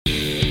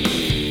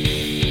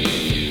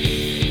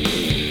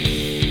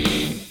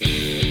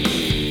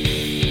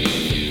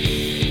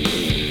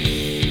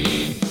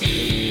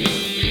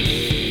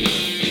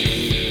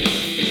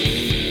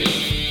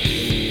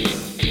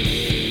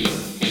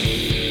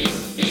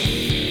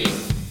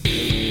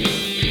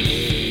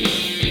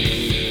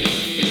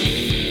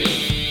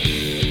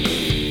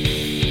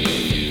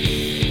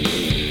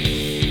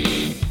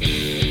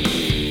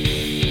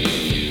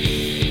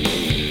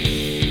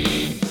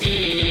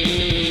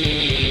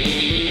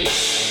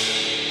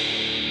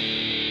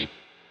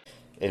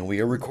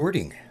are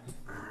recording.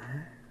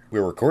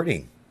 We're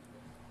recording.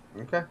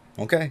 Okay.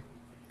 Okay.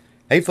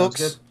 Hey, Sounds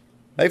folks. good.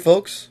 Hey,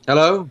 folks.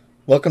 Hello.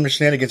 Welcome to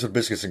Shenanigans with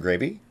Biscuits and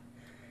Gravy.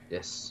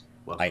 Yes. I,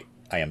 Welcome.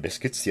 I am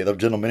Biscuits. The other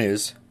gentleman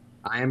is.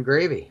 I am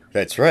Gravy.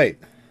 That's right.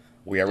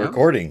 We are Yep.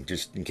 recording,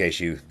 just in case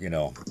you We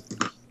for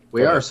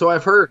are. the- So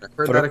I've heard. I've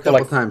heard for that the- a for couple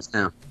like- times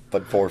now.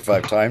 but 4 or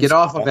 5 times. Get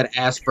off of it,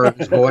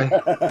 Asperger's boy.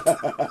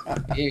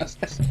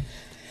 Jesus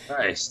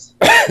Christ.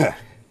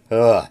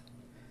 Uh,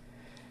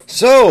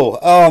 so,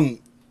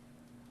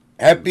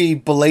 happy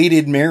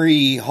belated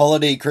Merry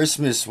Holiday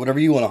Christmas, whatever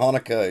you want,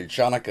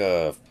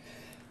 Hanukkah,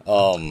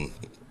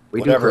 We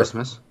do whatever.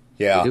 Christmas.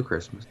 Yeah. We do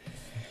Christmas.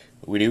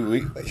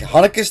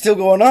 Hanukkah's still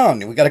going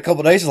on. We got a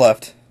couple days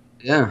left.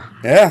 Yeah.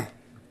 Yeah.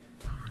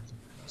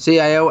 See,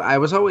 I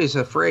was always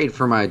afraid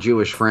for my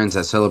Jewish friends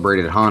that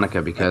celebrated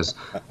Hanukkah because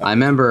I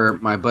remember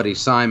my buddy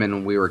Simon,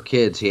 when we were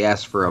kids, he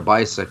asked for a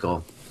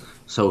bicycle.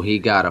 So he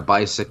got a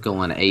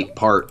bicycle in 8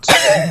 parts.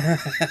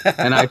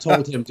 And I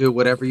told him, dude,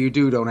 whatever you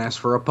do, don't ask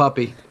for a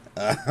puppy.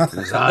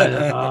 He's like,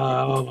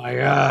 oh my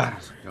God.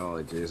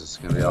 Holy Jesus, it's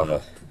going to be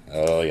awful.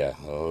 Oh yeah.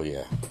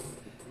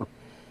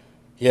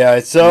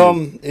 Yeah,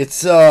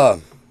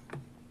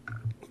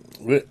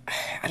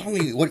 I don't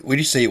even, what did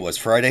you say it was?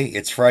 Friday?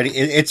 It's Friday.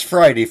 It's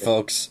Friday,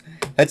 folks.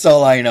 That's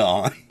all I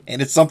know.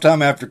 And it's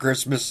sometime after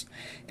Christmas,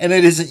 and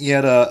it isn't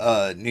yet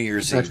New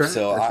Year's That's Eve. right.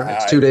 So That's right.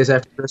 It's 2 days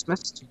after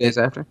Christmas. 2 days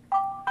after.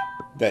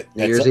 New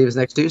Year's Eve is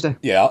next Tuesday.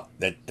 Yeah,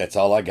 that's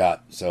all I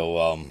got. So,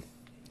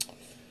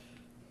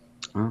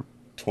 Oh.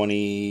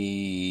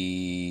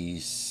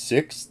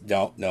 26?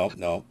 No.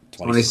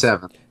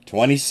 27th.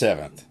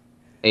 27th.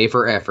 A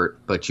for effort,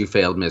 but you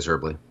failed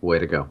miserably. Way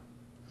to go.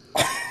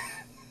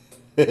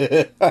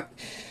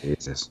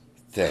 Jesus.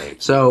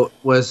 Thanks. So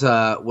was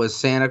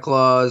Santa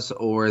Claus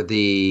or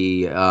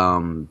the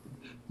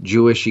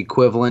Jewish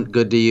equivalent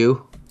good to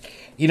you?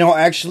 You know,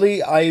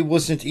 actually, I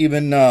wasn't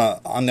even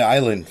on the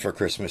island for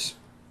Christmas.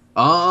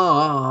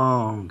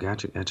 Oh,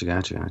 gotcha.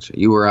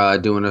 You were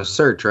doing a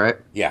search, right?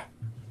 Yeah.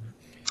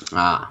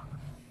 Ah.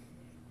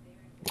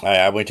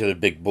 I went to the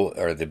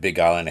big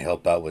island to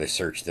help out with a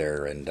search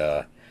there, and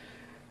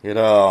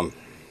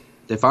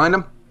They find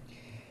him?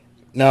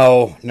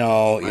 no,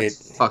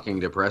 That's fucking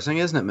depressing,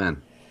 isn't it,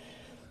 man?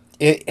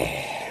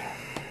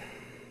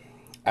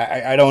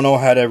 I don't know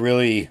how to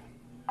really.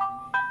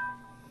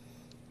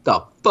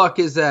 The fuck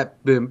is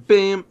that? Bim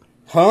bim.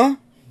 Huh?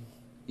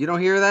 You don't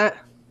hear that?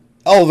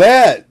 Oh,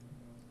 that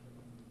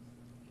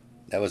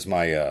was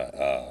my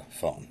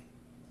phone.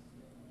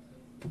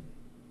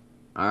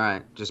 All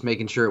right, just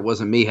making sure it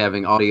wasn't me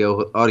having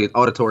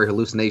auditory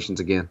hallucinations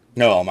again.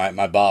 No,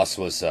 my boss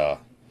was.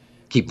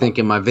 Keep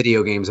thinking my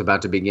video game's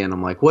about to begin.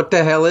 I'm like, what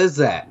the hell is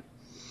that?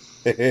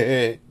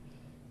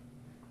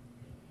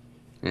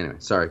 Anyway,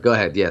 sorry. Go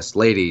ahead. Yes,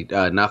 lady.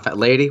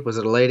 Lady. Was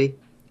it a lady?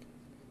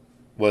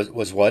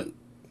 was what?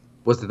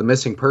 Was it the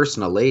missing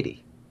person a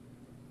lady?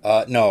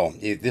 No.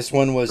 This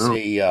one was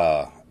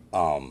Oh.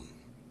 a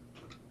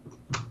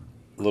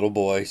little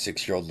boy,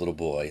 6-year-old little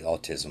boy,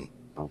 autism.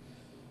 Oh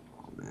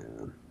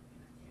man,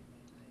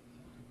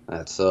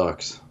 that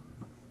sucks.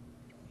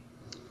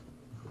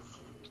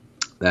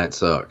 That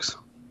sucks.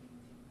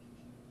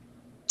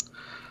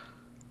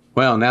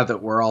 Well, now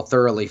that we're all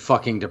thoroughly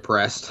fucking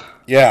depressed,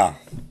 Yeah.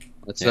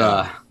 let's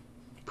Yeah.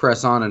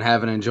 press on and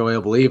have an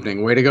enjoyable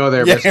evening. Way to go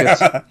there,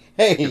 Biscuits. Yeah.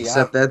 Hey.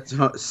 Set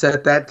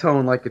that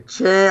tone like a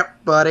champ,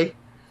 buddy.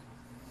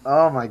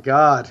 Oh my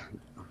God.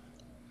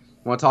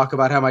 Want to talk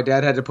about how my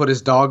dad had to put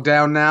his dog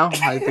down now?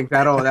 I think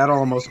that'll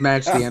almost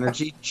match the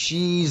energy.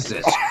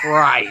 Jesus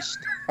Christ.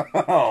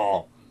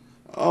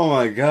 Oh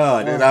my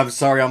God! And I'm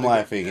sorry, I'm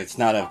laughing. It's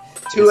not a.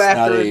 Two it's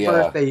after not his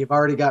birthday, you've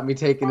already got me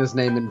taking his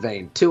name in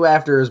vain. 2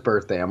 after his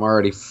birthday, I'm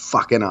already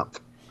fucking up.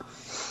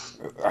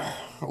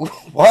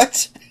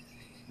 What?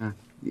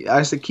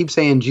 I keep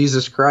saying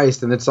Jesus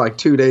Christ, and it's like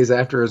 2 days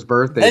after his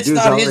birthday. That's Dude's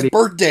not already, his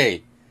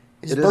birthday.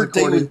 His It is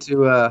birthday according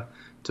was.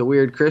 to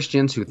weird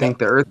Christians who think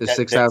the Earth is that's-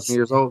 6,000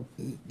 years old.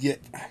 Yeah,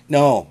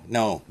 no.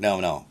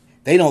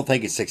 They don't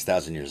think it's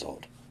 6,000 years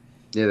old.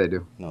 Yeah, they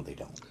do. No, they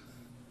don't.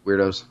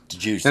 Weirdos. The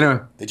Jews. Anyway.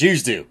 Do. The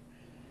Jews do.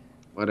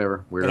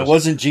 Whatever. But it Weirdos.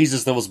 wasn't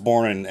Jesus that was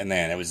born in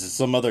then. It was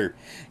some other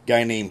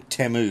guy named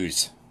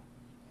Tammuz.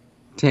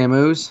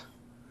 Tammuz?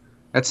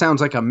 That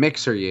sounds like a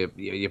mixer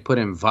you put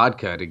in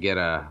vodka to get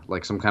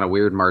like some kind of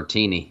weird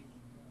martini.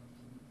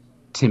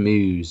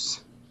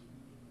 Tammuz.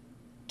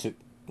 T-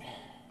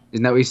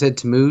 Isn't that what you said?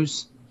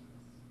 Tammuz?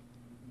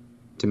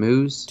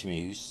 Tammuz?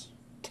 Tammuz.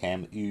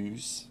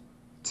 Tammuz.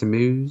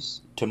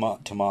 Tammuz?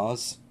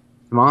 Tamaz.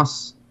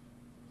 Hamas?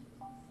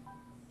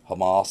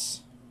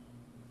 Hamas.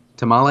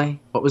 Tamale?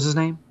 What was his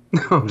name?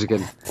 No, I'm just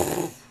kidding.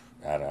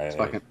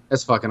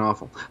 That's fucking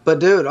awful. But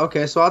dude,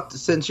 okay, so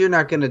since you're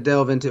not going to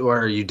delve into,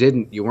 or you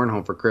weren't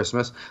home for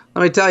Christmas,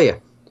 let me tell you,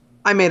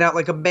 I made out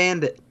like a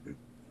bandit.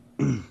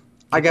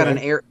 I got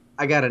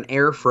an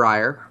air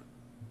fryer,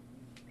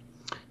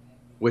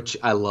 which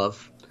I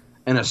love,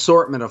 an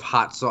assortment of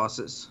hot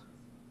sauces,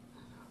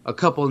 a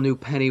couple new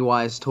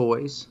Pennywise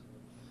toys,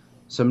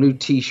 some new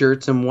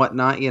T-shirts and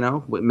whatnot.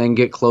 Men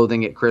get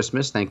clothing at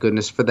Christmas. Thank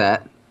goodness for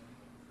that.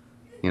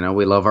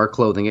 We love our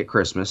clothing at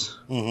Christmas.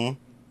 Mm-hmm.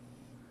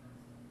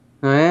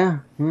 Oh yeah,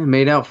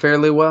 made out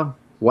fairly well.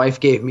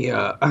 Wife gave me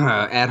a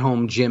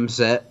at-home gym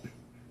set,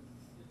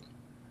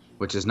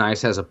 which is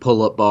nice. Has a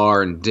pull-up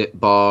bar and dip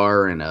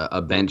bar and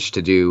a bench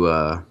to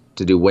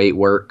do weight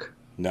work.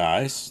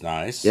 Nice,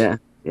 nice. Yeah,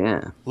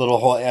 yeah.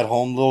 Little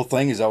at-home little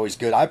thing is always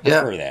good. I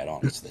prefer that,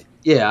 honestly.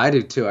 Yeah, I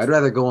do too. I'd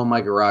rather go in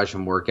my garage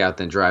and work out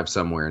than drive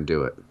somewhere and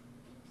do it.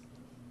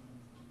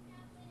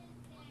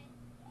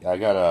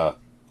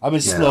 I've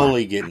been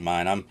slowly getting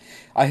mine.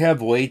 I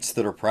have weights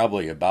that are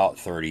probably about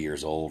 30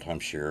 years old, I'm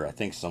sure. I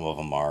think some of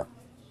them are.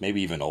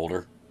 Maybe even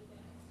older.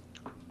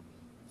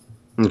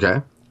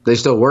 Okay. They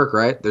still work,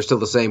 right? They're still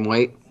the same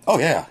weight? Oh,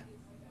 yeah.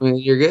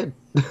 You're good.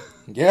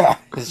 Yeah.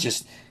 It's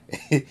just,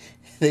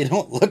 they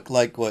don't look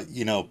like what,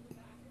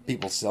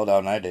 people sell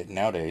down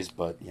nowadays.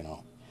 But,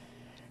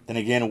 then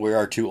again, we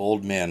are two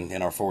old men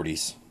in our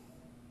 40s.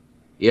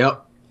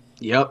 Yep.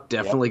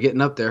 Definitely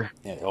getting up there.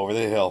 Yeah, over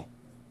the hill.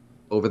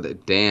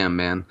 Damn,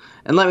 man.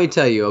 And let me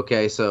tell you,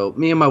 okay, so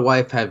me and my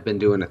wife have been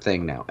doing a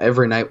thing now.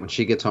 Every night when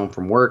she gets home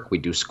from work, we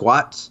do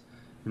squats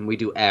and we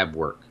do ab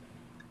work.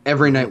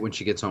 Every night when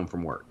she gets home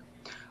from work.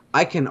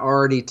 I can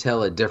already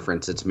tell a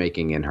difference it's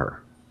making in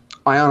her.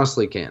 I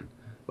honestly can.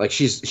 Like,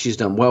 she's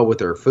done well with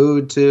her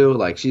food, too.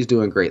 Like, she's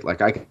doing great.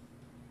 Like, I can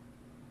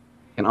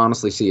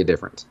honestly see a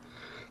difference.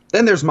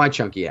 Then there's my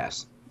chunky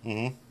ass.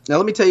 Mm-hmm. Now,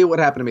 let me tell you what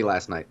happened to me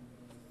last night.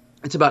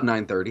 It's about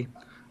 9:30.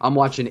 I'm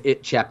watching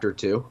It Chapter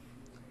 2.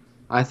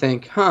 I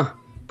think,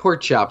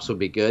 pork chops would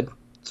be good.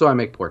 So I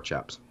make pork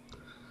chops.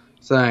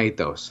 So I eat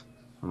those.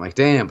 I'm like,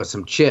 damn, but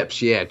some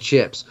chips. Yeah,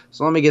 chips.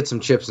 So let me get some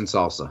chips and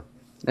salsa.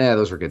 Yeah,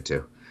 those were good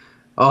too.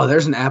 Oh,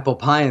 there's an apple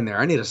pie in there.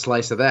 I need a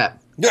slice of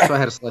that. So I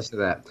had a slice of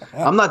that.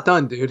 I'm not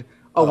done, dude.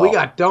 Oh, we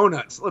got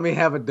donuts. Let me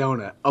have a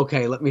donut.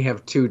 Okay, let me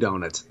have 2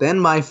 donuts. Then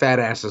my fat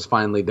ass is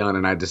finally done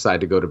and I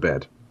decide to go to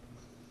bed.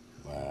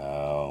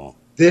 Wow.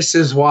 This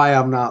is why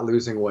I'm not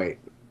losing weight.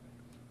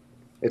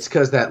 It's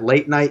because that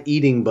late night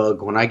eating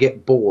bug, when I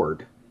get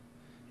bored,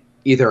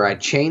 either I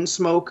chain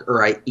smoke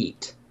or I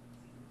eat.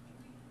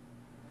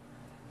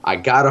 I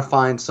gotta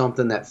find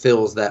something that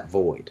fills that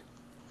void.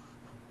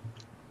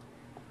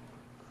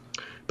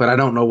 But I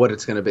don't know what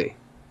it's gonna be.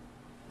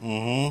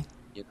 Mm-hmm.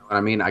 You know what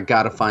I mean? I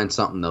gotta find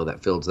something, though,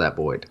 that fills that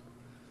void.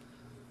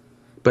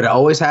 But it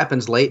always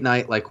happens late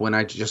night, like when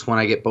I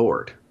get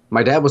bored.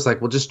 My dad was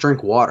like, well, just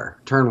drink water.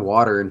 Turn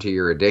water into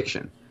your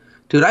addiction.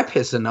 Dude, I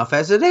piss enough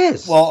as it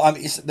is. Well,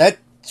 that's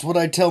what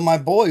I tell my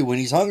boy when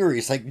he's hungry.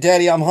 It's like,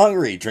 Daddy, I'm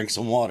hungry. Drink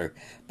some water.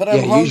 But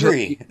I'm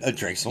hungry.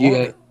 Drink some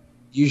water.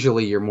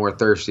 Usually you're more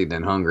thirsty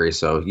than hungry,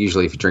 so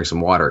usually if you drink some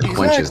water, it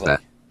quenches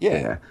that.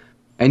 Yeah.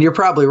 And you're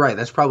probably right.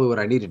 That's probably what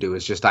I need to do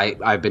is just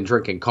I've been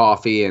drinking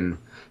coffee and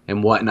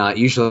whatnot.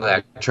 Usually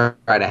I try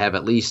to have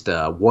at least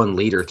 1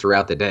 liter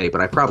throughout the day,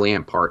 but I probably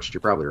am parched.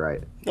 You're probably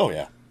right. Oh,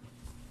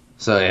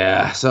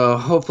 yeah. So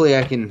hopefully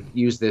I can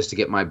use this to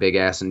get my big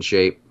ass in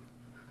shape.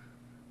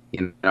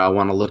 I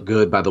want to look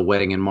good by the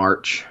wedding in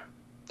March.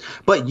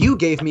 But you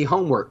gave me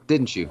homework,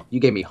 didn't you? You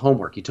gave me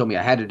homework. You told me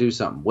I had to do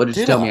something. What did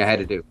you tell me I had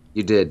to do?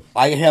 You did.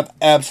 I have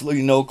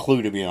absolutely no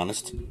clue, to be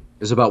honest. It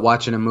was about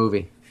watching a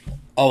movie.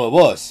 Oh, it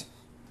was?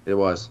 It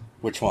was.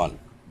 Which one?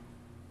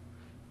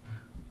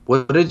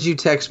 What did you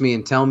text me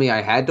and tell me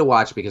I had to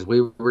watch because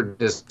we were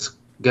just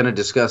going to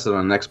discuss it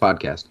on the next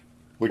podcast?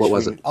 What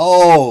was it?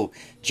 Oh,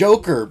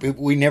 Joker.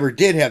 We never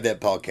did have that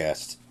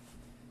podcast.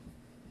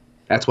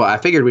 That's why I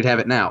figured we'd have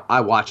it now.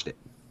 I watched it.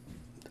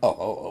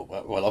 Oh,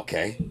 well,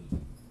 okay.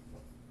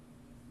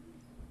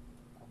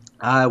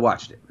 I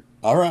watched it.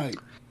 All right.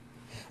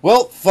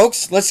 Well,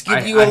 folks, let's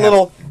give you a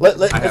little...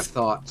 I have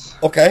thoughts.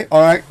 Okay,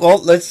 all right. Well,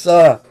 let's...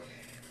 Okay,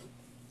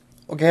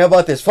 how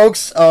about this?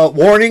 Folks,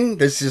 warning,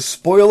 this is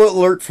spoiler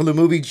alert for the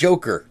movie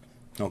Joker.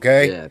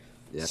 Okay?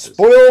 Yeah.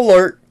 Spoiler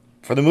alert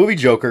for the movie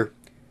Joker.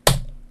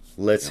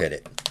 Let's hit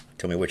it.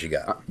 Tell me what you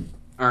got.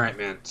 All right,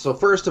 man. So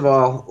first of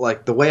all,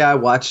 like the way I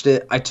watched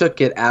it, I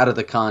took it out of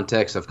the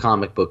context of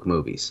comic book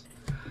movies.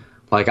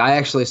 Like I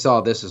actually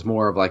saw this as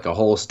more of like a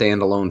whole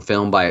standalone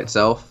film by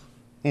itself.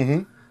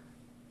 Mm-hmm.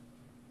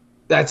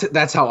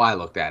 That's how I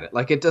looked at it.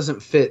 Like it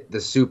doesn't fit the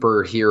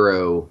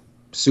superhero,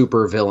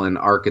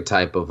 supervillain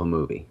archetype of a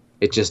movie.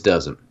 It just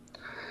doesn't.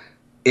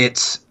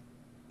 It's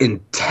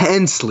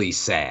intensely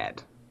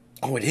sad.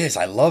 Oh, it is.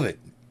 I love it.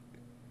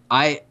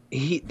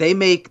 They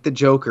make the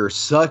Joker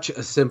such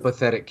a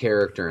sympathetic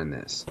character in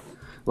this.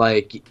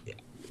 Like,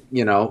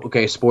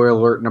 okay, spoiler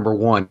alert number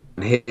 1.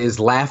 His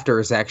laughter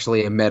is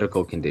actually a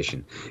medical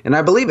condition. And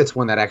I believe it's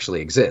one that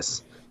actually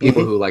exists.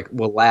 People who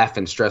will laugh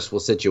in stressful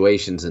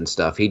situations and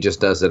stuff. He just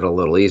does it a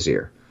little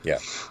easier. Yeah.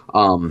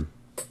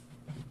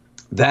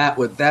 That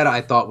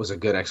I thought was a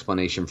good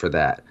explanation for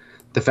that.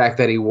 The fact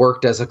that he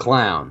worked as a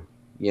clown,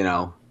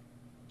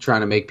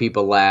 trying to make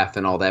people laugh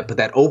and all that. But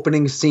that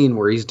opening scene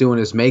where he's doing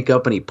his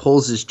makeup and he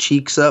pulls his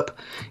cheeks up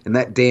and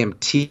that damn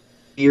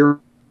tear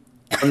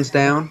runs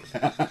down.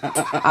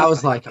 I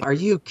was like, are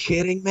you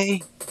kidding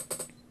me?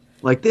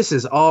 Like, this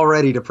is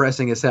already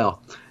depressing as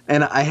hell.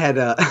 And I had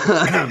I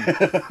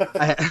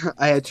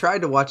had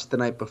tried to watch it the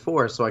night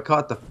before, so I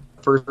caught the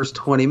first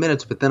 20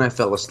 minutes, but then I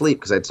fell asleep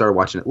because I'd started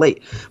watching it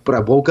late. But I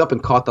woke up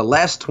and caught the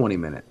last 20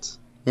 minutes.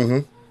 Mm-hmm.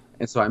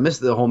 And so I missed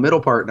the whole middle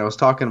part, and I was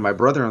talking to my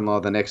brother-in-law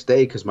the next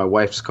day because my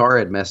wife's car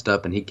had messed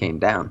up, and he came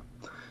down.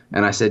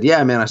 And I said,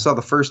 yeah, man, I saw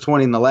the first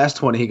 20 and the last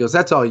 20. He goes,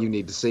 that's all you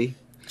need to see.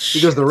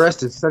 He goes, the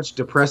rest is such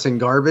depressing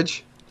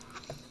garbage.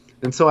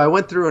 And so I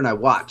went through and I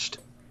watched.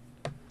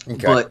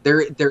 Okay. But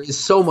there is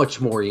so much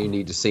more you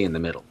need to see in the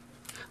middle.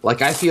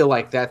 Like, I feel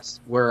like that's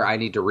where I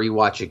need to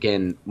rewatch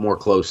again more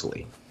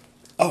closely.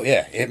 Oh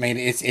yeah, I mean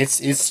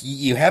it's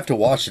you have to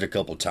watch it a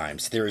couple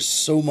times. There is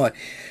so much.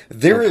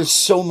 There is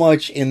so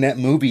much in that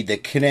movie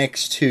that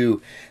connects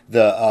to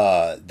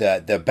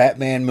the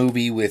Batman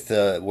movie with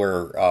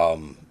where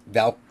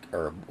Val,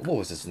 or what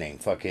was his name?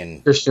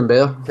 Fucking Christian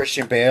Bale.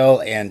 Christian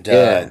Bale and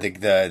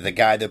the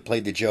guy that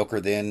played the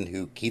Joker then,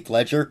 who Heath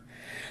Ledger.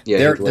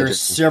 Yeah,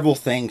 there's several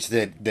things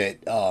that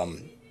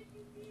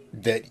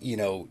you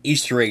know,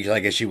 Easter eggs, I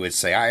guess you would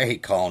say. I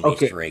hate calling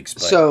Easter eggs,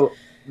 but so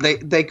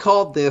they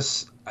called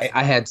this.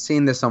 I had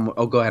seen this on.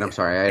 Oh, go ahead. I'm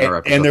sorry, I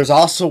interrupted. And there's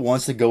also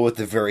ones that go with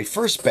the very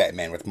first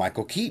Batman with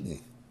Michael Keaton.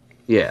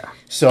 Yeah.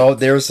 So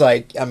there's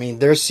like, I mean,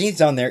 there's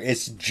scenes on there.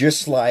 It's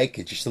just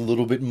a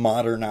little bit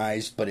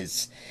modernized, but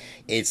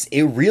it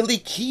really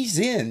keys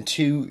in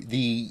to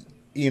the,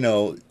 you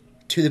know,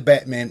 to the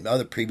Batman,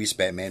 other previous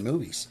Batman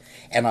movies,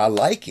 and I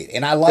like it.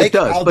 And I like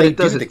how they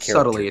do the character.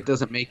 Subtly. It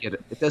doesn't make it.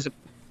 It doesn't.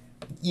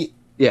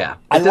 Yeah.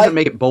 It doesn't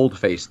make it bold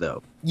faced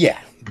though.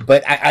 Yeah,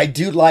 but I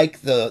do like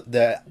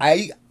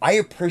I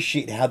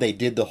appreciate how they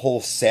did the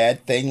whole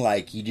sad thing.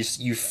 Like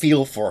you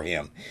feel for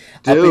him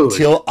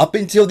up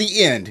until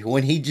the end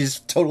when he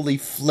just totally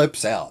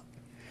flips out.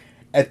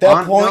 At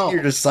that point,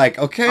 you're just like,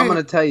 okay. I'm going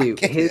to tell you,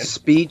 his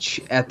speech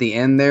at the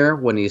end there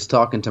when he's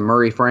talking to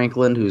Murray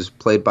Franklin, who's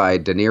played by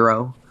De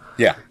Niro.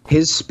 Yeah.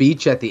 His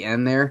speech at the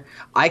end there,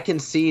 I can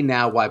see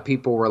now why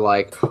people were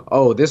like,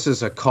 oh, this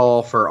is a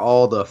call for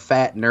all the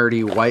fat,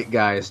 nerdy white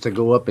guys to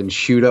go up and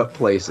shoot up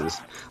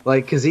places.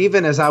 Like, because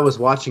even as I was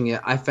watching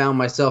it, I found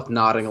myself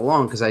nodding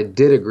along because I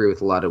did agree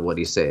with a lot of what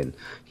he's saying.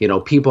 You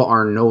know, people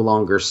are no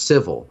longer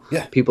civil.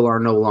 Yeah. People are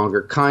no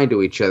longer kind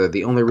to each other.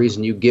 The only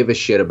reason you give a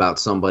shit about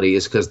somebody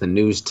is because the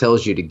news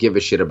tells you to give a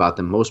shit about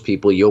them. Most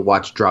people you'll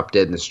watch drop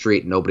dead in the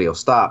street and nobody will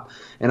stop.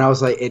 And I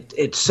was like,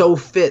 it so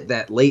fit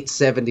that late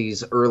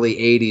 70s, early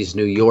 80s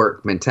New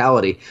York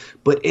mentality.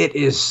 But it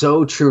is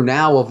so true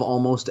now of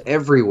almost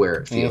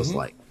everywhere, it feels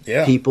like.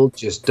 Yeah. People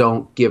just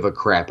don't give a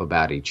crap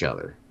about each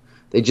other.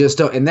 They just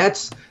don't. And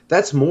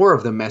that's more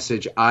of the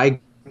message I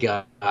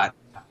got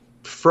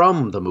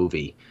from the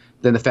movie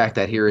than the fact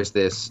that here is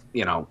this,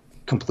 you know,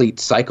 complete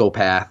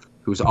psychopath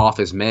who's off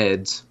his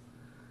meds,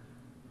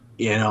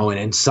 you know, and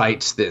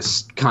incites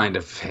this kind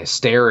of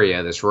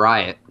hysteria, this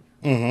riot.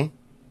 Mm-hmm.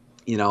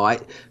 You know,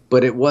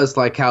 but it was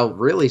like how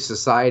really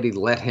society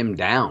let him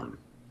down.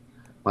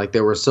 Like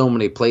there were so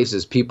many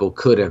places people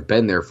could have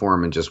been there for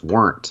him and just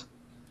weren't.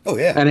 Oh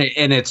yeah.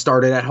 And it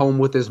started at home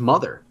with his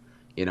mother,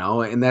 you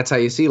know, and that's how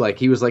you see, like,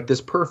 he was like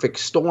this perfect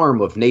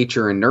storm of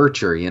nature and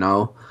nurture, you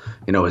know.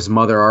 You know, his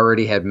mother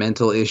already had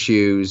mental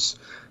issues,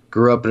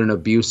 grew up in an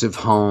abusive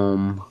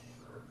home.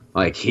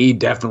 Like, he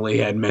definitely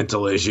had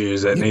mental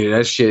issues that needed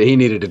that shit. He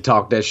needed to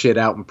talk that shit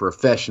out and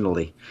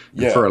professionally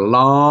for a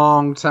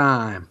long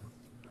time.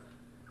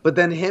 But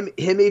then him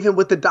even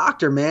with the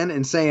doctor, man,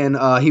 and saying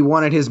he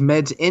wanted his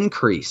meds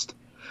increased.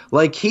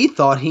 Like, he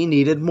thought he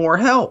needed more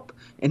help,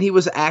 and he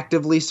was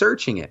actively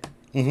searching it.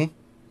 Mm-hmm.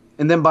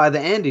 And then by the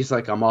end, he's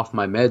like, I'm off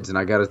my meds, and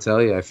I got to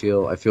tell you, I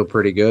feel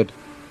pretty good.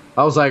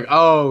 I was like,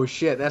 oh,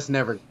 shit, that's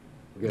never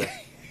good.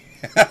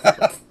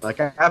 Like,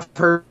 I've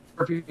heard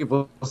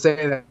people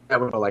say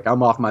that, like,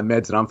 I'm off my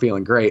meds and I'm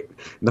feeling great.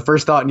 And the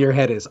first thought in your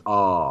head is,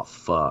 oh,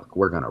 fuck,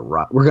 we're gonna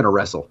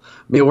wrestle.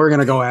 I mean, we're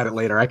going to go at it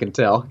later, I can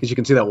tell, because you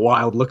can see that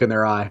wild look in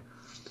their eye.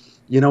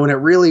 You know, and it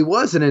really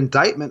was an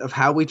indictment of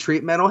how we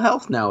treat mental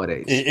health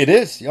nowadays. It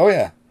is. Oh,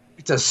 yeah.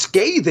 It's a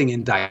scathing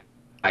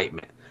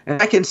indictment.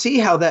 And I can see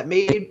how that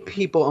made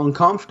people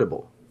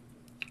uncomfortable.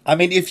 I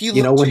mean, if you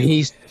look,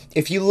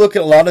 if you look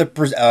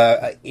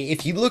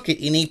at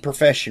any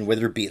profession,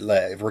 whether it be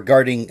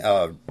regarding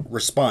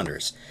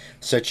responders,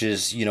 such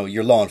as, you know,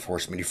 your law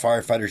enforcement, your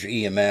firefighters,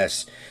 your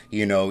EMS,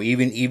 you know,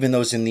 even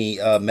those in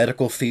the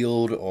medical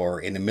field or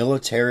in the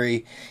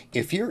military,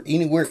 if you're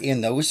anywhere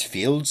in those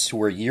fields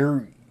where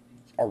you're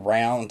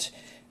around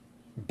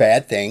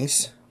bad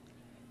things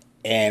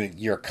and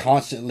you're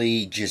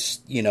constantly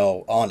just, you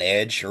know, on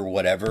edge or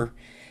whatever,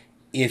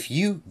 if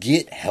you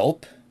get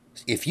help,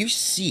 if you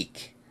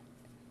seek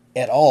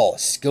at all,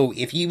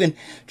 if you even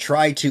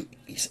try to,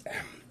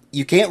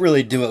 you can't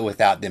really do it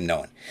without them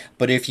knowing.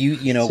 But if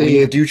you know, when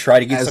you do try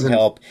to get some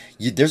help,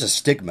 there's a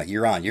stigma.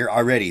 They're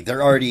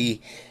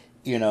already,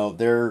 you know,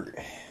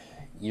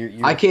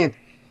 you're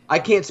I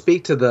can't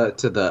speak to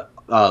the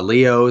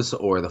Leos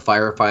or the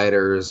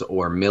firefighters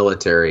or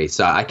military.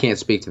 So I can't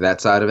speak to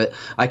that side of it.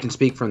 I can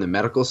speak from the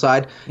medical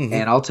side. Mm-hmm.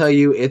 And I'll tell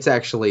you, it's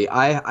actually,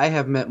 I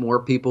have met more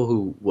people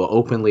who will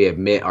openly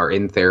admit are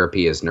in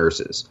therapy as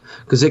nurses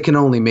because it can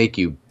only make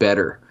you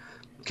better.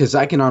 Because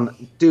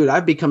dude,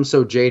 I've become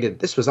so jaded.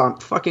 This was on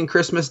fucking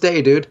Christmas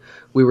Day, dude.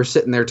 We were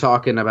sitting there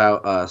talking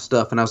about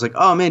stuff, and I was like,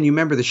 oh, man, you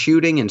remember the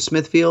shooting in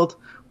Smithfield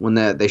when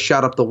they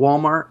shot up the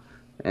Walmart?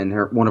 And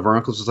one of her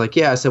uncles was like,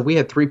 yeah. I said, we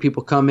had 3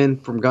 people come in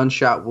from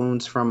gunshot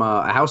wounds from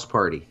a house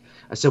party.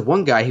 I said,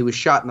 one guy, he was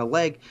shot in the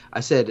leg.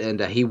 I said, and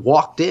he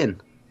walked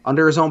in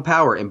under his own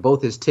power, and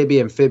both his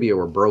tibia and fibia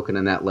were broken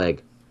in that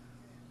leg.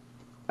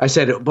 I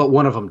said, but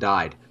one of them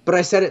died. But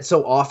I said it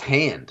so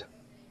offhand.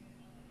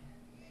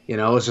 You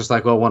know, it's just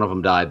like, well, one of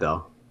them died,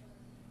 though.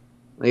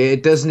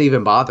 It doesn't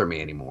even bother me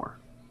anymore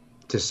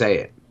to say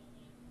it.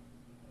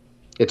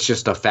 It's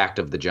just a fact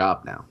of the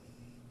job now.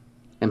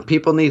 And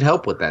people need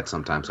help with that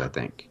sometimes, I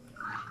think.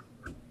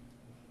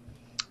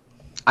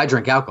 I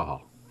drink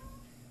alcohol.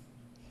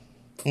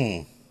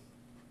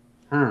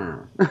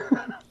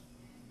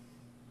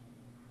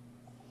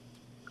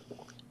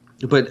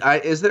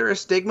 But is there a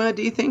stigma,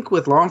 do you think,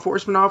 with law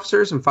enforcement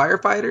officers and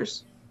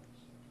firefighters?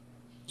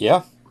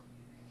 Yeah.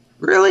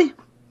 Really?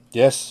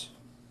 Yes.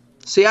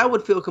 See, I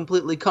would feel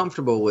completely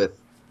comfortable with,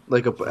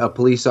 like, a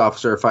police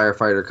officer or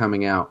firefighter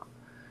coming out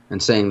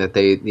and saying that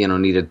they,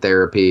 needed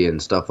therapy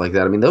and stuff like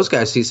that. I mean, those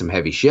guys see some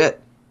heavy shit.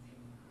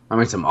 I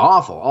mean, some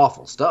awful,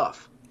 awful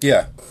stuff.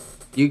 Yeah.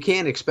 You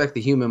can't expect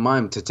the human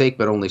mind to take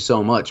but only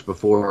so much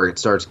before it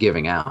starts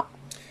giving out.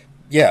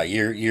 Yeah,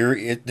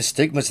 the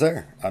stigma's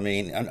there. I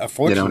mean,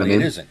 unfortunately,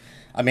 it isn't.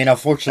 I mean,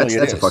 unfortunately,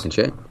 that's a fucking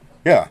shame.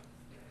 Yeah.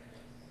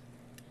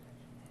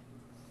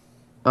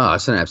 Oh,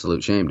 it's an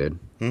absolute shame, dude.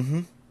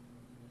 Mm-hmm.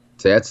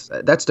 See,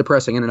 that's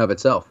depressing in and of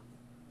itself.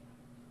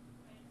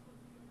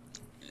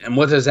 And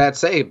what does that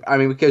say? I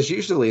mean, because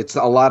usually it's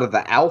a lot of the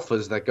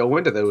alphas that go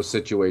into those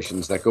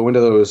situations, that go into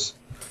those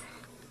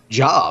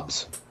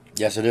jobs.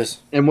 Yes, it is.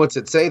 And what's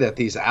it say that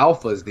these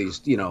alphas, these,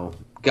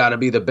 got to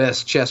be the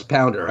best chest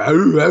pounder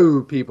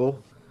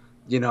people,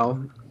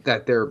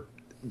 that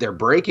they're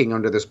breaking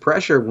under this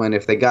pressure when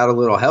if they got a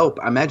little help,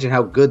 imagine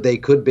how good they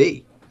could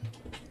be.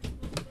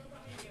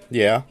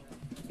 Yeah.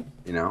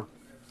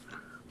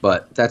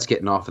 But that's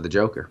getting off of the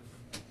Joker.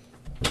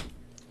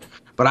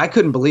 But I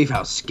couldn't believe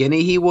how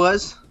skinny he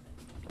was.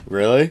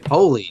 Really?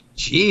 Holy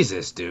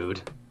Jesus, dude.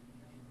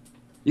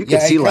 You could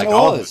see like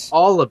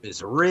all of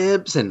his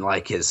ribs and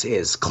like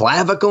his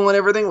clavicle and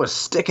everything was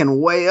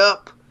sticking way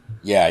up.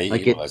 Yeah,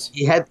 he was.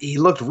 He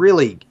looked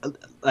really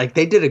like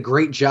they did a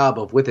great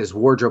job with his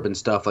wardrobe and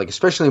stuff, like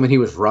especially when he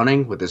was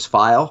running with his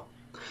file.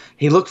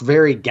 He looked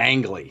very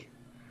gangly.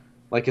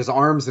 Like his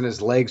arms and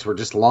his legs were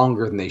just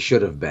longer than they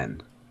should have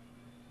been.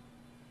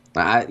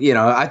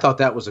 I thought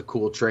that was a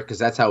cool trick because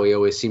that's how he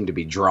always seemed to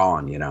be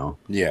drawn,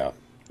 Yeah.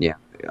 Yeah,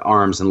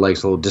 arms and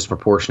legs a little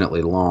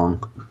disproportionately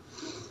long.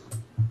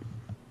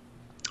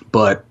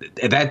 But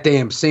that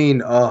damn scene,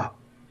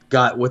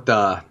 got with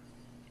the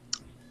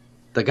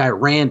guy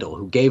Randall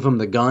who gave him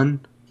the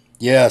gun.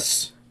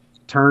 Yes.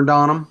 Turned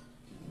on him.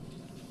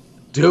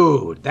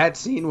 Dude, that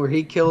scene where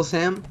he kills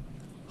him.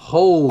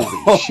 Holy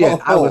shit,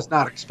 I was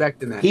not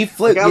expecting that. He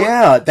flipped,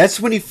 that's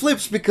when he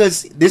flips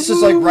because this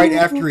is like right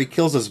after he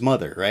kills his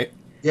mother, right?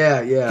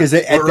 Yeah. Because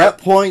at that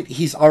point,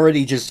 he's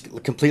already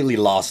just completely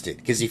lost it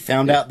because he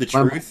found out the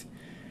truth.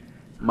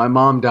 My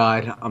mom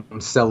died.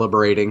 I'm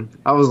celebrating.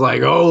 I was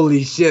like,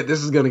 holy shit,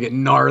 this is going to get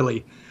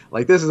gnarly.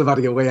 Like, this is about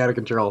to get way out of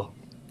control.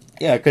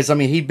 Yeah, because, I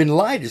mean, he'd been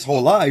lied his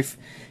whole life.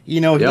 He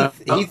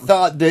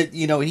thought that,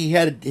 he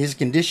had his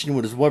condition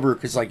was whatever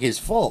because, like, his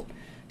fault.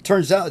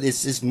 Turns out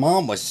his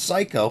mom was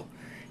psycho,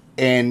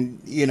 and,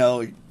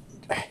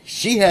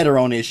 she had her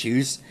own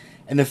issues.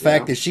 And the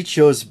fact that she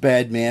chose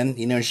bad man,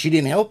 she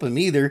didn't help him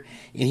either.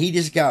 And he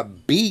just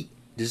got beat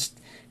just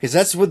because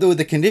that's what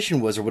the condition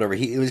was or whatever.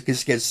 He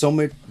had so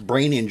much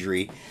brain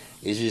injury.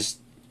 It's just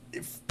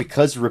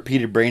because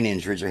repeated brain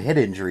injuries or head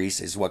injuries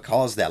is what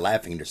caused that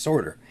laughing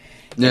disorder.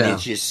 And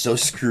it's just so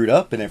screwed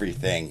up and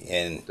everything.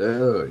 And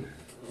dude,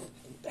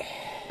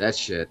 that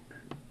shit.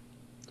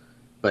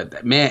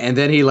 But man, and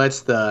then he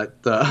lets the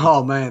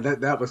oh man,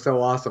 that was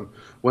so awesome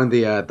when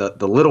the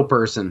little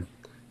person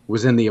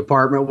was in the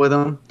apartment with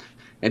him,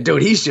 and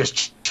dude, he's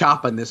just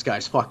chopping this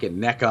guy's fucking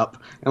neck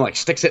up and like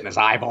sticks it in his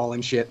eyeball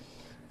and shit.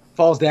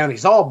 Falls down,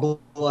 he's all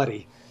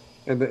bloody,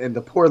 and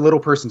the poor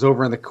little person's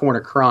over in the corner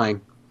crying,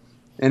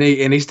 and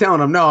he's telling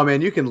him, no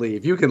man, you can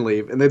leave,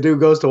 and the dude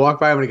goes to walk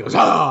by him and he goes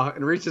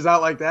and reaches out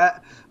like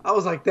that. I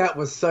was like, that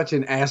was such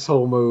an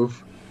asshole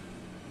move.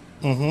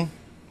 Mm-hmm.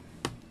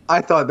 I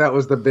thought that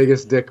was the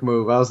biggest dick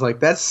move. I was like,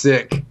 that's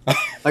sick.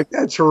 Like,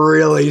 that's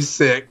really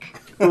sick.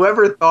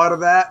 Whoever thought of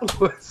that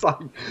was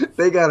like,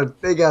 they got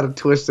a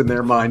twist in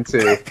their mind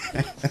too.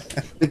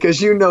 Because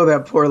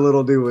that poor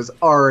little dude was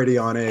already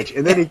on edge.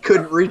 And then he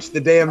couldn't reach the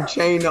damn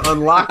chain to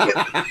unlock it.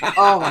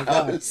 Oh my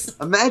God.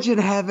 Imagine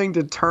having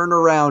to turn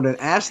around and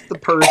ask the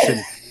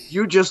person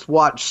you just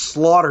watched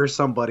slaughter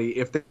somebody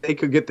if they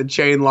could get the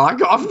chain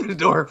lock off the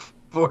door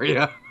for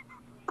you.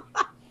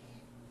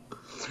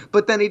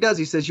 But then he does.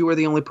 He says, "You are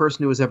the only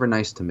person who was ever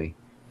nice to me,"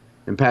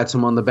 and pats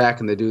him on the back,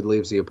 and the dude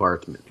leaves the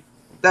apartment.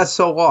 That's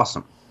so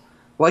awesome.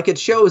 Like, it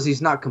shows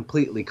he's not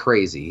completely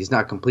crazy. He's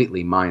not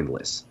completely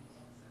mindless.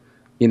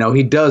 You know,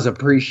 he does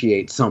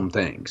appreciate some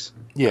things.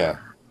 Yeah.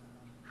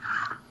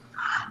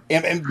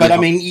 But I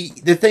mean,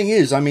 the thing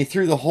is, I mean,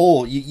 through the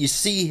whole, you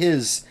see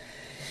his.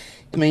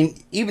 I mean,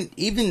 I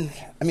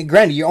mean,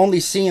 granted, you're only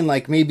seeing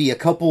like maybe a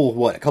couple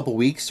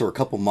weeks or a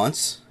couple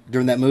months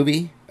during that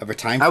movie of a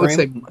time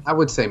frame. I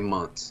would say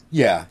months.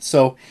 Yeah,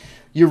 so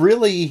you're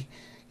really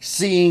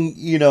seeing,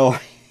 you know,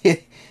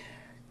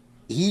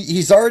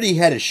 he's already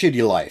had a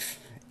shitty life.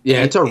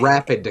 Yeah, it's a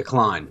rapid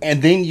decline.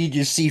 And then you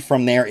just see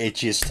from there, it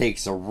just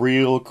takes a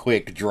real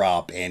quick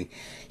drop, and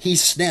he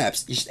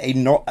snaps. He's a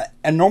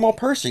normal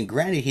person.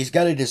 Granted, he's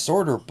got a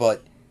disorder,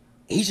 but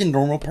he's a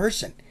normal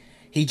person.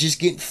 He just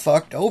getting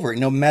fucked over.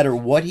 No matter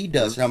what he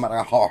does, no matter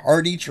how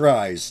hard he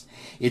tries,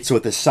 it's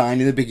with a sign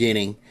in the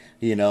beginning.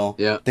 You know,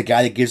 the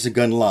guy that gives the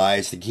gun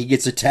lies. He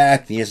gets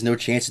attacked, and he has no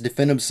chance to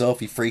defend himself.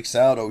 He freaks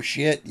out. Oh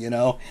shit, you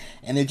know,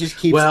 and it just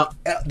keeps. Well,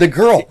 the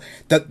girl,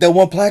 the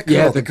one black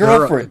girl, the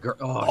girlfriend.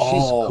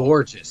 She's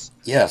gorgeous.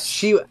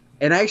 Yes,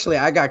 and actually,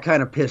 I got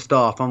kind of pissed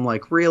off. I'm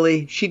like,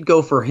 really? She'd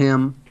go for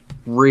him,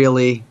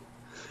 really?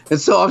 And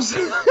so I'm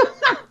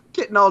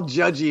getting all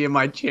judgy in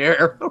my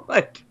chair,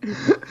 like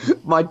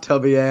my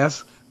tubby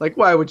ass. Like,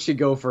 why would she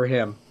go for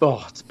him?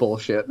 Oh, it's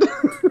bullshit.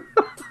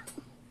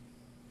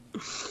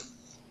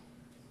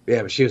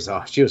 Yeah, but she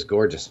was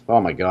gorgeous. Oh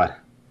my god.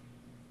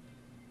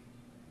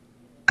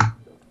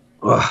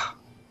 Ugh.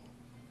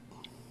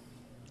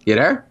 You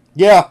there?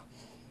 Yeah.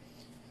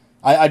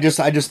 I just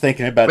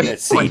thinking about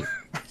that scene.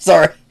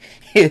 Sorry.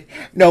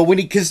 No, when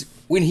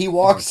he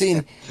walks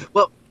in,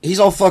 well, he's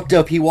all fucked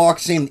up. He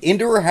walks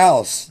into her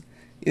house.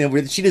 You know,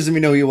 where she doesn't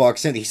even know he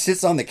walks in. He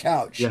sits on the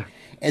couch. Yeah.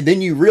 And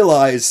then you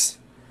realize,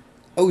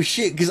 oh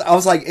shit, because I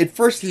was like, at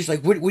first he's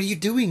like, what are you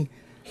doing?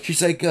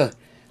 She's like,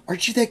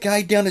 aren't you that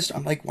guy down the street?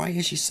 I'm like, why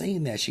is she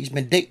saying that? She's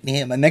been dating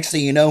him. And next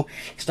thing you know,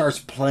 he starts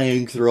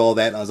playing through all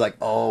that. And I was like,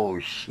 oh,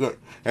 shit.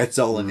 That's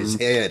all in his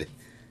head.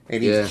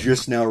 And he's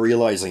just now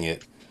realizing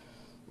it.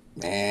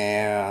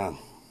 Man.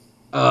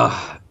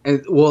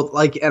 And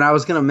I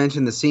was going to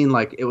mention the scene,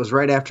 like, it was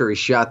right after he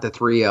shot the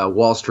 3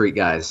 Wall Street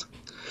guys.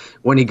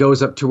 When he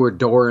goes up to her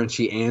door and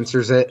she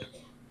answers it.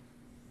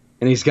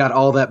 And he's got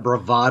all that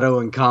bravado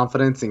and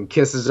confidence and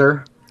kisses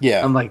her.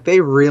 Yeah. I'm like,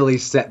 they really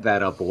set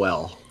that up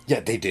well.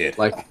 Yeah, they did.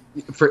 Like,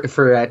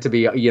 for that to be,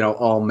 you know,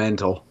 all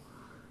mental.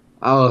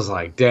 I was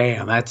like,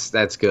 damn,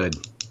 that's good.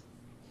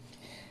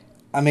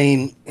 I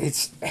mean,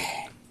 it's...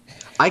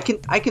 I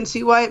can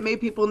see why it made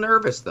people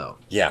nervous, though.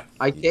 Yeah.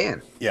 I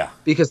can. Yeah.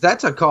 Because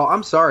that's a call...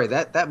 I'm sorry,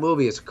 that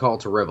movie is a call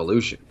to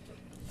revolution.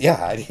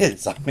 Yeah, it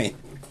is. I mean,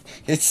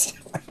 it's...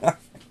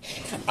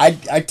 I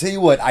tell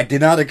you what, I did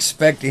not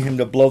expect him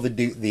to blow the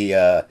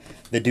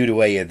dude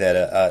away on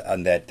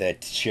that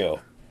show.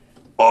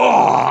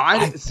 Oh, I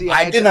didn't see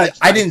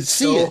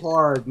it.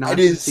 Hard not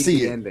to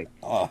see the ending.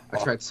 I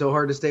tried so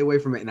hard to stay away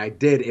from it, and I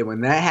did. And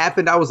when that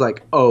happened, I was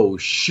like, "Oh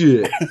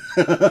shit!"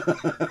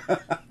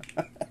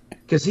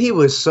 Because he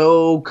was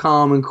so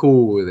calm and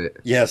cool with it.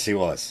 Yes, he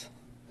was.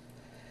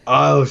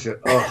 Oh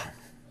shit! Oh.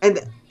 And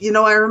you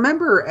know, I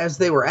remember as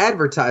they were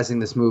advertising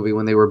this movie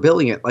when they were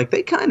billing it, like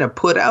they kind of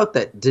put out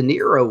that De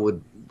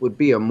Niro would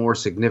be a more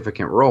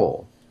significant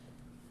role.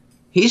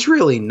 He's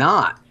really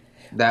not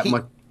that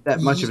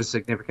much of a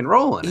significant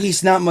role in it.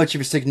 He's not much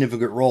of a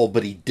significant role,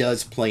 but he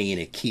does play in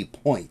a key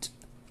point.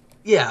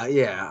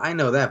 Yeah, I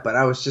know that, but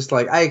I was just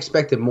like, I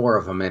expected more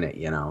of him in it,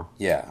 you know?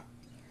 Yeah.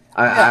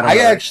 I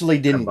actually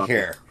didn't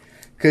care.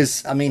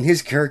 Because, I mean,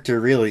 his character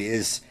really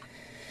is...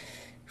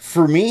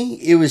 For me,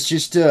 it was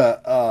just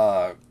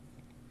it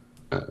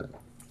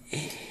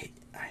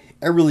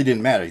really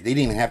didn't matter. They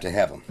didn't even have to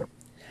have him.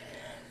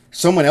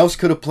 Someone else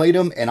could have played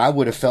him, and I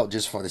would have felt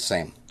just for the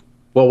same.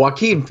 Well,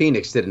 Joaquin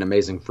Phoenix did an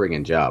amazing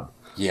friggin' job.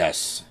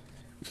 Yes.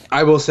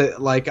 I will say,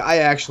 like, I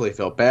actually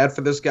felt bad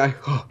for this guy.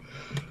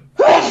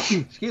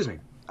 Excuse me.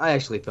 I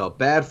actually felt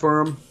bad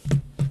for him.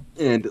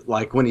 And,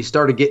 like, when he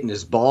started getting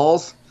his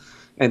balls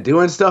and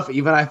doing stuff,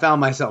 even I found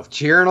myself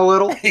cheering a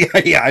little.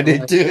 Yeah, I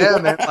did too. Yeah,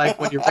 man. Like,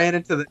 when you ran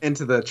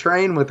into the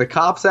train with the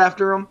cops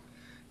after him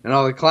and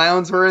all the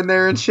clowns were in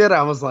there and shit,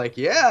 I was like,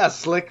 yeah,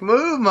 slick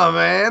move, my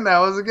man. That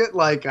was a good,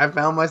 like, I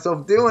found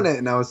myself doing it.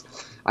 And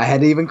I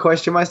had to even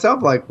question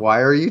myself, like,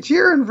 why are you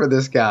cheering for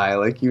this guy?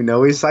 Like, you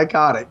know he's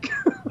psychotic.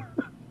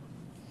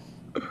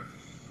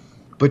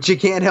 But you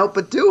can't help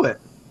but do it.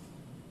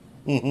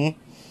 Mm-hmm.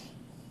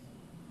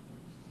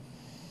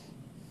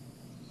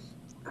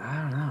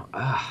 I don't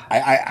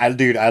know.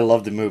 Dude, I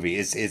love the movie.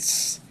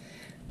 It's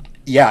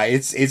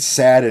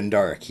sad and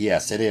dark.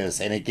 Yes, it is,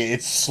 and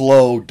it's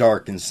slow,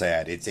 dark, and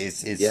sad.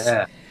 It's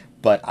yeah.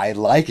 But I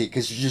like it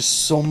because there's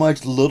just so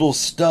much little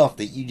stuff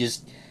that you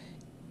just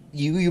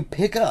you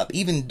pick up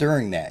even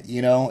during that.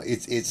 You know,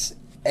 it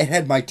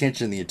had my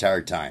attention the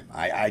entire time.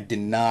 I did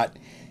not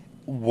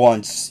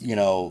once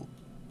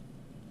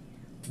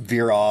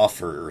veer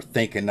off or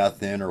think of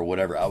nothing or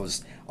whatever. I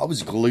was I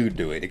was glued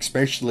to it,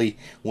 especially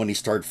when he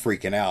started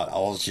freaking out. I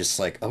was just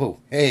like, oh,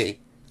 hey,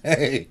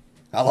 I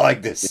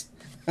like this.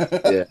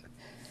 Yeah.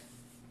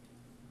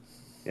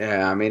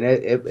 Yeah, I mean,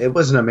 it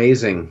was an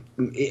amazing,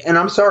 and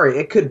I'm sorry,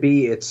 it could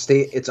be its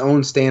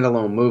own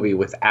standalone movie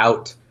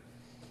without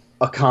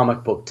a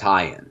comic book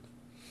tie-in.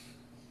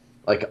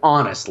 Like,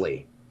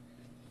 honestly,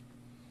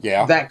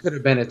 Yeah, that could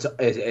have been its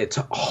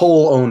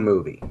whole own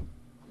movie.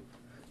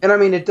 And I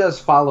mean, it does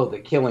follow the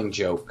Killing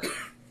Joke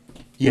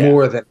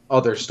more than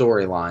other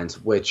storylines,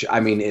 which I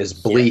mean is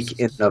bleak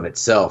in and of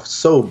itself.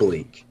 So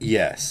bleak.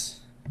 Yes.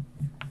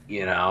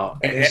 You know,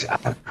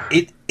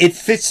 it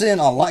fits in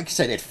like I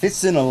said, it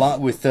fits in a lot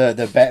with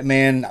the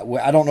Batman.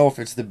 I don't know if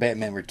it's the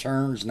Batman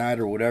Returns night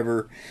or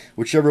whatever,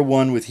 whichever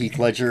one with Heath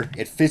Ledger.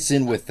 It fits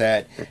in with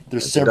that.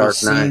 There's several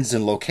scenes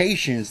and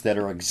locations that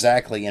are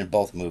exactly in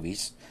both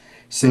movies.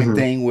 Same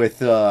thing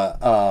with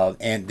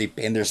and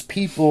there's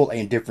people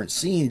and different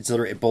scenes that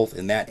are both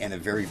in that and the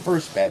very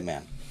first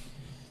Batman.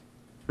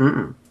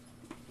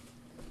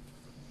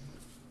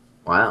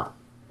 Wow.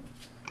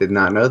 Did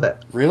not know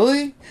that.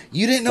 Really?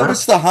 You didn't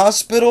notice the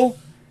hospital?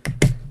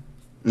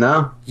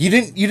 No. You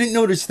didn't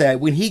notice that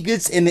when he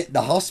gets in it,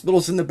 the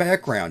hospital's in the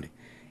background,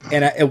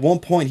 and at one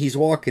point he's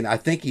walking. I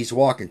think he's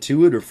walking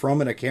to it or from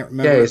it. I can't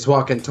remember. Yeah, he's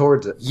walking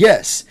towards it.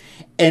 Yes,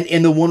 and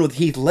in the one with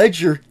Heath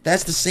Ledger,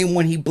 that's the same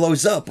one he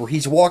blows up, where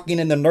he's walking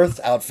in the nurse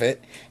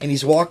outfit and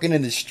he's walking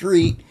in the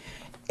street.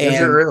 And,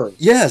 is it really?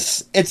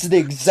 Yes, it's the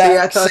exact. See,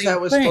 I thought same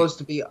that was thing. supposed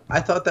to be. I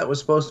thought that was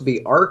supposed to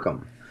be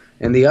Arkham.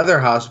 And the other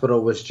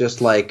hospital was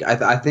just like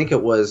I think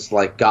it was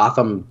like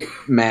Gotham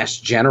Mass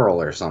General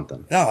or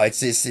something. No,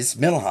 it's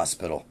mental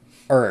hospital,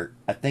 or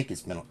I think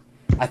it's mental.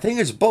 I think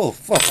it's both.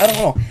 Fuck, I don't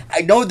know.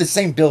 I know the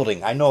same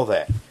building. I know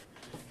that.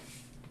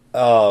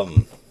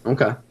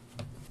 Okay.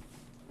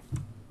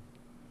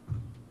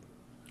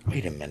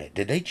 Wait a minute.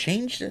 Did they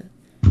change it?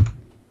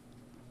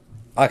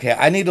 Okay,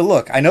 I need to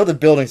look. I know the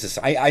buildings.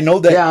 I know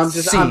that. Yeah, I'm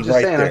just saying.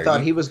 There. I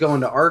thought he was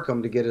going to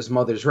Arkham to get his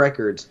mother's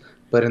records.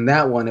 But in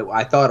that one,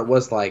 I thought it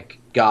was like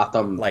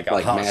Gotham, like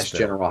Mass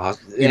General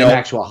Hospital, an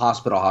actual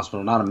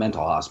hospital, not a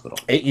mental hospital.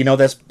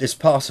 It's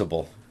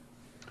possible.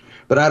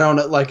 But I don't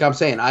know. Like I'm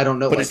saying, I don't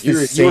know. But like you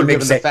were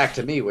giving the fact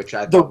to me, which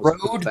I thought was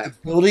road, the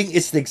building,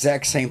 it's the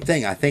exact same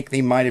thing. I think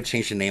they might have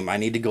changed the name. I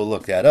need to go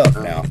look that up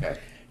now.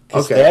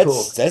 Okay,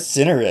 cool. That's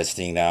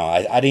interesting. Now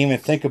I didn't even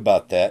think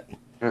about that.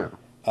 Yeah.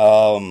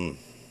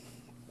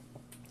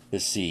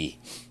 Let's see.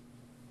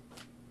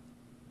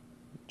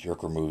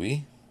 Joker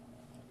movie.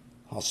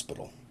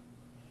 Hospital.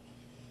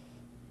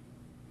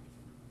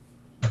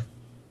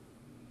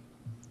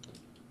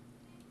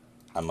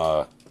 And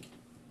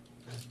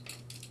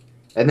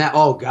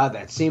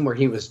that scene where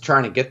he was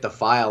trying to get the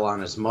file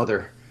on his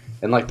mother,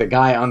 and like the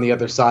guy on the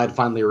other side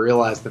finally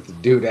realized that the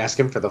dude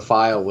asking for the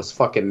file was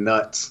fucking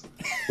nuts.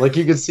 Like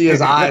you could see his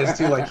eyes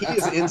too. Like he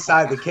is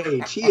inside the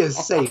cage. He is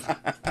safe.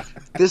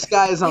 This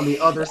guy is on the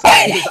other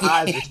side. His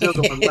eyes are still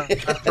going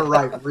left to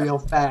right real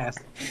fast.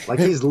 Like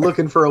he's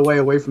looking for a way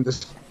away from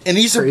this. And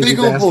he's a big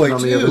old boy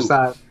on too. The other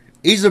side.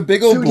 He's a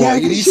big old boy. Yeah,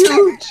 he's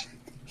huge.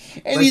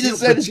 And like, he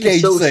just said his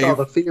cage safe. Saw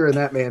the fear in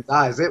that man's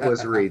eyes. It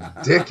was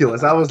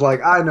ridiculous. I was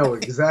like, I know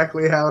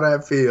exactly how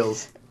that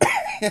feels.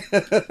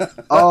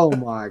 Oh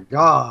my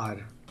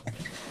god.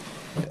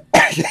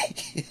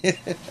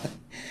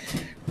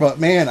 But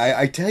man,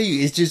 I tell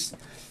you, it's just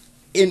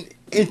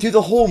into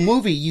the whole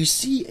movie you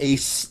see a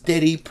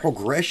steady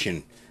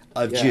progression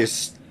of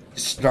just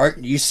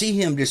you see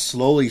him just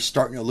slowly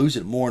starting to lose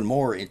it more and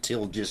more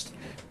until just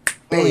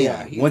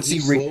bam. Once he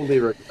slowly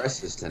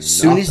regresses to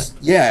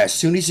nothing. As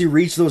soon as he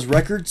reads those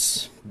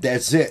records,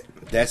 that's it.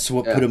 That's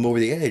what put him over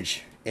the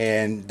edge.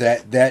 And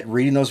that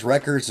reading those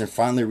records and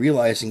finally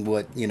realizing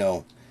what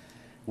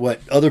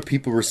other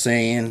people were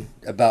saying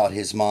about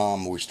his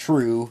mom was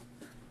true.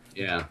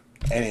 Yeah.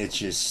 And it's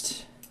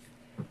just,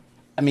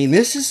 I mean,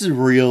 this is I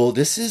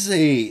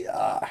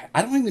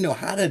don't even know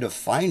how to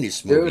define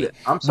this movie. Dude,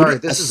 I'm sorry,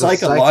 this is a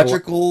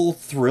psychological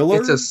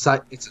thriller? It's a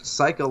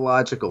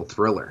psychological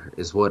thriller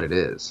is what it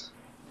is.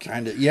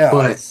 Kind of, yeah.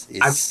 But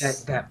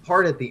that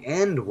part at the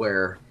end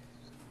where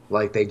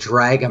like they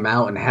drag him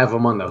out and have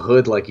him on the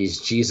hood like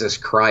he's Jesus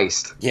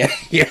Christ. Yeah,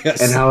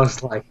 yes. And I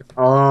was like,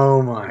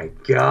 oh my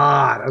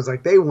god! I was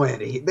like, they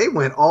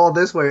went all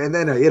this way, and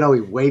then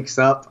he wakes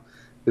up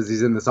because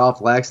he's in this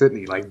awful accident,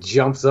 and he like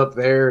jumps up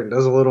there and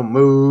does a little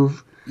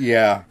move.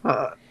 Yeah.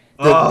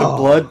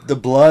 The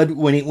blood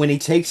when he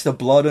takes the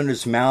blood on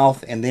his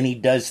mouth and then he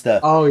does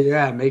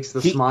makes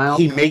the smile.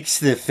 He makes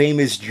the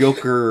famous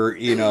Joker,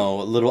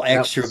 little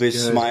extra of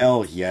his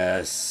smile.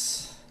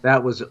 Yes.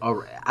 That was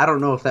I don't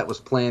know if that was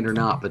planned or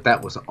not, but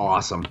that was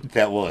awesome.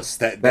 That was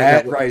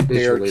that right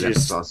there.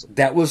 Just awesome.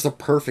 That was the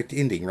perfect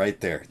ending right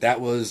there.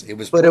 It was. But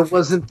perfect. It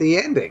wasn't the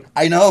ending.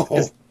 I know.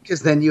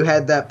 Because then you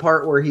had that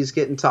part where he's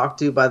getting talked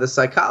to by the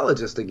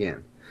psychologist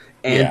again.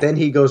 And then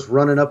he goes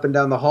running up and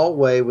down the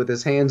hallway with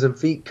his hands and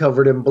feet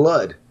covered in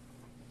blood.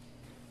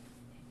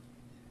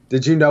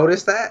 Did you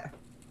notice that?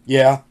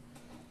 Yeah.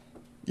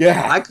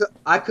 Yeah.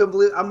 I couldn't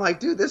believe. I'm like,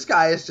 dude, this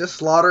guy is just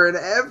slaughtering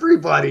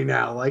everybody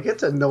now. Like,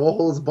 it's a no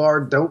holds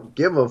barred, don't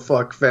give a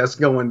fuck fest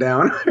going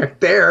down right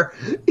there.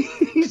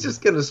 He's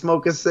just gonna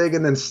smoke a cig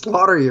and then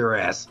slaughter your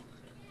ass.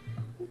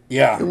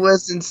 Yeah. It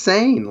was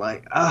insane.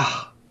 Like,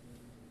 ah.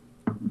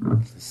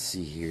 Let's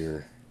see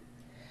here.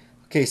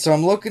 Okay, so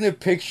I'm looking at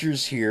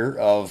pictures here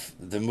of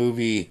the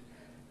movie.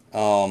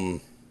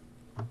 Wait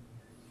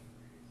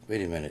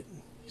a minute.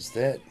 Is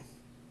that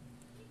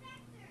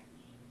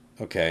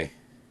okay?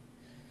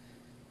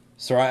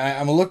 So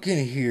I'm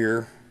looking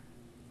here.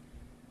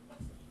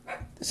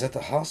 Is that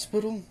the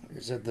hospital? Or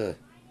is that the?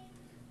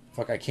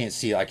 Fuck! I can't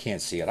see it. I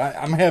can't see it.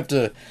 I'm gonna have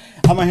to.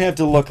 I'm gonna have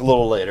to look a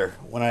little later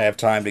when I have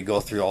time to go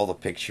through all the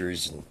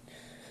pictures,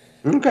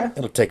 and Okay.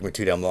 it'll take me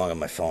too damn long on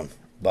my phone.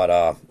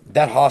 But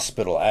that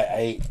hospital,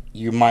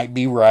 you might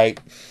be right.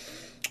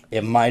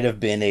 It might have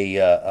been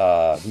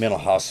a mental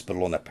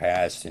hospital in the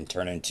past and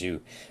turned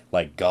into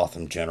like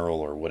Gotham General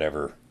or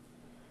whatever.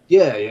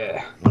 Yeah,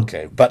 yeah.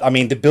 Okay, but I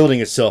mean the building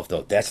itself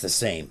though, that's the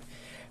same.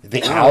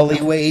 The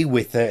alleyway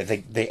with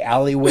the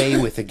alleyway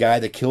with the guy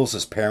that kills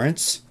his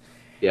parents.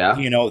 Yeah.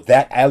 You know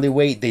that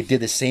alleyway. They did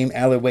the same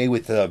alleyway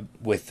with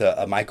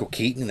Michael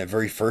Keaton in the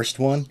very first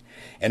one.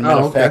 And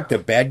matter of fact, the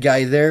bad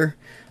guy there,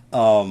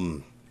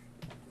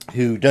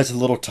 who does a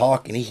little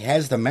talk, and he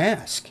has the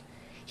mask.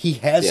 He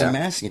has a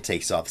mask and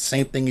takes off.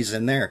 Same thing is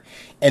in there,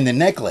 and the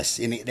necklace.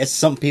 And that's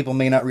something people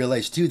may not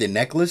realize too. The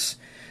necklace,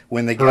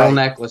 when the pearl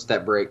necklace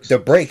that breaks. The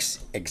breaks.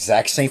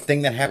 Exact same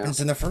thing that happens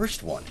in the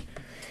first one.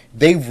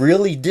 They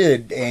really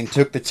did and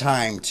took the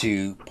time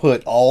to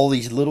put all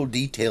these little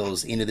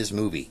details into this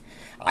movie.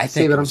 I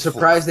think. See, but I'm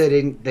surprised they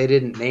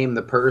didn't name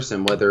the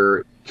person,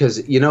 whether because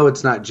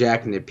it's not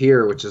Jack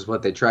Napier, which is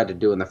what they tried to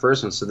do in the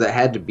first one. So that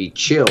had to be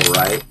Chill,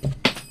 right?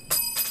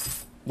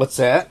 What's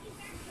that?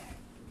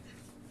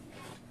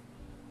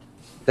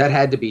 That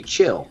had to be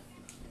Chill,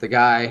 the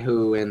guy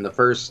who in the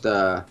first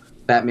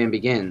Batman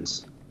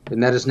Begins. Isn't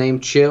that his name,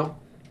 Chill?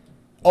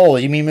 Oh,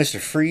 you mean Mr.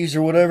 Freeze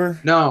or whatever?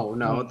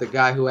 No, the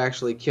guy who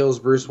actually kills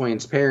Bruce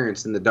Wayne's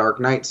parents in the Dark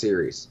Knight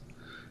series.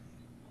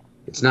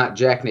 It's not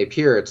Jack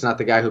Napier. It's not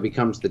the guy who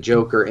becomes the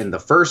Joker in the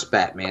first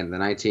Batman, the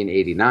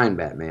 1989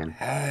 Batman.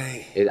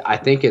 I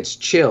think it's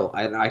Chill.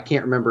 I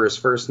can't remember his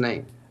first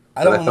name.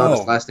 I thought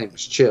his last name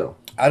was Chill.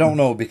 I don't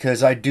know,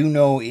 because I do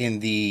know in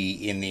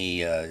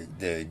the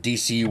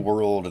DC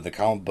world, or the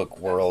comic book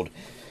world,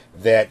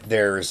 that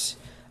there's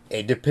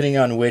depending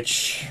on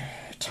which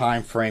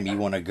time frame you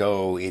want to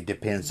go, it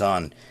depends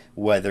on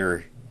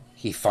whether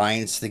he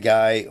finds the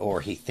guy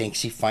or he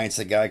thinks he finds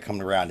the guy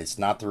coming around. It's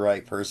not the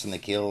right person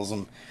that kills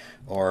him,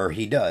 or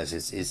he does.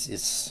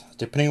 It's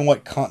depending on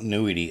what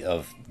continuity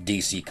of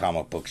DC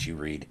comic books you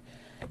read.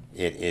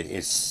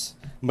 It's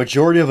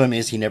majority of them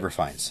is he never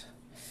finds.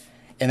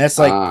 And that's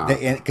like,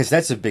 because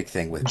that's a big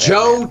thing with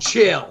Joe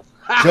Chill.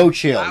 Joe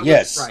Chill,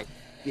 yes. Right,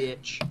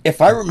 bitch. If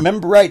I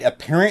remember right,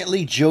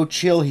 apparently Joe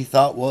Chill he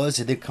thought was,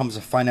 and then comes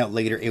to find out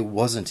later it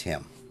wasn't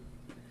him.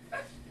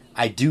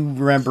 I do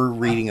remember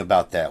reading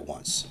about that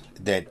once,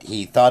 that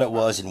he thought it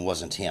was and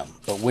wasn't him.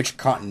 But which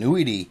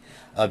continuity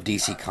of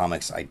DC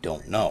Comics, I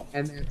don't know.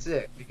 And that's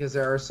it, because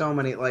there are so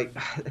many,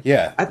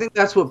 yeah. I think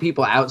that's what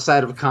people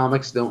outside of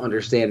comics don't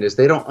understand, is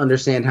they don't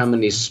understand how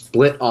many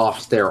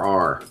split-offs there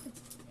are.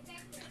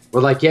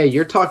 We're like, yeah,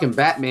 you're talking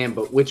Batman,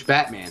 but which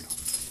Batman?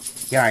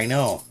 Yeah, I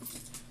know.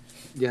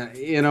 Yeah,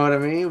 you know what I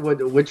mean?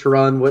 Which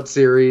run, what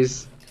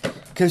series?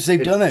 Because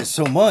they've done that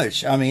so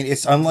much. I mean,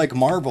 it's unlike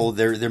Marvel.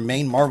 Their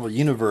main Marvel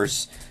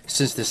universe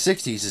since the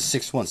 60s is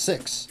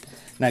 616.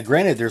 Now,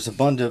 granted, there's a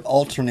bunch of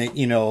alternate,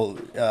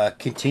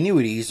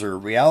 continuities or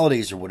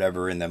realities or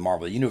whatever in the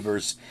Marvel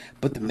universe,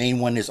 but the main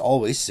one is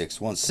always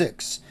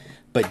 616.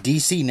 But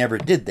DC never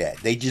did that.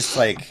 They just,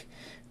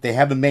 they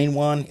have a main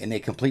one, and they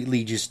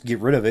completely just get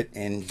rid of it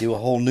and do a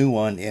whole new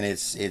one, and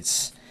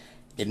it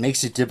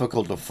makes it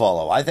difficult to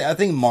follow. I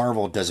think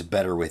Marvel does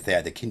better with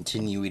that, the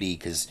continuity,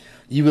 because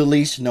you at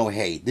least know,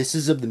 hey, this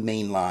is of the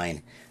main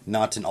line,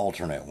 not an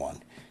alternate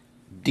one.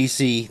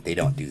 DC, they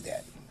don't do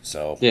that.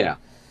 So yeah,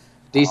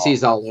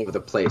 DC's all over the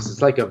place.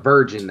 It's like a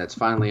virgin that's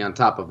finally on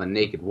top of a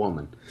naked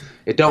woman.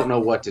 It don't know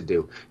what to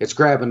do. It's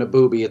grabbing a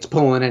boobie. It's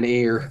pulling an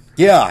ear.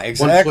 Yeah,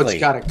 exactly. One foot's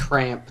got a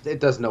cramp.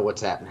 It doesn't know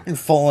what's happening. And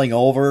falling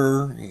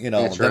over.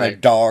 That's then right. A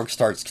dog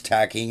starts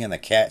attacking, and the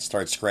cat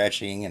starts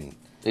scratching, and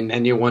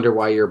then you wonder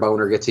why your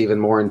boner gets even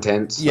more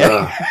intense.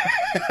 Yeah.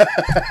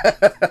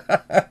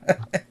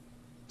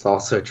 It's all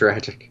so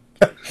tragic.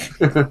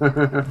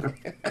 I'm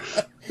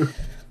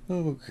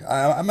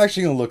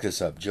actually going to look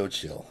this up. Joe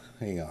Chill.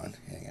 Hang on.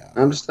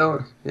 I'm just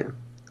telling you. Yeah.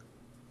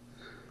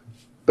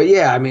 But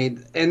yeah, I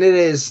mean, and it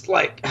is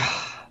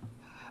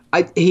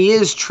he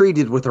is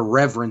treated with a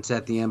reverence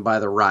at the end by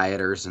the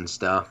rioters and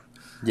stuff.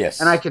 Yes.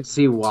 And I can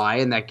see why,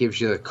 and that gives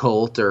you the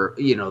cult or,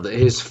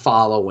 his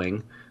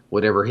following,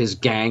 whatever, his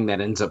gang that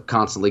ends up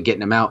constantly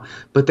getting him out.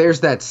 But there's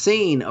that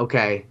scene,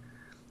 okay.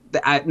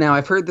 Now,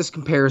 I've heard this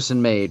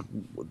comparison made.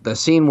 The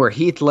scene where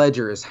Heath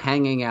Ledger is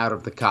hanging out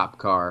of the cop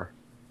car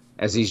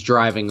as he's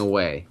driving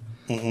away.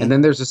 And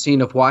then there's a scene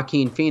of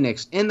Joaquin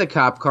Phoenix in the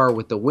cop car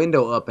with the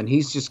window up, and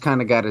he's just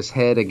kind of got his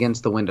head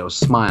against the window,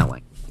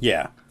 smiling.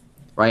 Yeah.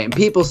 Right, and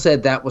people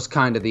said that was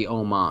kind of the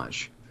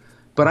homage,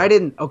 but I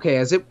didn't. Okay,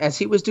 as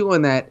he was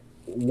doing that,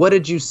 what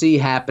did you see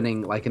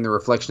happening? Like in the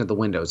reflection of the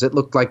windows, it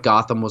looked like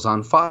Gotham was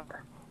on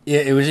fire. Yeah,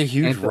 it was a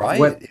huge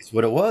riot. It's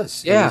what it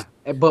was. Yeah,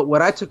 but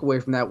what I took away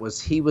from that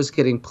was he was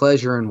getting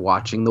pleasure in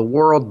watching the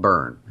world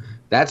burn.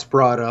 That's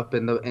brought up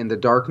in the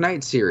Dark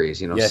Knight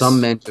series. You know,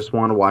 some men just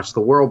want to watch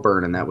the world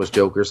burn, and that was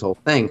Joker's whole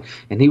thing.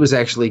 And he was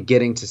actually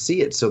getting to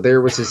see it, so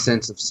there was his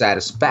sense of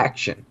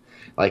satisfaction.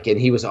 Like,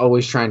 and he was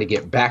always trying to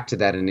get back to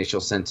that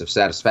initial sense of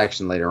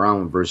satisfaction later on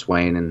when Bruce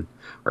Wayne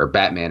or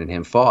Batman and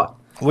him fought.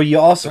 Well, you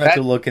also have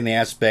to look in the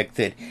aspect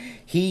that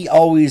he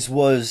always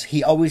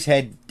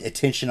had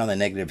attention on the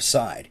negative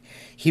side.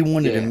 He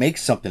wanted to make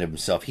something of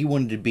himself. He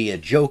wanted to be a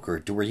Joker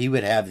to where he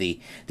would have the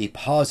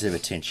positive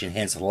attention,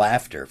 hence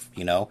laughter,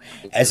 you know.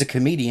 As a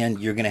comedian,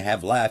 you're going to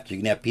have laughter. You're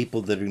going to have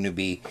people that are going to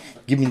be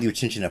giving you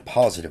attention in a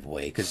positive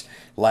way, because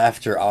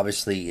laughter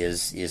obviously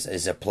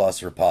is a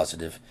plus or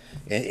positive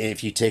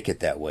if you take it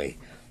that way.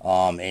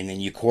 And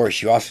then, of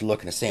course, you also look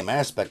in the same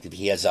aspect if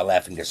he has that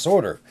laughing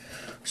disorder.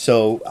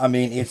 So, I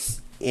mean,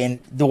 and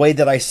the way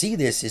that I see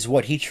this is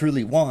what he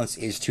truly wants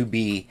is to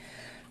be...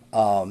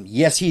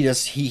 yes, he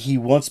does. He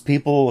wants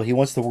people. He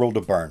wants the world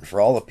to burn for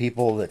all the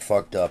people that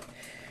fucked up.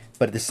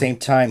 But at the same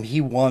time,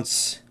 he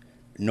wants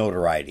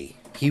notoriety.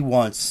 He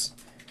wants.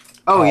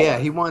 Oh yeah,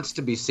 he wants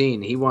to be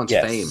seen. He wants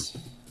fame.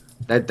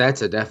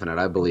 That's a definite.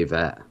 I believe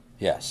that.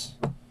 Yes.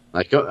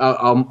 Like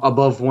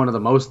above one of the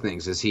most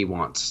things is he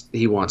wants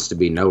to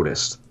be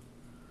noticed.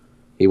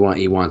 He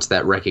wants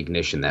that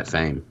recognition, that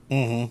fame.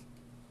 Mm-hmm.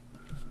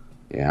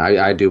 Yeah,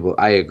 I do.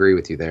 I agree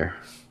with you there.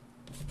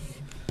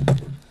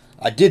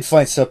 I did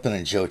find something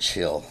in Joe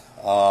Chill,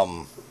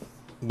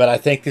 but I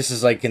think this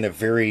is like in the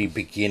very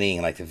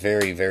beginning, like the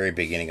very, very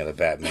beginning of the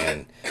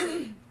Batman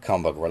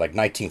comic book, or like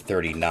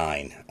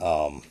 1939.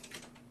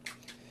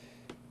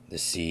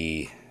 Let's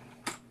see.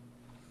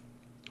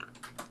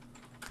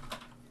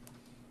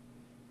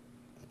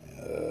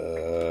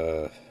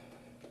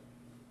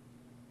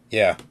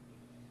 Yeah.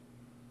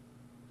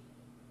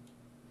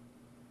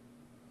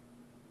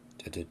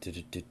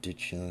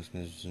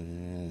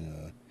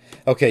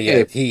 Okay,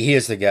 yeah, he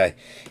is the guy.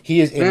 He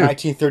is in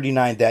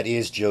 1939. That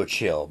is Joe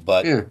Chill,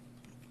 but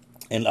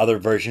in other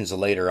versions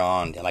later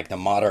on, like the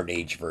modern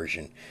age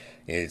version,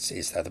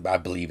 is I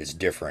believe it's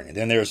different. And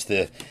then there's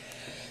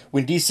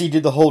when DC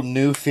did the whole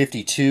New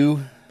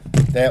 52,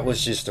 that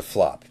was just a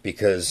flop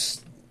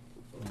because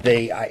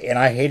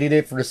I hated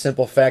it for the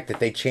simple fact that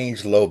they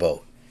changed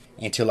Lobo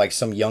into like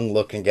some young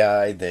looking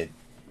guy that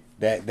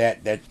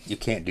you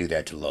can't do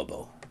that to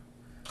Lobo.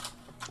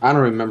 I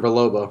don't remember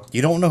Lobo.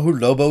 You don't know who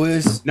Lobo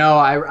is? No,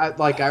 I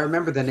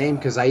remember the name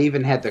because I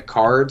even had the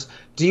cards.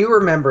 Do you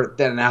remember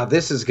that? Now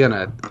this is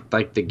gonna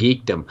like the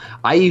geekdom.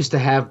 I used to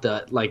have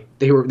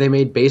they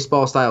made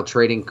baseball style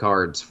trading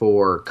cards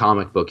for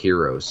comic book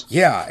heroes.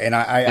 Yeah, and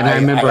I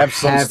remember I have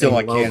some still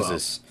in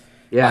Kansas.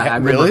 Yeah, I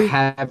remember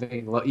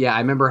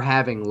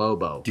having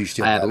Lobo. Do you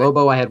still I had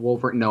Lobo, I had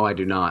Wolverine. No, I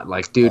do not.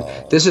 Like, dude,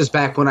 this is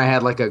back when I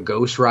had like a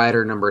Ghost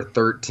Rider number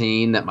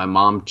 13 that my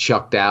mom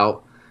chucked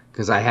out.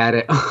 Because I had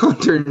it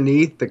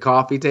underneath the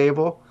coffee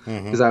table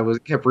because I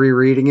kept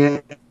rereading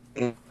it,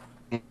 and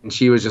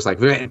she was just like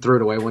threw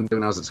it away one day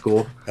when I was at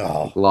school.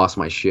 Oh, lost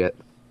my shit.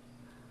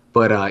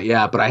 But I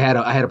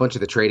had a bunch of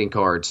the trading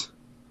cards.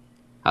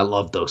 I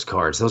loved those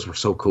cards; those were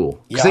so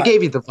cool because they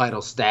gave you the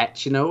vital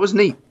stats. You know, it was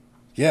neat.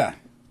 Yeah,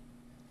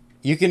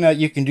 you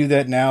can do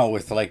that now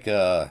with like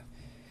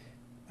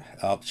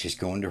she's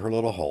going to her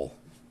little hole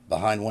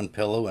behind one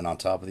pillow and on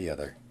top of the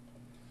other.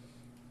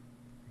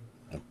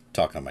 I'm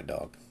talking to my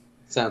dog.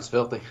 Sounds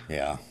filthy.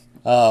 Yeah.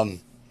 No.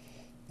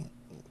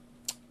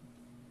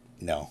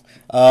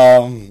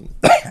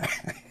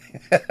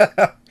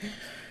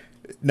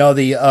 No,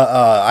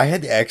 I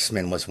had the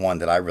X-Men was one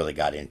that I really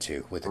got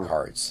into with the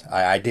cards.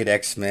 I did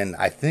X-Men.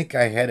 I think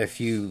I had a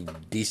few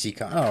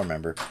DC. I don't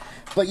remember.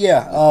 But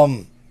yeah,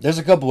 there's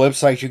a couple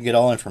websites you can get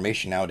all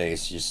information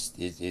nowadays.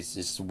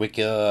 It's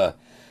Wiki,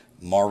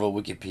 Marvel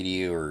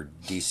Wikipedia, or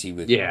DC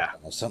Wikipedia. Yeah.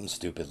 Something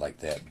stupid like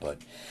that. But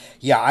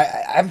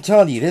yeah, I'm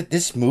telling you,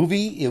 this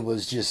movie, it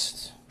was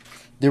just...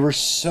 There were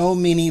so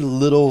many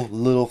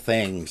little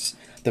things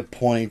that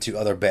pointed to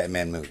other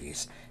Batman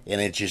movies. And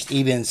it just,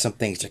 even some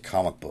things to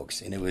comic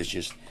books. And it was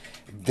just,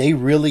 they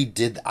really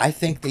did, I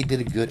think they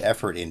did a good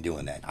effort in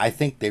doing that. I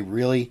think they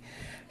really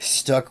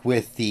stuck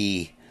with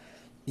the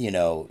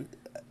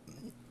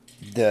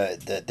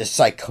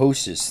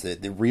psychosis,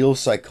 the real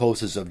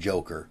psychosis of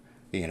Joker,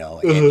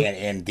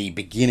 and the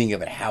beginning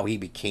of it, how he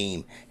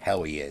became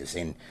how he is.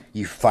 And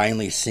you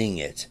finally seeing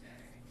it.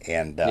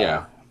 And,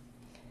 and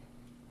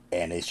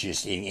it's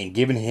just, in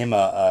giving him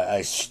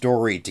a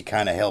story to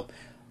kind of help,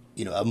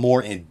 a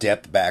more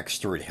in-depth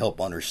backstory to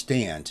help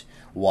understand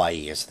why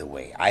he is the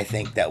way. I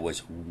think that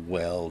was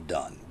well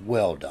done.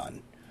 Well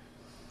done.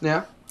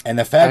 Yeah. And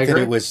the fact that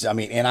it was,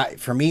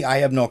 for me, I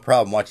have no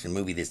problem watching a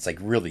movie that's like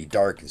really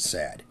dark and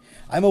sad.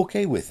 I'm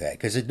okay with that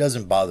because it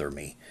doesn't bother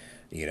me.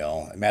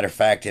 Matter of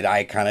fact,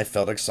 I kind of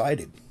felt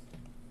excited.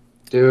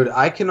 Dude,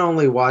 I can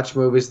only watch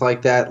movies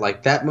like that.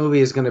 Like, that movie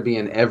is going to be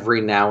an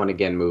every now and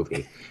again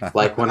movie.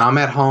 Like, when I'm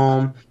at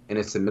home and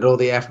it's the middle of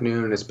the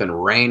afternoon and it's been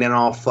raining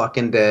all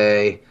fucking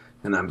day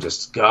and I'm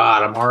just,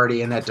 God, I'm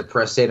already in that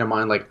depressed state of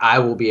mind. Like, I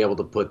will be able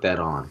to put that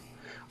on.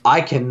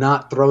 I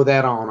cannot throw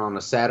that on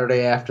a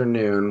Saturday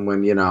afternoon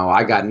when,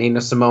 I got Nina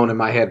Simone in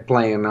my head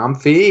playing. I'm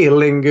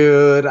feeling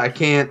good. I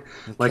can't,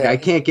 like, I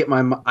can't get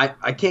my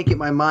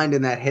mind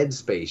in that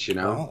headspace,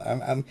 Well,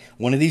 I'm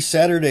one of these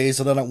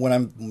Saturdays when I'm there,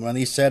 one of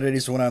these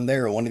Saturdays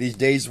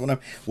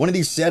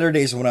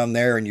when I'm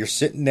there, and you're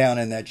sitting down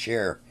in that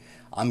chair,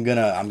 I'm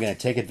gonna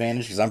take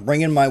advantage because I'm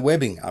bringing my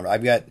webbing.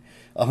 I've got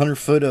 100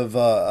 foot of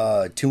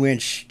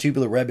 2-inch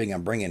tubular webbing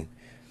I'm bringing.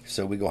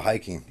 So we go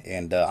hiking,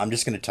 and I'm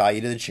just going to tie you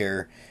to the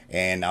chair,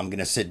 and I'm going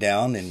to sit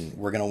down, and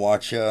we're going to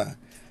watch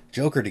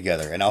Joker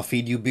together, and I'll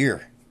feed you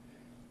beer.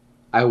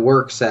 I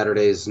work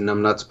Saturdays,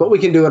 numbnuts, but we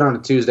can do it on a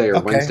Tuesday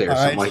or Wednesday or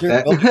something like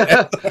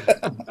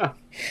that.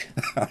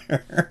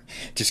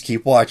 Just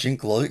keep watching.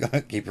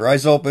 Keep your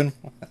eyes open.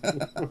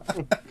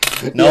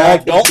 No, yeah,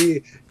 don't.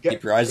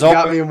 Keep your eyes open.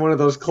 Got me in one of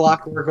those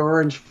Clockwork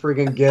Orange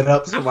friggin'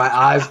 get-ups with my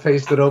eyes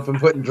pasted open,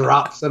 putting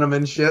drops in them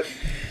and shit.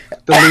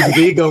 The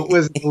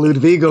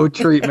Ludvigo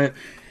treatment.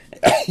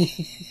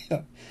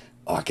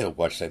 I gotta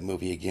watch that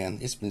movie again.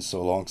 It's been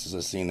so long since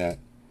I've seen that.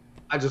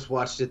 I just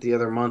watched it the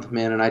other month,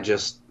 man, and I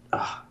just...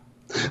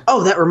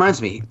 Oh, that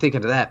reminds me,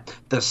 thinking of that,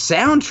 the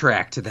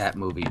soundtrack to that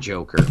movie,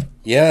 Joker.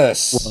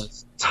 Yes.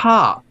 Was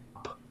top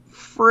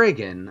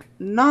friggin'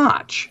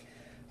 notch.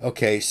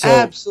 Okay, so...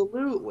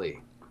 Absolutely.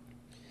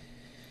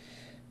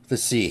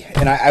 Let's see.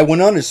 And I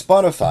went on to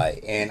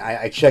Spotify, and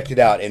I checked it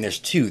out, and there's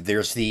two.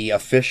 There's the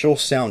official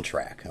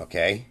soundtrack,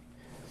 okay?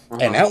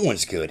 And that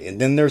one's good. And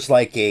then there's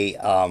like a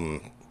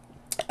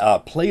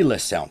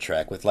playlist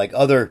soundtrack with like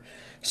other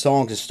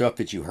songs and stuff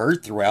that you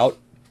heard throughout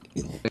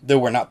that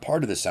were not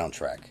part of the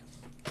soundtrack.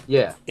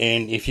 Yeah.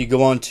 And if you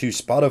go on to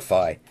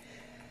Spotify,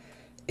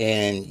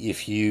 and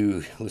if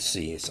you, let's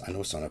see, I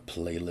know it's on a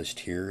playlist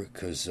here,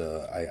 because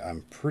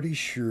I'm pretty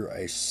sure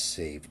I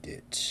saved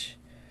it.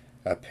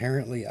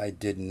 Apparently, I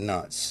did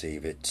not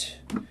save it.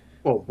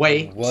 Well,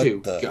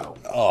 go.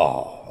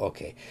 Oh,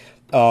 okay.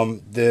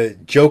 The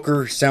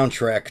Joker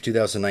soundtrack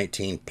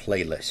 2019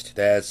 playlist.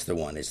 That's the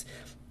one.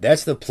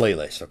 That's the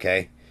playlist,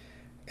 okay?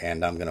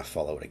 And I'm gonna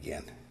follow it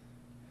again.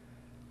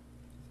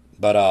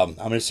 But I'm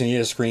gonna send you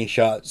a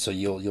screenshot so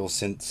you'll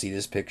see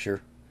this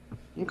picture.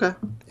 Okay.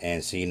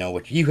 And so you know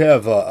what you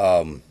have.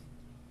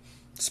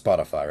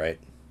 Spotify, right?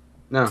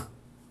 No.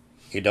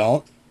 You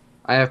don't?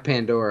 I have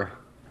Pandora.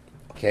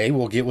 Okay,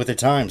 we'll get with the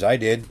times. I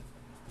did.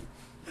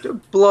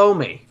 Blow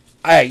me.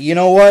 You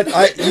know what?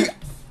 No.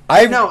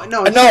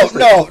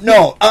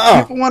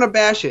 People want to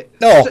bash it.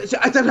 No.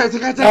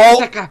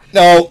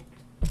 No.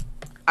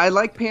 I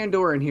like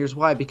Pandora, and here's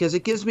why. Because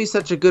it gives me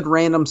such a good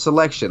random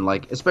selection.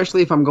 Like,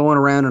 especially if I'm going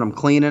around and I'm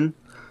cleaning,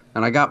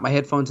 and I got my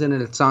headphones in,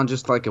 and it's on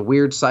just like a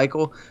weird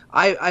cycle.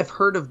 I've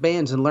heard of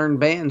bands and learned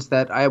bands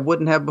that I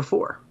wouldn't have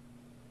before.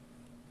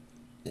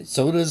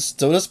 So does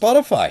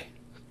Spotify.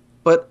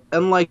 But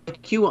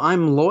unlike you,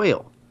 I'm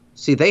loyal.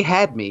 See, they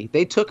had me.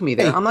 They took me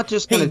there. I'm not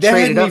just going to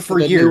trade it up for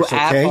the new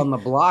app on the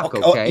block,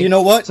 okay? You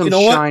know what? Some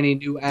shiny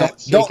new app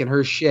shaking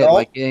her shit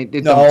like it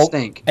don't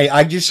stink. Hey,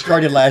 I just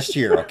started last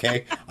year,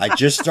 okay? I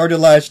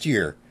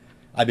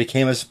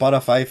became a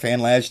Spotify fan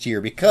last year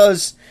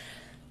because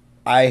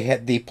I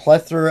had the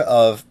plethora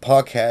of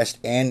podcasts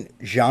and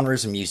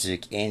genres of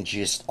music and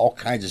just all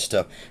kinds of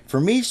stuff. For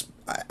me,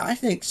 I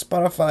think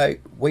Spotify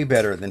way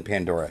better than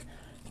Pandora.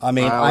 I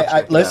mean,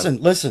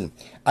 listen.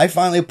 I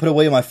finally put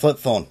away my flip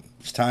phone.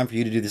 It's time for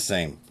you to do the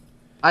same.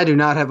 I do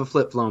not have a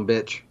flip phone,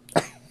 bitch.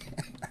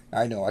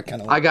 I know. I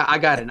kind of. I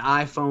got an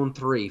iPhone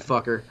 3,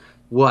 fucker.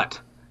 What?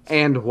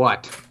 And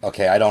what?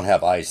 Okay, I don't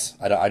have ice.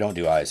 I don't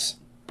do ice.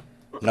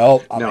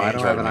 Nope. I don't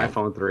have an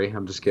iPhone 3.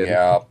 I'm just kidding.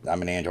 Yeah,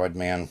 I'm an Android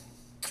man.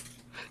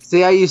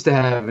 See, I used to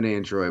have an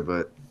Android,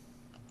 but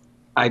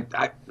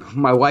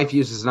my wife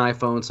uses an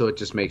iPhone, so it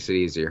just makes it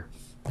easier.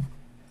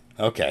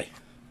 Okay.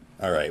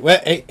 All right. Well,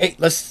 hey,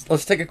 let's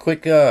take a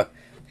quick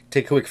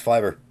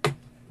fiber.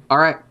 All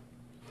right.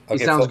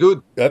 Okay, sounds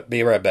good.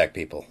 Be right back,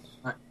 people.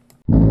 All right.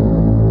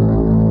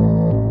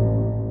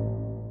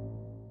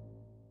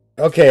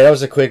 Okay, that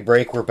was a quick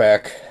break. We're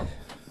back.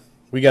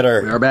 We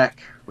are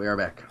back.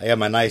 I have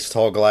my nice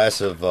tall glass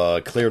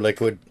of clear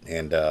liquid,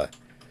 and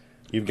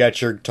you've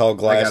got your tall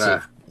glass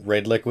of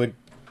red liquid.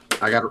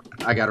 I got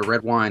a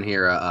red wine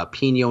here, a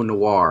Pinot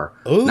Noir.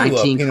 Ooh,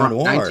 Pinot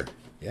Noir.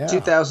 Yeah.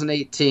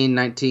 2018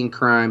 19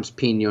 Crimes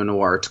Pinot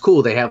Noir. It's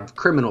cool. They have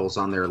criminals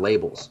on their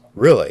labels.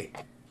 Really?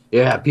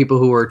 Yeah, people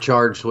who are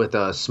charged with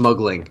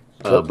smuggling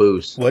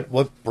booze.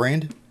 What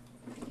brand?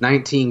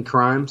 19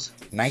 Crimes.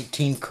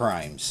 19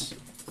 Crimes.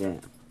 Yeah.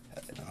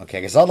 Okay,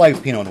 because I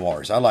like Pinot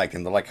Noirs. I like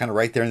them. They're like kind of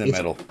right there in the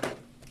middle.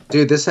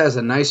 Dude, this has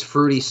a nice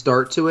fruity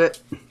start to it,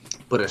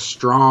 but a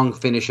strong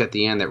finish at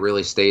the end that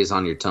really stays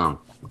on your tongue.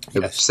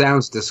 It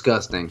sounds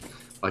disgusting,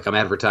 like I'm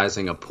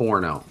advertising a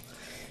porno.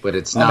 but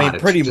it's not. I mean,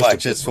 pretty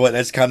much.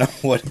 That's kind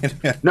of what.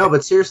 No,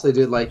 but seriously,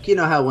 dude. Like, you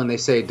know how when they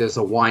say, "Does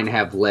a wine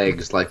have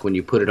legs?" Like when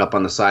you put it up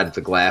on the side of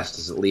the glass,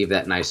 does it leave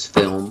that nice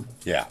film?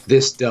 Yeah.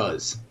 This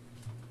does.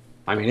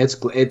 I mean,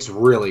 it's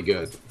really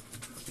good.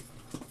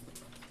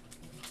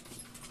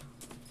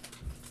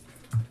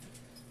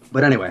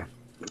 But anyway,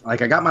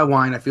 like I got my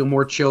wine. I feel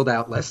more chilled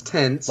out, less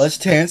tense. Less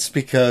tense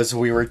because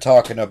we were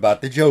talking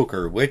about the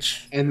Joker,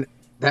 and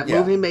that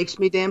movie makes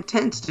me damn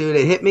tense, dude.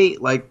 It hit me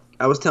like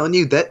I was telling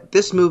you that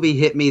this movie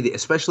hit me,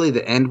 especially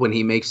the end when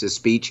he makes his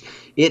speech.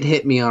 It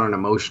hit me on an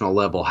emotional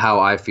level. How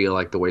I feel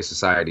like the way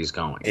society's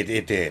going.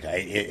 It did.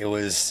 It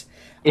was.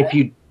 If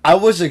you. I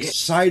was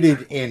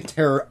excited and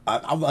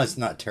I was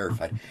not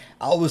terrified.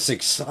 I was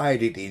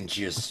excited and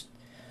just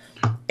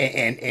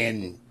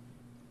and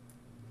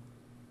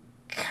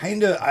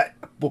kind of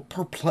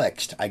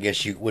perplexed. I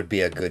guess you would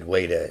be a good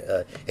way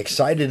to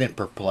excited and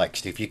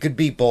perplexed. If you could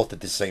be both at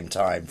the same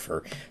time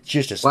for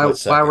just a split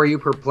second. Why were you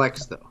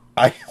perplexed though?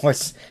 I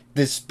was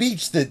the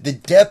speech, the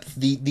depth,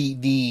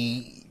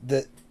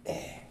 the.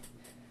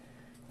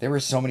 There were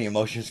so many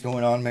emotions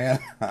going on, man.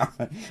 I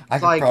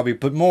could probably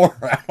put more.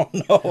 I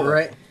don't know.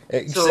 Right.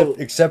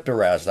 Except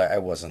aroused. I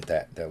wasn't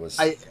that. That was.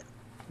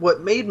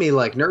 What made me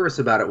like nervous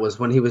about it was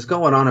when he was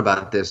going on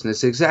about this, and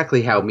it's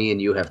exactly how me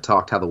and you have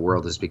talked how the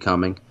world is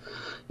becoming.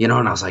 You know,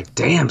 and I was like,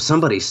 damn,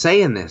 somebody's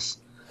saying this.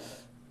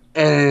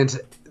 And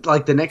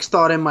like the next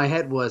thought in my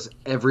head was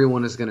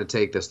everyone is going to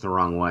take this the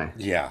wrong way.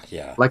 Yeah,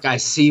 yeah. Like I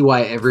see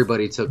why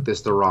everybody took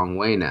this the wrong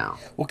way now.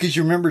 Well, because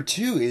you remember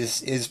too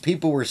is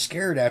people were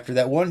scared after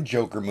that one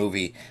Joker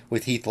movie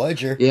with Heath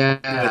Ledger. Yeah,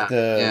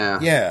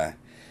 yeah.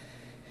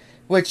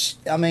 Which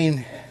I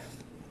mean,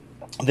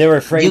 they were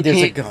afraid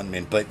there's a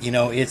gunman, but you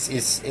know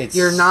it's.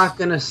 You're not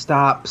going to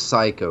stop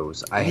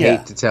psychos. I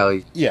hate to tell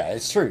you. Yeah,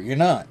 it's true. You're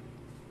not.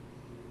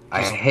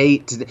 I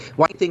hate to...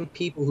 Why do you think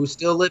people who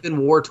still live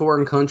in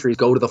war-torn countries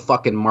go to the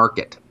fucking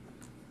market?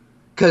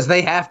 Because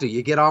they have to.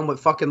 You get on with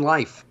fucking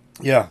life.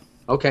 Yeah.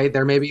 Okay,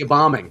 there may be a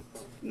bombing.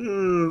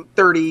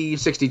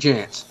 30-60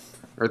 chance.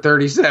 Or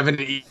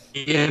 30-70,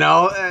 you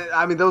know?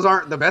 I mean, those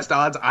aren't the best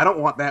odds. I don't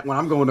want that when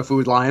I'm going to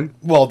Food Lion.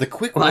 Well, the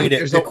quick way to...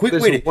 There's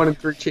 1 in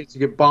 3 chance to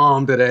get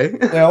bombed today.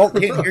 Well,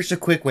 here's a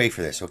quick way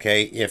for this,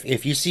 okay?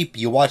 If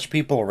you watch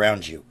people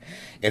around you,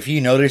 if you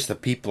notice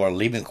that people are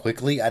leaving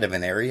quickly out of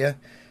an area...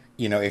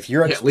 You know, if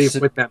you're leave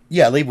with them.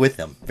 Yeah, leave with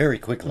them very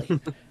quickly.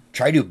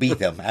 Try to beat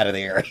them out of the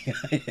area,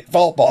 if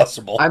all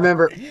possible. I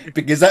remember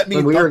because that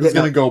means it's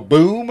going to go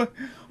boom,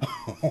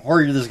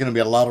 or there's going to be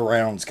a lot of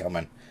rounds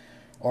coming,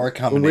 or a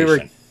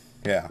combination.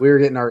 We were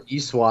getting our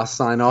ESWAS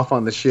sign off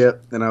on the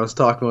ship, and I was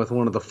talking with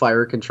one of the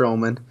fire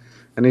controlmen,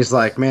 and he's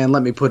like, "Man,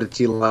 let me put it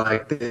to you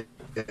like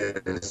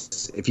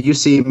this: if you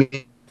see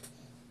me,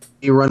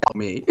 you run at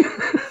me."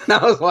 And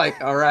I was like,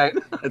 all right,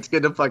 it's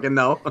good to fucking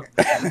know.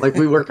 Like,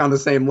 we work on the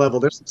same level.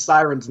 There's some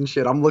sirens and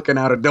shit. I'm looking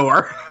out a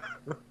door.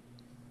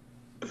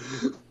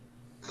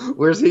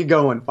 Where's he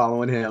going?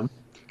 Following him.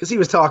 Because he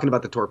was talking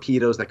about the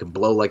torpedoes that could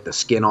blow, like, the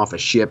skin off a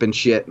ship and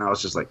shit. And I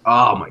was just like,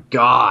 oh, my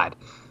God.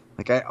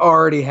 Like, I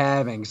already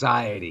have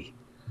anxiety.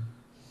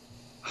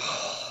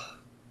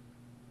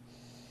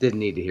 Didn't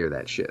need to hear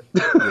that shit.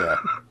 Yeah.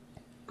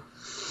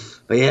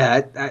 But,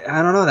 yeah,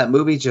 I don't know. That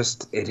movie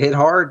just, it hit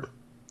hard.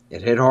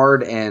 It hit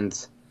hard,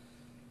 and...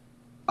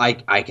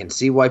 I can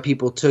see why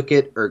people took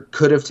it or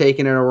could have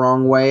taken it a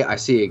wrong way. I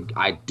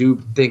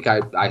do think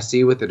I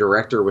see what the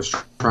director was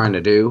trying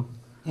to do.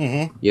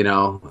 Mm-hmm. You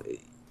know,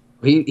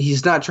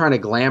 he's not trying to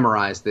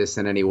glamorize this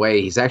in any way.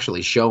 He's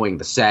actually showing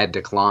the sad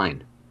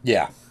decline.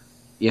 Yeah.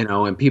 You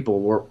know, and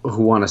people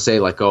who want to say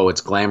like, oh, it's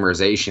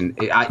glamorization.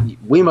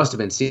 We must have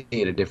been seeing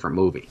a different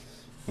movie.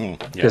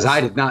 Because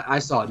I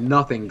saw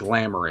nothing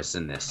glamorous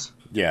in this.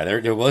 Yeah,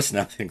 there was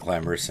nothing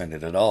glamorous in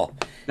it at all.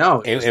 No,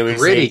 it was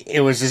gritty.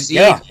 It was just,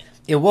 yeah.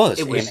 It was.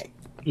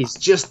 He's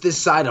just this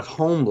side of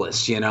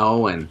homeless, you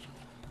know, and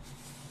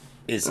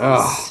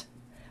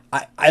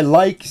I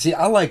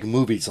like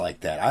movies like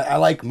that. I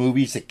like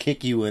movies that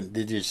kick you in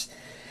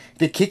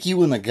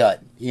the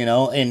gut, you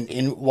know,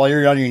 and while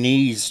you're on your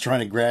knees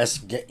trying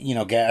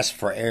to gasp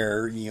for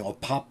air, you know,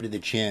 pop to the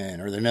chin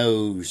or the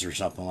nose or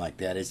something like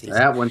that.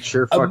 That one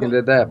sure fucking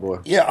did that, boy.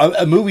 Yeah,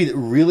 a movie that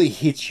really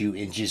hits you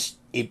and just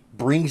it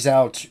brings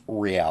out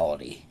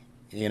reality.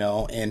 You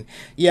know, and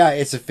yeah,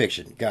 it's a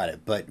fiction, got it.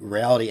 But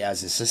reality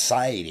as a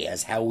society,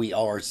 as how we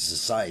are as a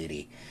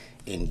society,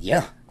 and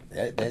yeah,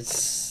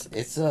 it's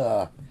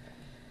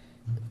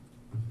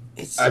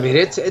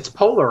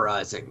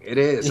polarizing. It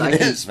is.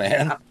 It is,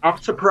 man.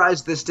 I'm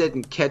surprised this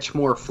didn't catch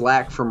more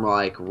flack from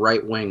like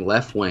right wing,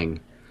 left wing.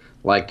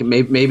 Like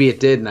maybe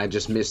it did, and I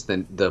just missed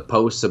the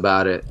posts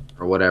about it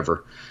or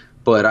whatever.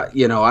 But,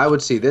 you know, I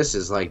would see this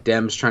as like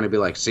Dems trying to be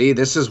like, see,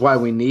 this is why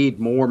we need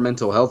more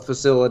mental health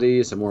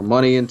facilities and more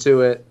money into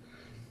it.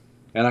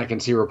 And I can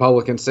see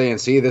Republicans saying,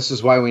 see, this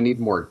is why we need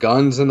more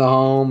guns in the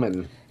home.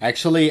 And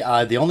actually,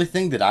 the only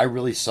thing that I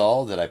really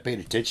saw that I paid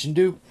attention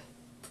to,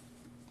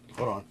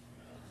 hold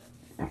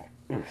on,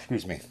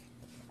 excuse me,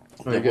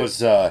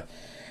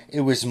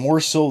 it was more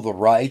so the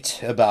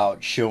right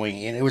about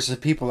showing, and it was the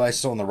people I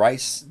saw on the right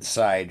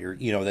side, or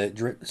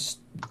that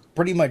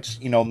pretty much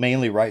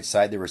mainly right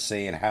side. They were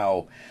saying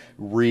how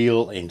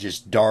real and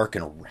just dark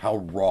and how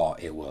raw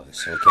it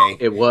was. Okay,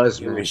 It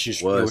was, it man. was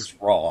just it Was. was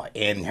raw,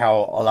 and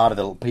how a lot of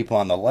the people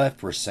on the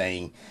left were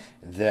saying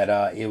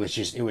that it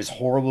was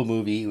horrible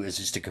movie. It was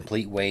just a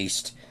complete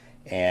waste,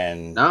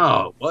 and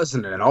No, it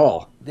wasn't at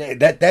all. that's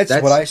what That's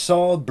I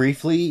saw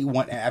briefly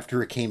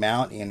after it came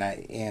out,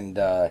 and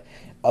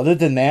other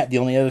than that, the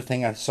only other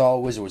thing I saw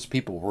was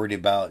people worried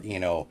about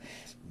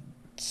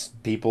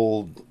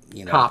people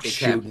copycat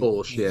shooting.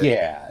 bullshit.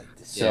 Yeah,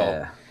 so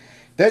Yeah.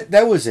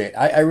 that was it.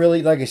 I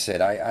really, like I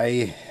said,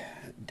 I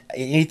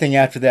anything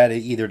after that I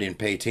either didn't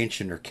pay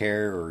attention or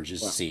care or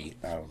just Well, see.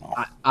 I don't know.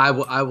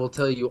 I will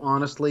tell you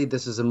honestly,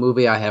 this is a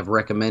movie I have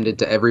recommended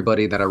to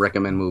everybody that I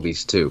recommend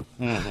movies to.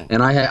 Hmm.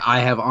 And I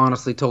have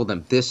honestly told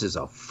them this is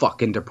a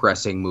fucking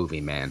depressing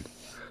movie, man.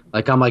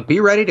 Like I'm like, be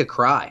ready to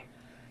cry.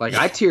 Like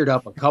I teared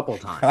up a couple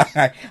times.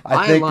 I I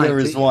ain't think there lying to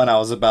was you. one I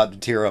was about to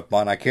tear up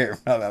on. I can't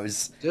remember. I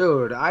was.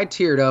 Dude, I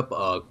teared up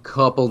a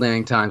couple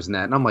dang times in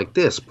that, and I'm like,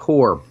 this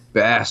poor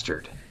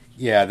bastard.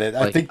 Yeah, I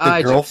Like think the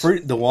I just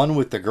girlfriend, the one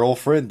with the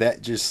girlfriend,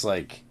 that just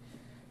like,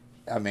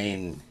 I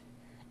mean,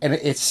 and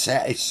it's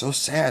sad. It's so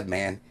sad,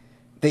 man,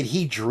 that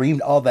he dreamed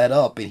all that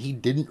up and he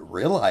didn't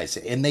realize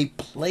it, and they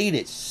played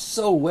it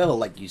so well,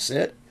 like you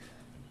said.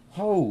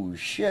 Oh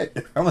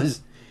shit! I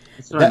was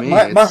that's what I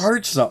mean.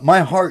 my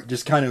heart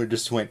just kind of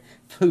just went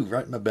pooh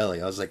right in my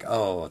belly. I was like,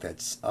 oh,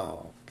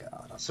 oh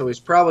god. So he's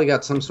probably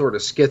got some sort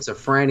of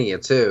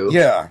schizophrenia too.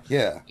 Yeah,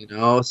 yeah.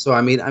 So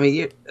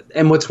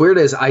and what's weird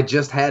is I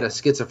just had a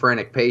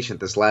schizophrenic patient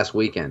this last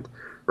weekend,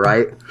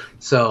 right?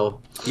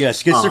 So, Yeah,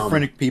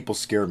 schizophrenic people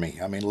scare me.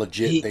 I mean,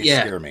 legit, they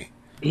yeah, scare me.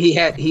 he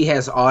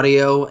has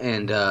audio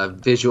and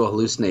visual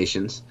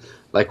hallucinations.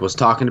 Like was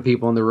talking to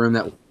people in the room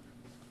that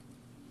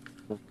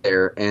were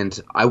there, and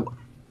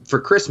for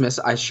Christmas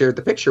I shared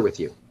the picture with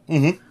you.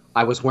 Mm-hmm.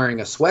 I was wearing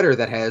a sweater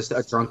that has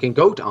a drunken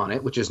goat on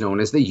it, which is known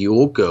as the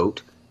Yule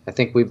goat. I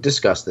think we've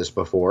discussed this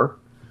before,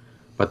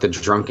 but the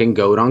drunken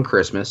goat on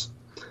Christmas.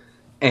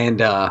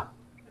 And I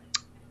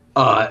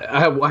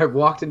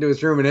walked into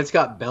his room, and it's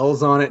got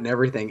bells on it and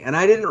everything. And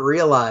I didn't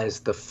realize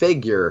the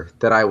figure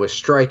that I was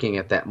striking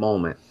at that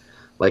moment.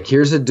 Like,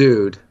 here's a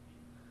dude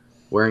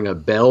wearing a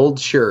belled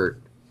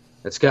shirt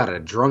that's got a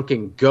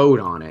drunken goat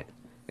on it.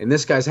 And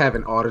this guy's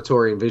having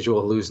auditory and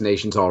visual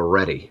hallucinations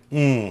already.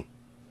 Mm.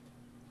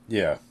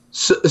 Yeah.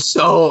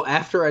 So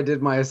after I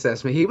did my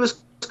assessment, he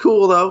was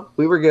cool, though.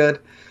 We were good.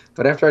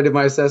 But after I did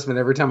my assessment,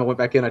 every time I went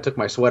back in, I took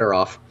my sweater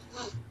off.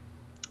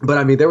 But,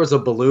 I mean, there was a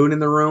balloon in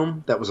the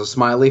room that was a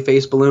smiley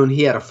face balloon.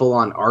 He had a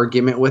full-on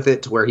argument with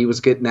it to where he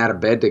was getting out of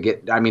bed to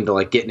get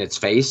in its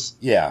face.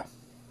 Yeah.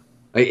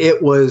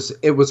 It was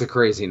a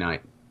crazy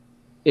night.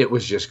 It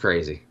was just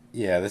crazy.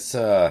 Yeah, that's,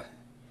 I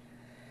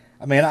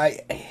mean,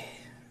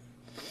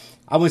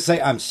 I would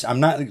say I'm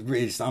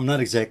not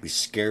exactly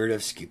scared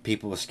of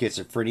people with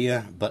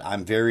schizophrenia, but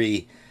I'm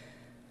very,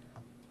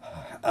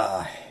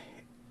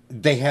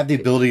 they have the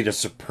ability to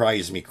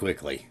surprise me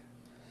quickly.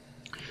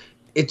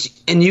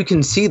 And you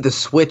can see the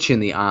switch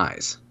in the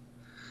eyes.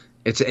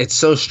 It's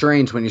so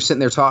strange when you're sitting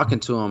there talking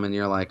to them and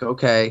you're like,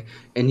 okay,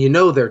 and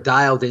they're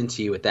dialed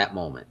into you at that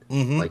moment.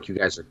 Mm-hmm. Like you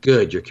guys are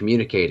good, you're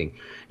communicating.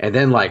 And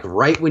then like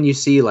right when you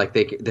see like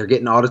they're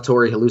getting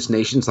auditory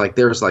hallucinations, like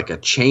there's like a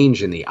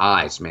change in the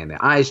eyes, man.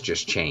 The eyes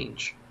just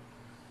change.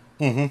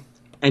 Mm-hmm.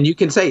 And you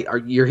can say,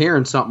 you're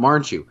hearing something,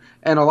 aren't you?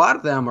 And a lot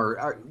of them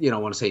are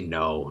want to say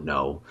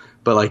no.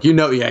 But like,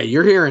 yeah,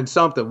 you're hearing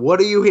something. What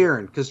are you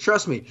hearing? Because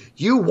trust me,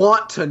 you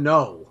want to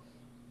know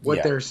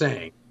what they're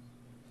saying.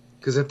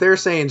 Because if they're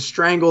saying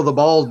strangle the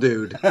bald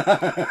dude,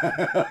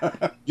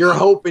 you're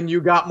hoping you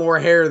got more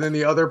hair than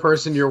the other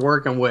person you're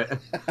working with.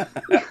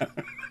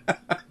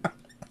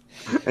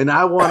 And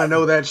I want to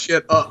know that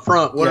shit up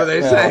front. What are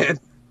they saying?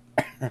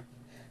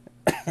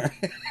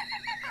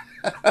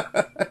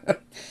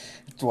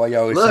 That's why you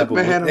always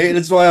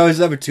that's why I always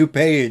have a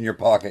toupee in your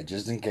pocket,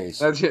 just in case.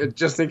 That's it,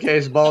 just in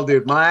case, bald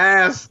dude. My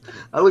ass.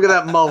 Look at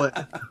that mullet.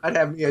 I'd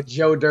have me a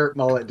Joe Dirt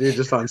mullet, dude,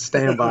 just on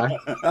standby.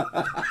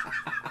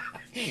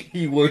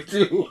 He would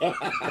too.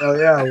 Oh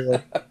yeah, he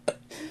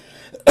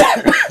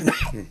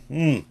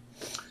would.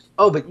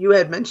 Oh, but you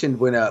had mentioned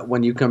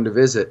when you come to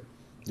visit,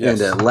 yes,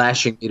 and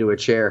lashing me to a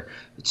chair.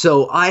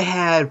 So I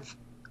had,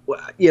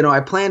 I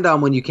planned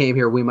on when you came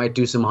here we might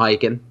do some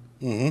hiking,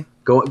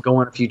 go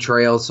on a few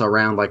trails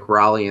around like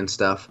Raleigh and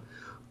stuff.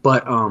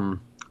 But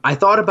I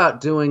thought about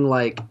doing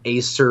like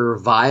a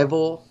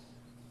survival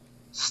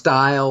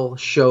style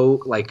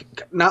show, like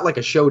not like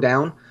a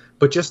showdown,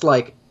 but just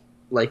like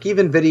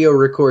even video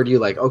record you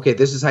like, okay,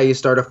 this is how you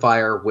start a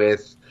fire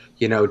with,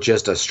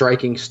 just a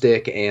striking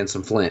stick and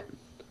some flint,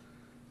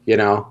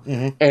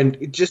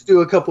 and just do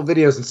a couple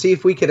videos and see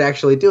if we could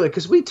actually do it.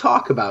 Because we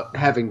talk about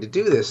having to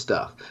do this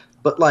stuff,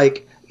 but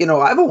like,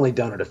 I've only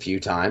done it a few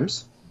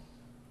times.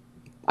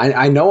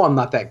 I know I'm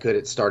not that good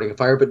at starting a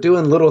fire, but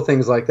doing little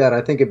things like that,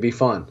 I think it'd be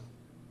fun.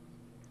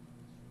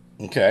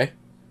 Okay.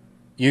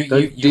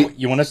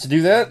 You want us to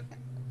do that?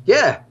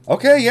 Yeah.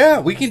 Okay, yeah,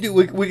 we can do.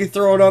 We can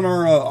throw it on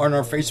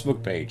our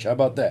Facebook page. How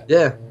about that?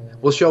 Yeah.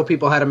 We'll show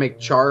people how to make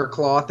char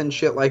cloth and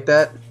shit like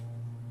that.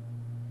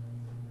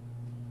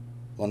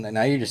 Well,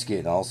 now you're just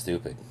getting all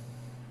stupid.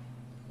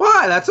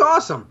 Why? That's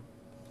awesome.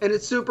 And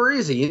it's super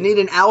easy. You need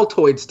an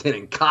Altoids tin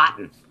and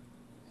cotton.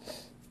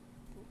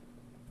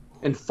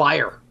 And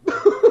fire.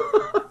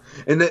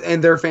 and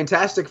they're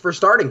fantastic for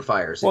starting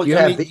fires. Well,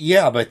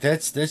 yeah, but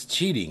that's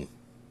cheating.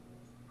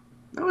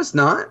 No, it's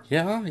not.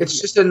 Yeah. It's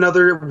just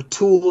another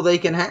tool they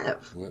can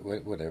have.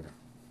 Whatever.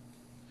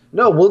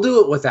 No, we'll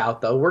do it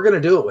without, though. We're going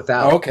to do it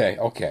without.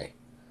 Okay.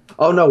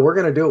 Oh, no, we're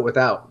going to do it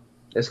without.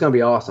 It's going to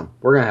be awesome.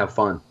 We're going to have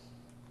fun.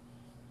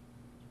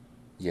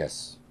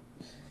 Yes.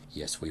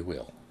 Yes, we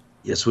will.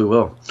 Yes, we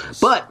will.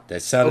 But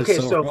that sounded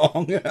so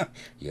wrong.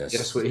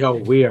 Yes,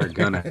 we are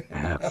going to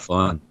have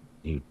fun,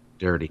 you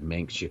dirty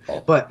minx.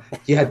 But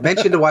you had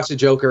mentioned to watch The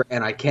Joker,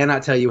 and I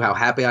cannot tell you how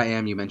happy I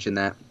am you mentioned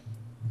that.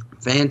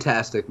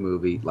 Fantastic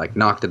movie, like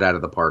knocked it out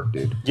of the park,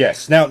 dude.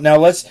 Yes. Now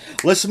let's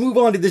move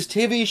on to this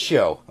TV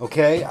show,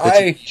 okay?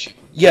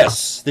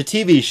 The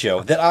TV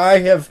show that I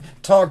have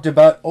talked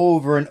about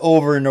over and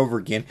over and over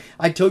again.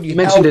 I told you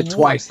mentioned it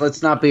twice.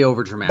 Let's not be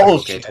over dramatic.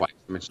 Bullshit. Okay,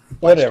 twice.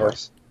 Whatever.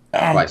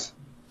 Twice.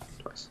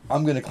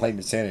 I'm gonna claim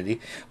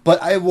insanity,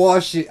 but I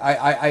watched it.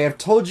 I have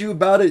told you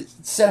about it.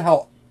 Said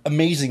how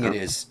amazing it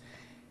is,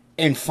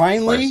 and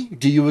finally,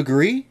 do you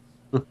agree?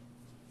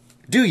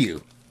 Do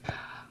you?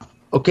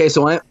 Okay,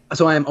 so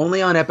I am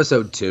only on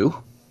episode 2,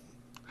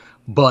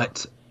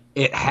 but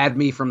it had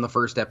me from the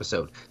first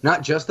episode.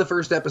 Not just the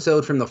first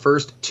episode, from the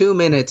first 2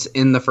 minutes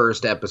in the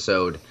first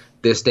episode,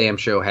 this damn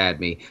show had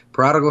me.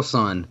 Prodigal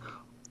Son,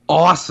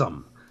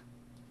 awesome.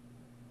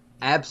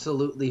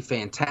 Absolutely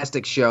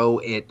fantastic show.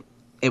 It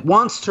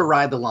wants to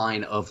ride the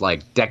line of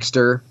like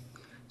Dexter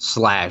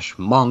 /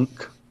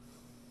 Monk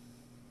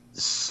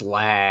 /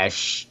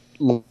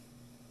 Law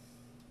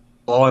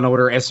and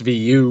Order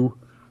SVU.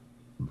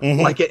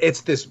 Mm-hmm. Like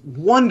it's this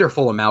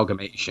wonderful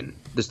amalgamation,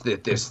 this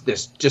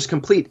just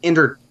complete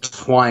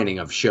intertwining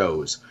of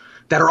shows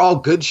that are all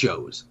good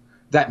shows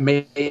that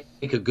make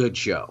a good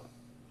show.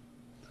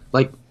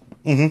 Like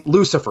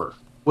Lucifer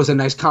was a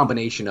nice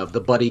combination of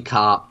the buddy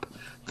cop,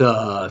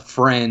 the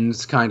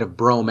friends kind of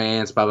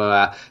bromance, blah blah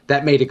blah.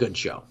 That made a good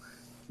show.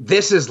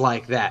 This is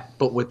like that,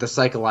 but with the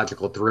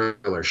psychological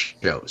thriller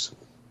shows.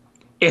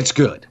 It's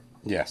good.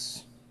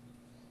 Yes.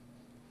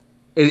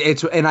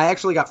 And I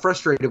actually got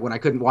frustrated when I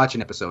couldn't watch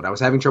an episode. I was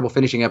having trouble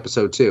finishing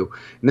episode 2.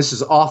 And this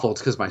is awful.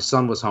 It's because my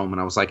son was home,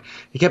 and I was like,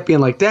 he kept being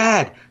like,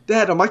 Dad.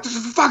 I'm like, this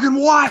is fucking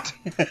what?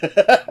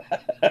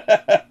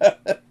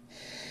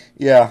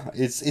 Yeah,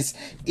 it's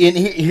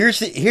here's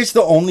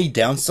the only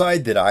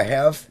downside that I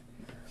have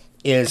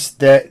is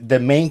that the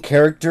main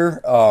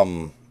character,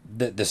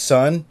 the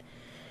son,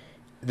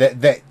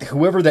 that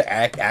whoever the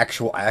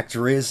actual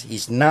actor is,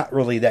 he's not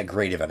really that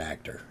great of an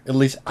actor. At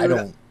least I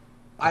don't.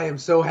 I am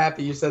so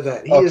happy you said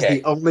that. He is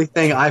the only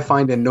thing I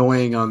find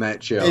annoying on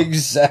that show.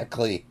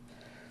 Exactly.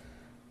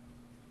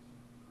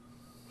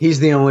 He's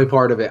the only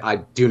part of it I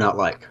do not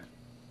like.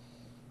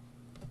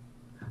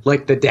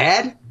 Like the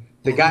dad,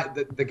 the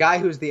guy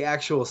who's the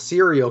actual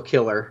serial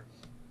killer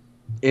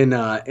in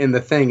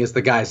the thing is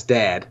the guy's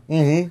dad.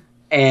 Mm-hmm.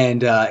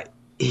 And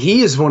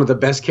he is one of the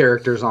best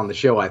characters on the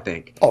show, I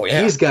think. Oh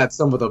yeah. He's got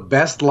some of the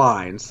best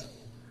lines.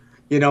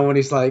 You know, when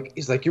he's like,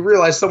 you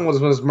realize someone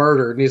was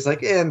murdered, and he's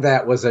like, and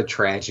that was a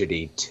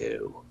tragedy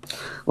too.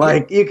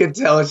 Like, you can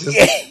tell it's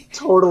just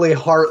totally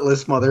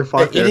heartless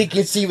motherfucker. And he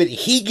gets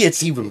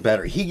even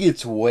better. He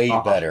gets way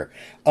better.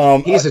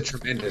 He's a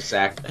tremendous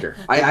actor.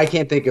 I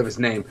can't think of his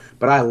name,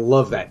 but I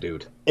love that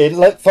dude. And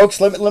let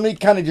me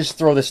kind of just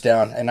throw this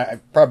down, and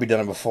I've probably done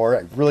it before.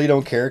 I really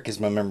don't care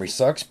because my memory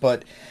sucks,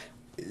 but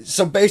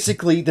so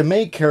basically, the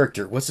main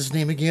character, what's his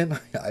name again?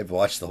 I've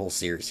watched the whole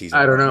series.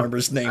 I don't know. Remember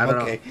his name?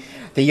 Okay,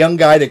 the young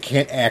guy that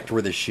can't act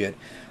worth a shit.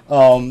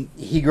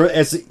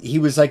 He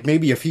was like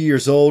maybe a few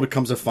years old.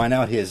 Comes to find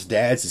out his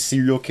dad's a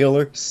serial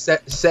killer.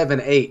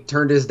 7, 8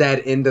 turned his dad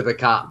into the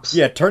cops.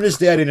 Yeah, turned his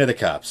dad into the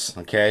cops.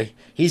 Okay,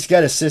 he's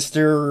got a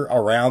sister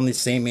around the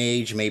same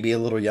age, maybe a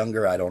little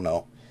younger. I don't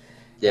know.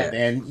 Yeah,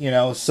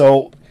 and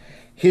so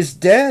his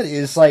dad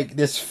is like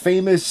this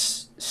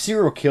famous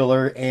serial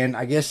killer, and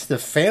I guess the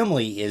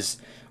family is,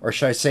 or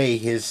should I say,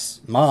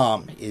 his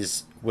mom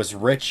was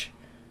rich,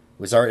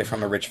 was already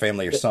from a rich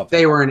family or something.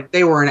 They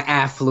were an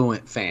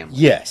affluent family.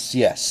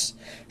 Yes.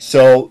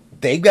 So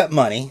they've got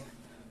money.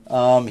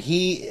 As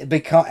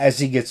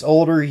he gets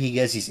older, he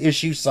has these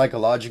issues,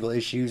 psychological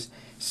issues,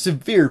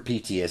 severe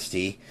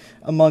PTSD,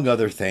 among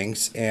other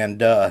things,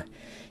 and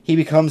he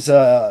becomes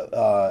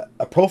a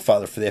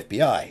profiler for the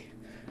FBI.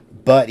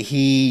 But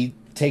he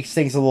takes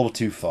things a little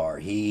too far.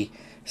 He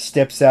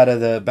steps out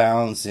of the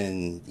bounds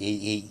and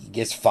he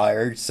gets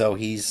fired, so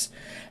he's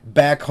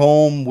back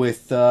home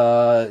with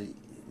I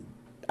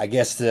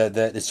guess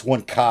this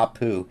one cop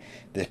who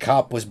the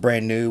cop was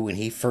brand new when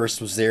he first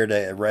was there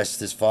to arrest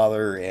his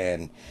father,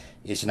 and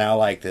is now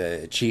like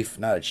the chief,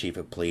 not a chief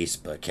of police,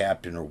 but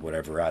captain or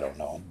whatever, I don't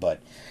know.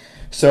 But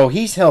so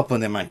he's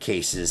helping them on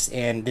cases,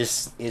 and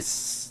this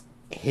is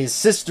his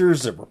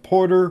sister's a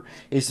reporter.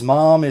 His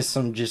mom is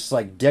some just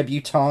like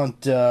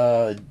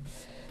debutante,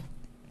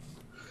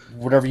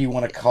 whatever you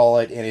want to call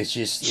it, and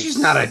she's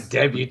not a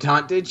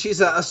debutante, dude.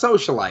 She's a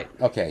socialite.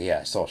 Okay,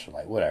 yeah,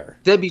 socialite, whatever.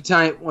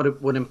 Debutante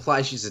would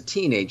imply she's a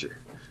teenager,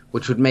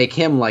 which would make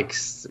him like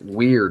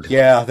weird.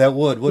 Yeah, that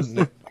would, wouldn't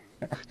it?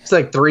 It's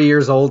like 3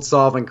 years old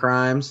solving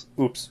crimes.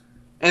 Oops.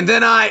 And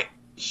then I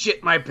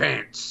shit my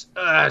pants.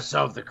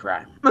 Solve the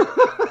crime.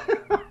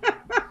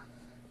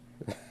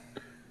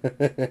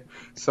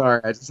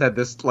 Sorry, I just had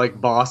this like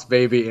Boss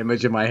Baby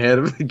image in my head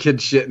of the kid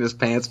shitting his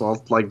pants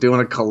while like doing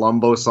a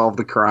Columbo solve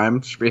the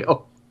crime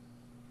spiel.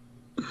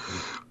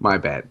 My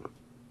bad.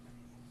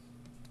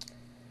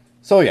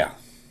 So yeah,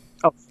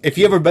 if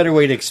you have a better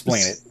way to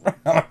explain it,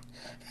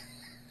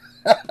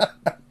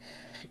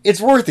 it's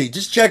worth it.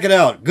 Just check it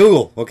out.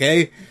 Google,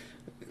 okay?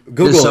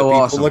 Google so it. People,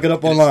 awesome. look it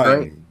up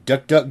online.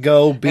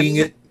 DuckDuckGo, being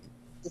it.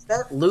 Is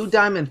that Lou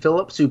Diamond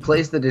Phillips who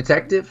plays the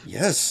detective?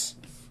 Yes.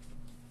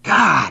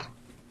 God,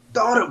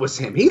 thought it was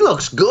him. He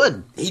looks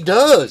good. He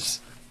does.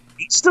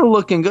 He's still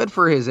looking good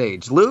for his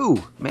age.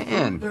 Lou,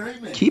 man,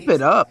 keep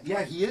it up.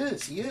 Yeah, he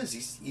is. He is.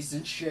 He's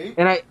in shape.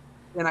 And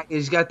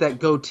he's got that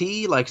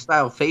goatee, like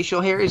style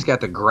facial hair. He's got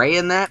the gray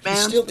in that,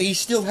 man. He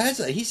still has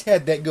that. He's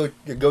had that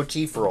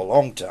goatee for a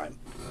long time.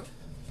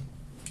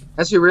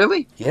 Has he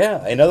really?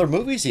 Yeah, in other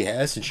movies he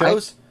has and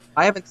shows.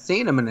 I haven't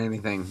seen him in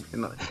anything.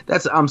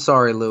 I'm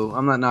sorry, Lou.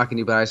 I'm not knocking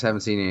you, but I just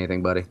haven't seen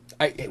anything, buddy.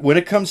 When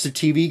it comes to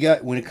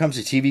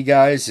TV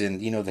guys,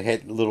 and you know they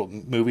had little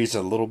movies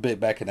a little bit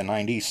back in the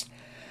 '90s.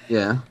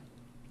 Yeah,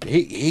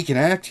 he can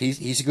act.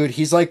 He's good.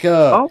 He's like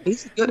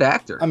he's a good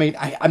actor. I mean,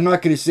 I'm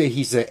not going to say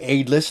he's an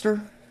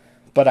A-lister,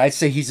 but I'd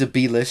say he's a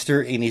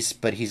B-lister, and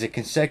he's a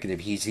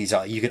consecutive.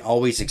 You can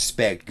always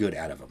expect good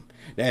out of him.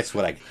 That's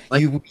what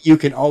you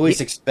can always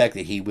expect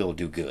that he will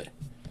do good.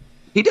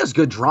 He does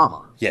good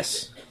drama.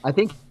 Yes. I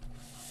think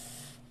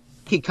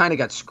he kind of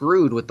got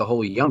screwed with the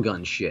whole Young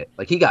Gun shit.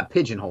 Like, he got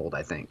pigeonholed,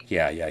 I think.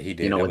 Yeah, he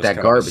did. You know, with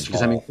that garbage.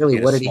 Because, I mean, really,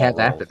 what did he have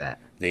after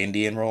that? The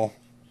Indian role?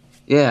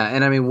 Yeah,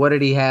 and I mean, what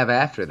did he have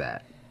after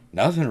that?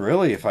 Nothing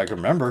really, if I can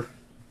remember.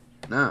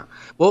 No.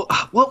 Well,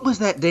 what was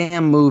that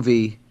damn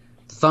movie,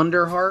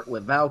 Thunderheart,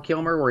 with Val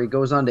Kilmer, where he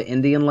goes on to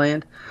Indian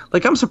land?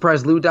 Like, I'm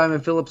surprised Lou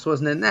Diamond Phillips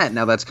wasn't in that.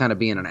 Now, that's kind of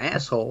being an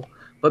asshole.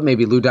 But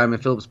maybe Lou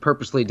Diamond Phillips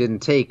purposely didn't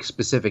take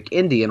specific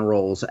Indian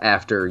roles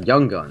after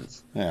Young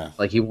Guns. Yeah.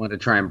 Like, he wanted to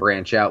try and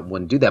branch out and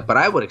wouldn't do that. But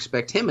I would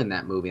expect him in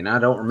that movie, and I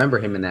don't remember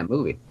him in that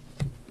movie.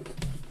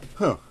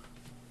 Huh.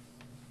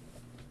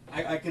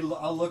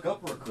 I'll look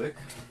up real quick.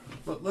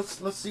 But let's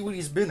see what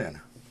he's been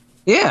in.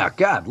 Yeah,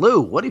 God,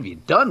 Lou, what have you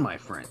done, my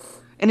friend?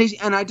 And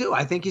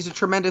I think he's a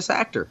tremendous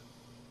actor.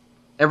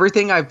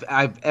 Everything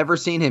I've ever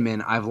seen him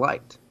in, I've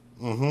liked.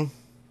 Mm-hmm.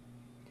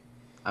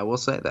 I will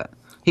say that.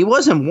 He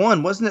was in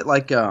one, wasn't it?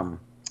 Like, some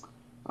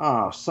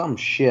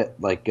shit.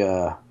 Like,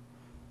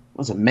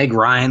 was it Meg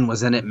Ryan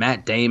was in it?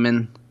 Matt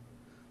Damon.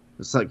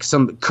 It's like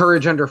some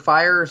Courage Under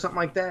Fire or something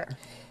like that.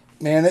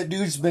 Man, that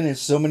dude's been in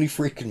so many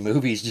freaking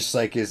movies. Just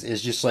like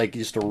is just like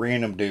just a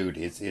random dude.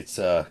 He's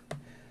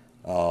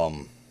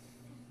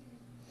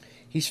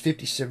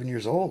 57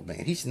 years old,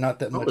 man. He's not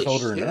that much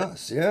older than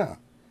us. Yeah.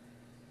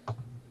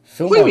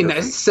 What do you mean?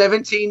 That's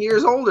 17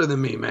 years older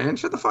than me, man.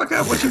 Shut the fuck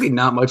up. What you mean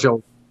not much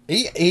older?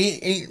 He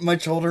ain't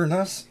much older than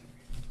us.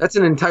 That's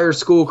an entire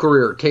school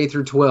career, K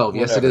through 12. Whatever.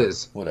 Yes, it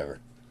is. Whatever.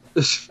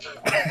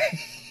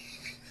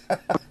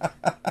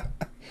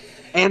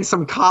 And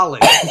some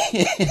college.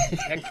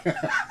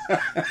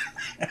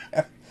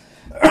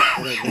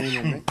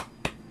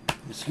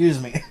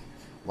 Excuse me.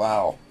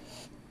 Wow.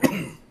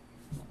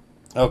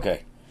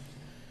 Okay.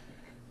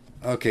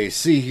 Okay,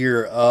 see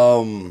here.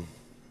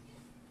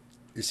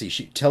 Let's see.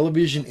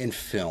 Television and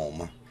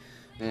film.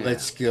 Yeah.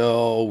 Let's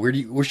go.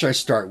 Where should I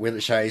start?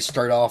 Should I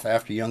start off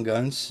after Young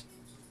Guns?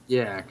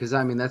 Yeah, because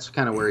I mean that's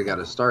kind of where he got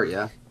to start.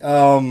 Yeah.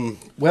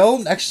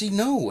 Well, actually,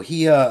 no.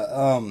 He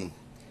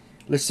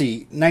let's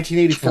see.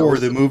 1984,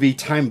 the movie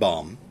Time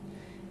Bomb.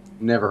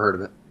 Never heard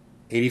of it.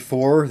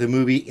 84, the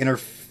movie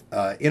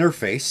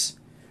Interface.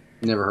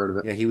 Never heard of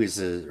it. Yeah, he was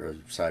a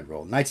side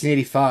role.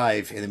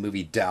 1985, in the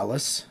movie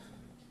Dallas.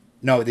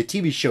 No, the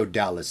TV show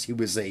Dallas. He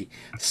was a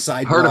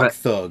sidewalk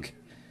thug.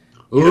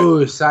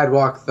 Ooh,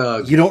 Sidewalk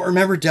Thug. You don't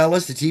remember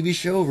Dallas, the TV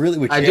show? Really?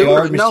 With I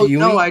J.R. do. Mr. Ewing?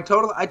 No, I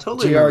totally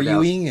J.R.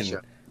 remember Ewing Dallas.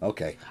 and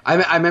okay.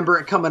 I remember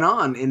it coming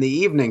on in the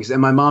evenings, and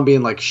my mom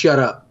being like, "Shut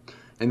up,"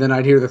 and then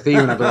I'd hear the theme,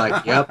 and I'd be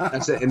like, "Yep,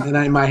 that's it." And then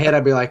in my head,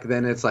 I'd be like,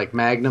 "Then it's like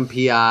Magnum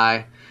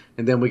PI."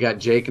 And then we got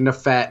Jake and the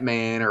Fat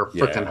Man, or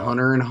frickin'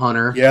 Hunter and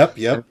Hunter. Yep.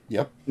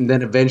 And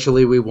then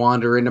eventually we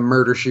wander into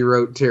Murder, She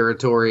Wrote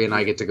territory, and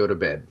I get to go to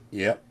bed.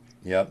 Yep.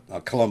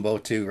 Columbo,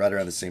 too, right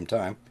around the same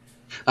time.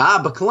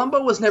 But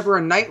Columbo was never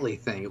a nightly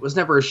thing. It was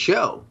never a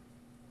show.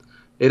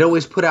 It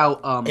always put out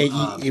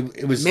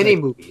it was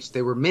mini-movies.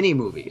 They were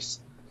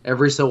mini-movies.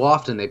 Every so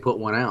often they put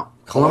one out.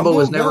 Columbo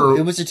was never... No,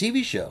 it was a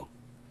TV show.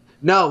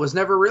 No, it was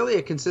never really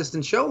a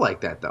consistent show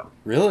like that, though.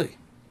 Really?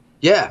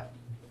 Yeah.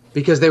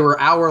 because they were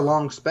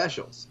hour-long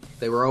specials.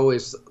 They were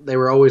always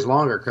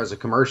longer because of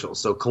commercials.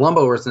 So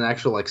Columbo was an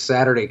actual like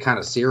Saturday kind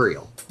of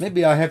serial.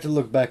 Maybe I have to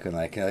look back on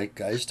that. I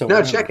just don't. No,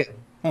 remember. check it.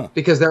 Huh.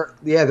 Because they're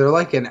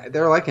like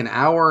an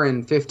hour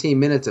and 15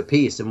 minutes a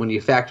piece, and when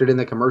you factored in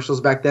the commercials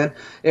back then,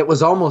 it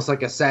was almost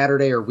like a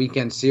Saturday or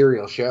weekend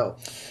serial show.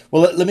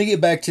 Well, let me get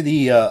back to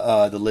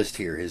the list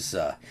here.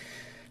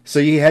 So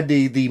you had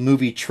the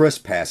movie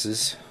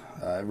Trespasses.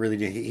 Really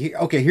did.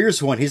 Okay,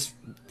 here's one.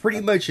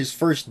 Pretty much his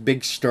first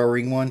big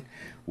starring one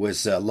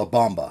was La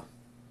Bamba,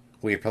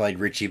 where he played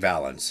Richie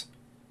Valens.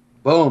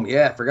 Boom!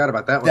 Yeah, I forgot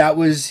about that one. That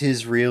was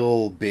his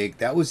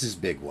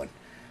big one.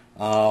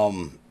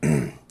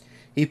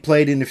 He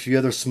played in a few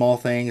other small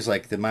things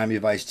like the Miami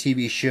Vice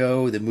TV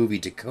show, the movie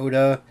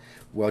Dakota.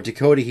 Well,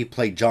 Dakota, he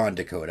played John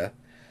Dakota.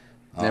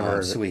 Never heard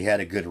of so it. he had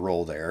a good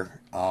role there.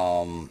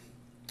 In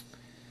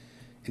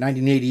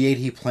 1988,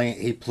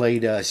 he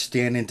played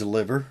Stand and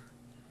Deliver.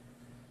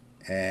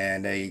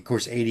 And, of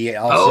course, 88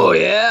 also. Oh,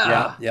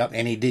 yeah. Yep.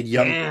 And he did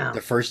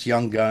the first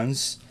Young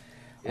Guns.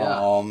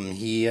 Yeah.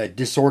 He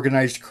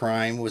Disorganized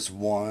Crime was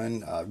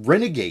one.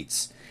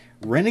 Renegades.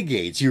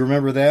 You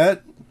remember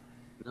that?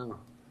 No.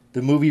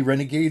 The movie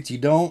Renegades, you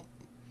don't?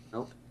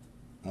 Nope.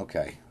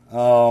 Okay.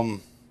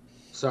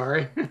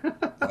 Sorry.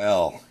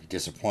 Well, you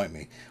disappoint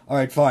me. All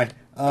right, fine.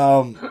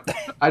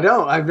 I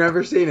don't. I've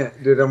never seen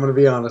it, dude. I'm going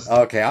to be honest.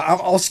 Okay,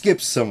 I'll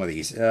skip some of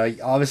these.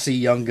 Obviously,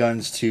 Young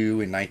Guns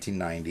 2 in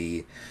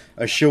 1990.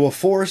 A Show of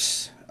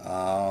Force.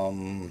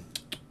 Let's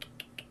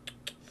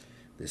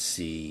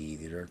see.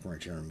 The Dark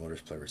General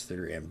Motors Players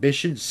Theater.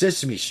 Ambition.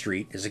 Sesame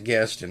Street as a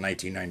guest in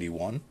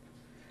 1991.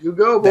 You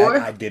go, boy.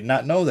 I did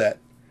not know that.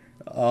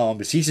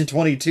 Season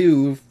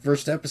 22,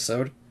 first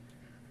episode.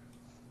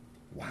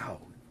 Wow.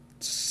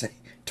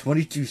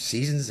 22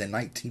 seasons in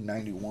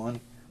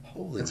 1991.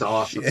 Holy That's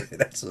awesome.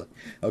 Shit.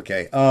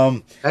 Okay.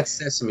 That's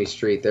Sesame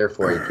Street there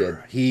for you, kid.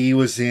 He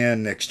was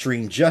in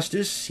Extreme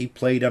Justice. He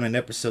played on an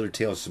episode of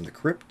Tales from the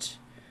Crypt.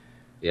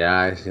 Yeah,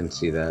 I can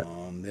see that.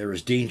 There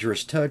was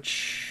Dangerous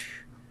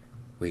Touch.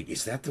 Wait,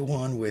 is that the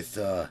one with...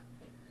 Never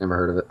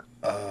heard of it.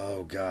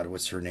 Oh, God,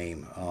 what's her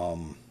name?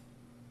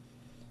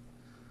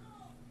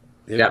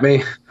 Got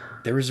me.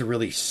 There was a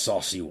really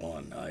saucy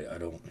one.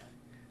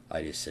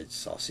 I just said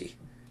saucy.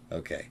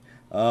 Okay.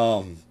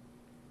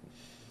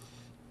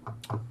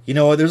 You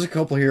know what? There's a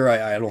couple here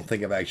I don't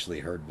think I've actually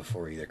heard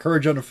before either.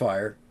 Courage Under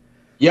Fire.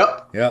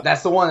 Yep.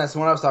 That's the one. That's the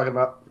one I was talking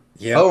about.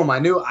 Yeah. Boom! I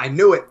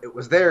knew it. It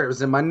was there. It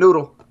was in my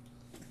noodle.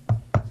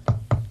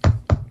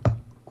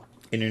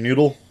 In your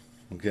noodle?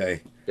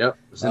 Okay. Yep.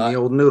 It was in the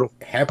old noodle.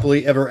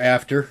 Happily Ever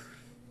After.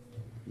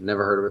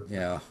 Never heard of it.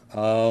 Yeah.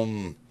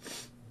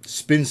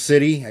 Spin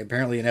City.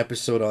 Apparently an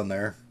episode on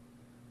there.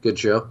 Good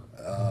show.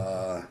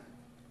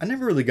 I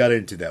never really got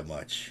into that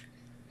much.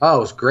 Oh, it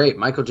was great.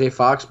 Michael J.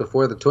 Fox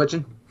before the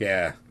twitching.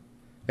 Yeah.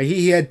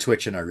 He had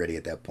twitching already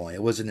at that point.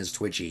 It wasn't as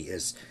twitchy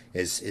as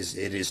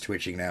it is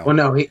twitching now. Well,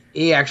 no,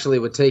 he actually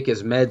would take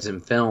his meds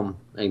and film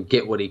and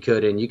get what he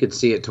could, and you could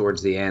see it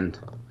towards the end.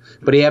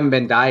 But he hadn't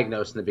been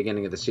diagnosed in the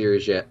beginning of the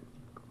series yet.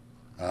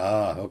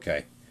 Ah,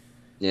 okay.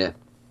 Yeah.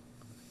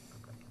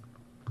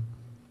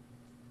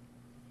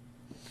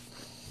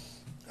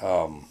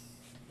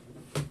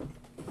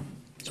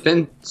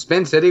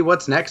 Spin City,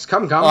 what's next?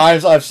 Come.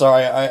 I'm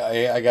sorry.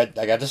 I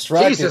got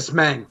distracted. Jesus,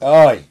 man.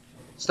 Oh.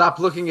 Stop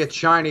looking at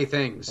shiny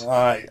things.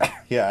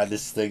 Yeah,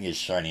 this thing is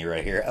shiny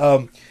right here.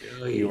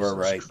 You were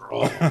right.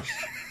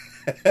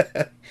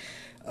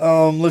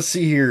 Let's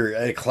see here.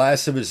 A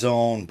Class of His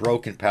Own,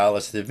 Broken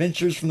Palace, The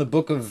Adventures from the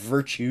Book of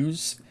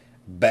Virtues,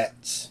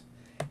 Bats,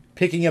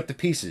 Picking Up the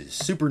Pieces,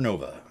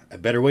 Supernova, A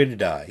Better Way to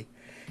Die,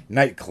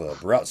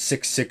 Nightclub, Route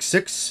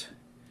 666,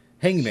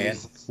 Hangman,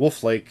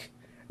 Wolf Lake,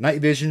 Night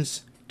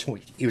Visions.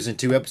 He was in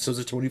 2 episodes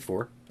of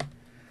 24.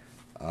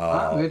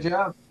 Good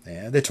job.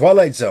 Yeah, The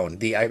Twilight Zone.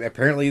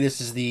 Apparently this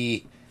is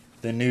the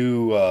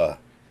new.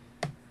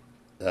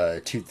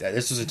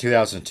 This was in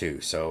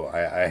 2002, so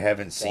I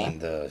haven't seen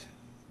the.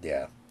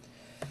 Yeah.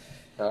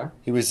 Okay.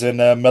 He was in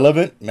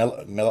Malevolent.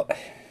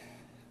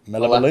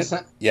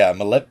 Maleficent? Yeah,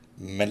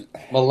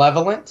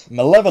 Malevolent?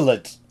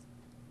 Malevolent.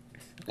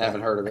 I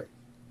haven't heard of it.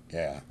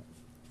 Yeah.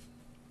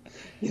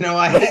 You know,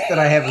 I hate that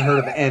I haven't heard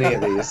of any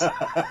of these.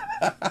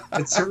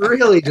 It's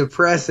really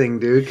depressing,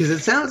 dude, because it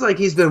sounds like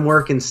he's been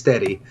working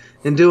steady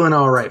and doing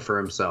all right for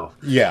himself.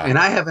 Yeah. And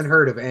I haven't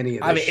heard of any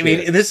of this I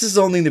mean, this is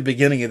only the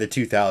beginning of the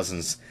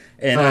 2000s.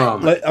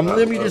 And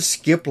let me just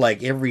skip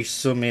like every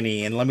so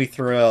many, and let me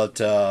throw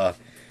out,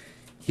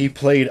 he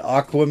played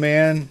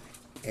Aquaman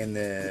in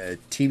the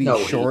TV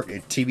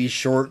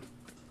short.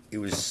 It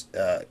was,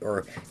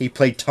 or he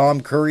played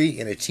Tom Curry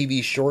in a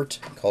TV short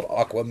called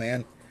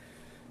Aquaman.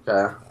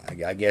 Okay.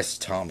 I guess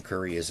Tom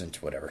Curry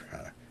isn't whatever.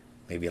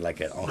 Maybe like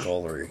an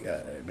uncle, or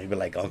maybe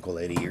like Uncle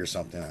Eddie or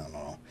something. I don't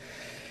know.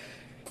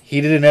 He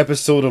did an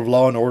episode of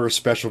Law and Order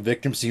Special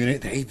Victims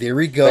Unit. Hey, there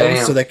we go.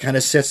 Bam. So that kind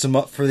of sets him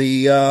up for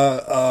the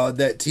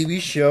that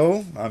TV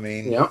show. I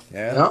mean,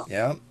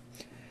 yeah.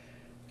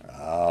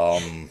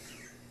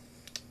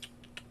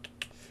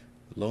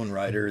 Lone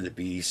Rider, The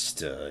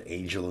Beast,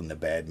 Angel and the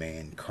Bad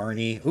Man,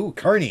 Carney. Ooh,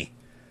 Carney.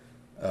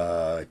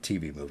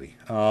 TV movie.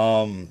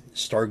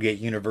 Stargate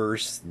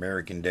Universe,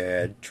 American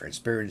Dad,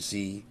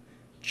 Transparency,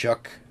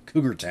 Chuck,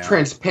 Cougar Town.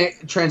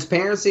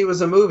 Transparency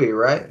was a movie,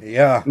 right?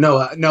 Yeah.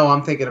 No,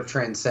 I'm thinking of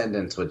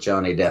Transcendence with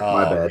Johnny Depp.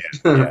 My bad.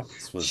 Yeah.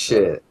 This was,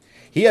 Shit.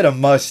 He had a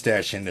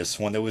mustache in this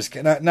one that was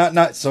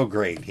not so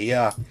great. He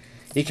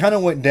kind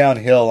of went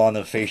downhill on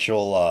the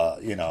facial,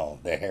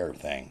 the hair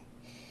thing.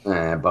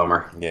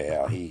 Bummer.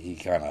 Yeah, he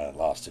kind of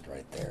lost it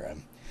right there.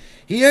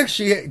 He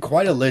actually had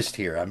quite a list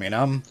here. I mean,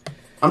 I'm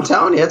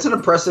telling you, it's an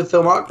impressive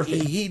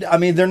filmography. I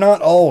mean, they're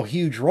not all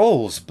huge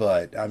roles,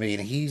 but I mean,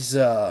 he's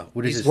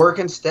he's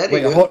working steady.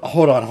 Wait,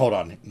 hold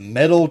on.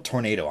 Metal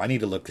Tornado. I need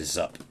to look this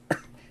up.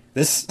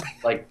 This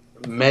like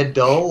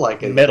metal,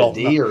 like a metal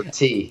D or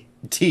T.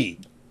 T.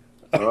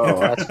 Oh,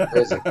 that's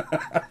crazy.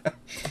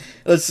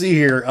 Let's see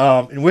here.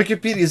 In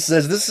Wikipedia, it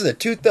says this is a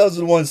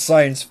 2001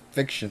 science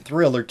fiction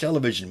thriller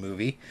television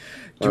movie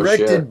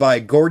directed by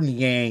Gordon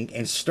Yang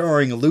and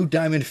starring Lou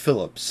Diamond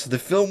Phillips. The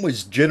film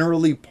was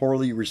generally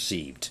poorly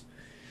received.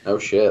 Oh,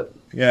 shit.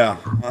 Yeah.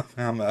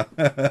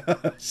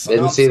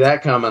 Didn't see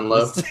that coming,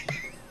 Lou.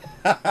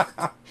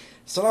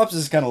 Synopsis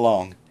is kind of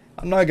long.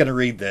 I'm not going to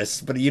read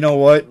this, but you know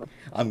what?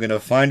 I'm going to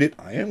find it.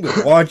 I am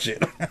going to watch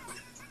it.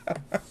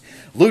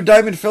 Lou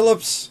Diamond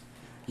Phillips,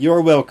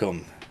 you're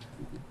welcome.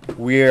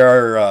 We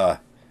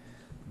are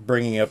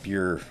bringing up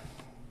your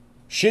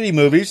shitty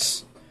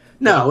movies.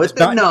 No, it's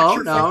not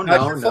your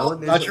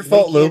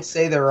fault, Lou. We can't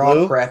say they're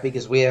all crappy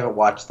because we haven't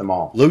watched them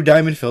all. Lou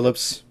Diamond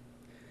Phillips,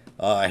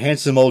 a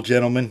handsome old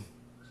gentleman.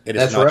 It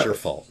is not your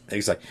fault.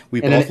 Exactly. We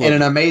both love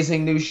an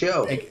amazing new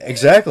show.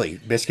 Exactly.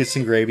 Biscuits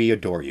and Gravy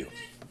adore you.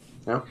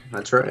 No,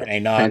 that's right.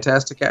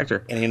 Fantastic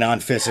actor. In a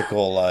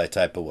non-physical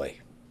type of way.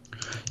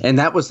 And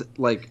that was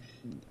like,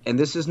 and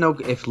this is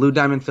if Lou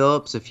Diamond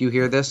Phillips, if you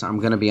hear this, I'm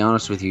going to be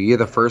honest with you. You're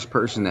the first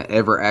person that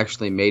ever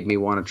actually made me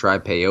want to try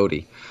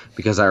peyote.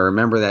 Because I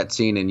remember that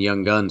scene in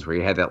Young Guns where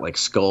you had that like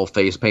skull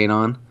face paint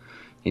on,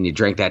 and you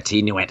drank that tea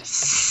and you went,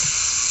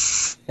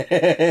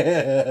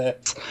 and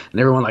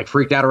everyone like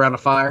freaked out around the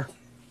fire,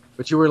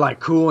 but you were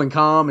like cool and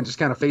calm and just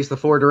kind of faced the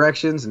four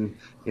directions, and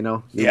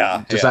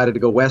decided to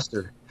go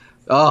western.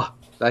 Oh,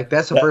 like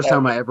that's the first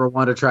time I ever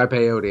wanted to try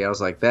peyote. I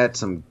was like, that's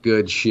some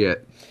good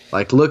shit.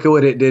 Like, look at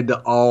what it did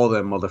to all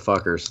them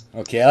motherfuckers.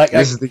 Okay,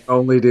 this is the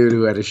only dude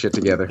who had his shit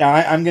together. Now,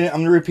 I'm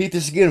gonna repeat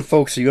this again,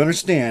 folks, so you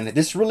understand.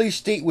 This release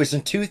date was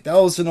in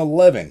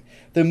 2011.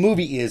 The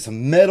movie is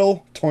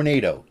Metal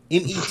Tornado,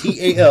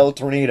 Metal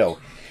Tornado.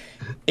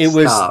 It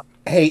was.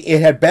 Hey, it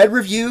had bad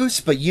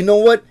reviews, but you know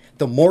what?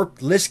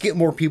 Let's get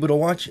more people to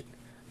watch it.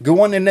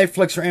 Go on to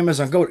Netflix or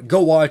Amazon.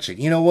 Go watch it.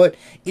 You know what?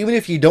 Even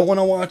if you don't want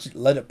to watch it,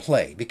 let it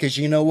play, because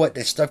you know what?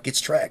 That stuff gets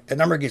tracked. The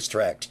number gets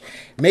tracked.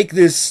 Make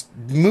this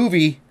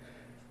movie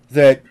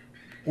that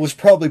was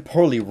probably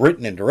poorly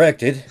written and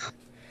directed.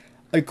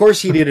 Of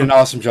course, he did an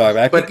awesome job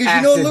acting,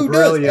 because Lou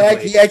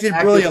does. He acted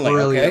brilliantly.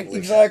 Okay,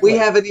 exactly. We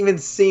haven't even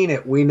seen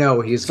it. We know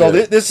he's so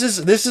good. This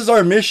is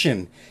our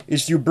mission: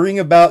 is to bring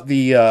about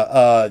the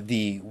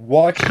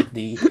watch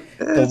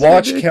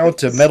count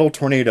to Metal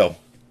Tornado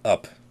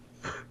up.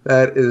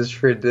 That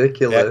is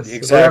ridiculous. Yeah,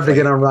 exactly. We have to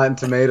get on Rotten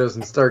Tomatoes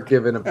and start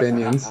giving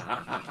opinions.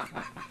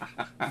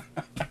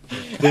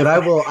 Dude, I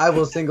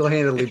will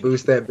single-handedly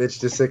boost that bitch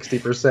to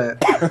 60%.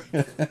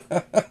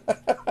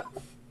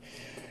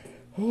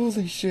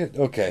 Holy shit.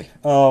 Okay.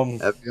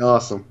 That'd be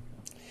awesome.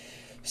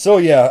 So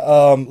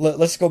yeah,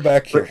 let's go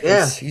back here. But,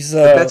 yeah,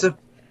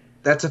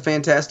 that's a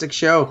fantastic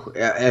show.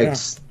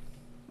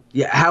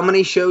 Yeah, how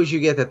many shows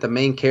you get that the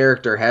main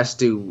character has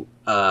to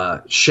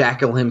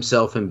shackle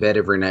himself in bed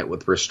every night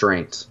with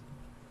restraints?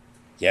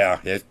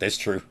 Yeah, that's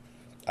true.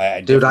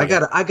 I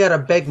gotta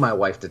beg my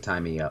wife to tie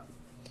me up.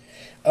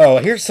 Oh,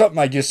 here's something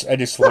I just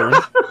learned.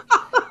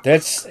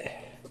 There's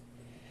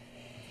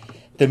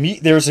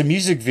a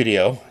music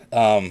video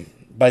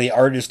by the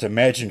artist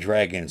Imagine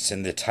Dragons,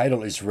 and the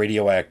title is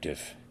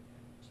Radioactive.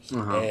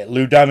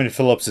 Lou Diamond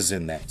Phillips is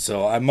in that,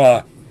 so I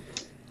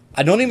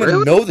don't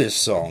even know this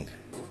song.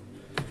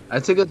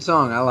 That's a good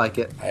song. I like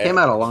it. Came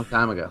out a long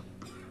time ago.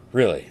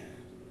 Really?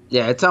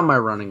 Yeah, it's on my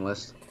running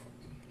list.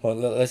 Well,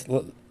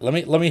 let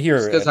me hear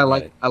it. Because I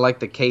like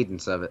the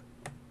cadence of it.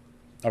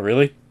 Oh,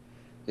 really?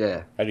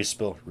 Yeah. I just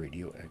spelled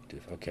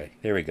radioactive. Okay,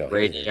 there we go.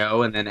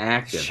 Radio and then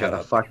active. Shut How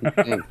up. the fucking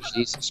thing?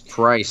 Jesus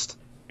Christ.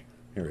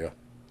 Here we go.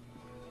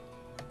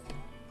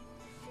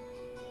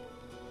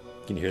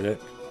 Can you hear that?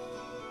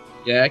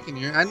 Yeah, I can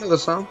hear. I know the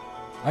song.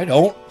 I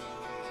don't.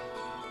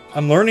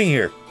 I'm learning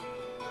here.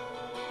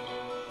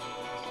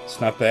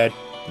 It's not bad.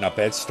 Not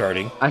bad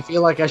starting. I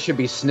feel like I should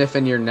be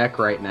sniffing your neck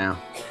right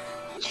now.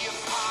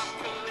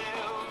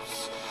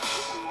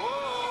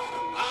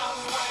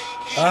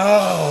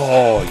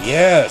 Oh,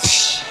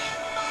 yes.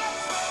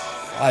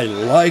 I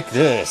like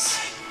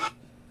this.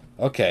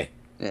 Okay.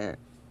 Yeah.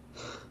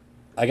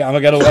 I got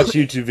to watch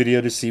YouTube video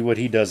to see what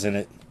he does in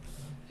it.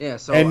 Yeah,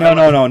 so and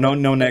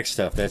no next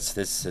stuff. That's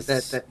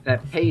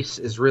that pace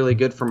is really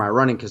good for my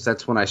running, because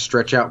that's when I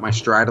stretch out my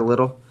stride a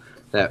little.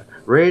 That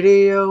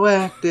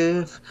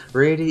radioactive,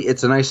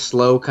 It's a nice,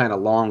 slow, kind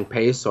of long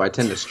pace, so I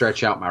tend to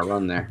stretch out my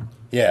run there.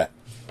 Yeah.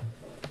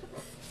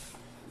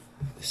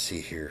 Let's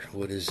see here.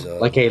 What is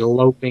like a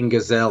loping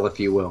gazelle, if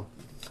you will.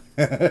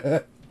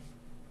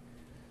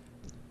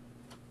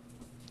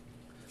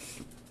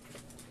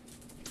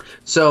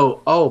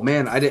 So, oh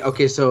man, I did.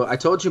 Okay, so I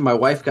told you my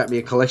wife got me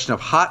a collection of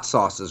hot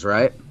sauces,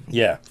 right?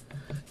 Yeah.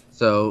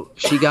 So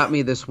she got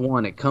me this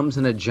one. It comes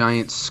in a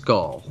giant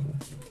skull,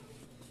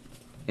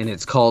 and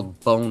it's called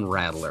Bone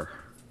Rattler.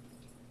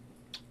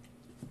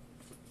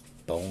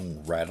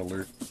 Bone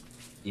Rattler.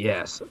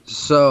 Yes.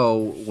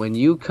 So when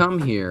you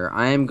come here,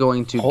 I am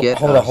going to get.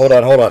 Hold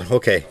on.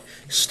 Okay,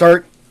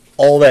 start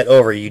all that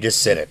over. You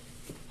just said it.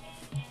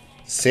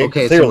 Say it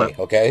clearly.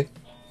 Okay.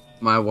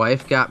 My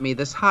wife got me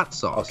this hot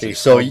sauce. Okay,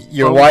 so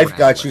your wife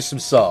got you some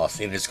sauce,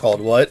 and it's called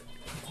what?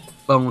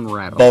 Bone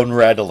Rattler. Bone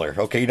Rattler.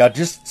 Okay, now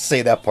just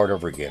say that part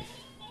over again.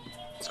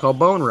 It's called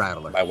Bone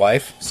Rattler. My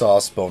wife,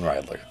 sauce, Bone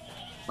Rattler.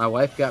 My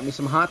wife got me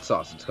some hot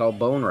sauce. It's called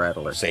Bone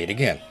Rattler. Say it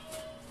again.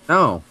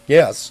 No.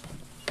 Yes.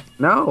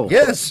 No.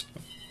 Yes.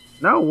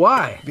 No,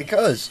 why?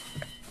 Because.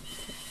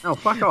 No,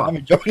 fuck off. I'm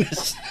enjoying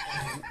this.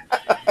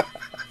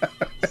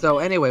 So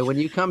anyway, when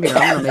you come here,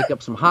 I'm going to make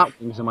up some hot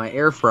wings in my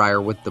air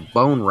fryer with the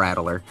Bone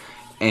Rattler,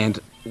 and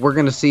we're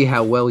going to see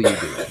how well you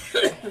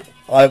do.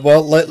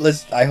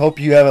 Let's. I hope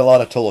you have a lot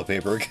of toilet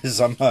paper,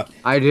 because I'm.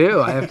 I do.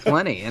 I have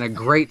plenty, and a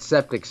great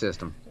septic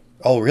system.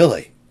 Oh,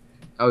 really?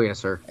 Oh, yes,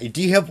 sir.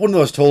 Do you have one of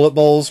those toilet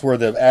bowls where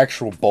the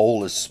actual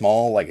bowl is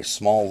small, like a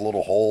small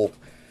little hole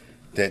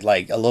that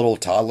like a little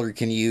toddler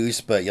can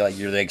use, but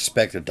they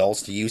expect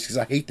adults to use? Because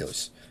I hate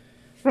those.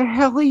 The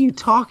hell are you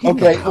talking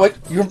about? Okay, what?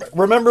 You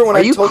remember when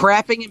Are you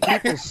crapping in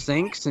people's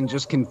sinks and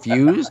just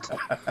confused?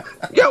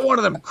 You got one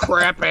of them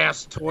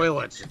crap-ass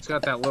toilets. It's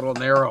got that little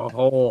narrow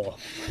hole.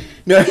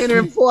 No. I can't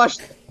even flush.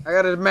 I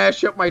got to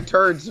mash up my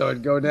turd so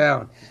it'd go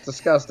down. It's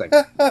disgusting.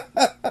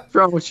 What's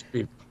wrong with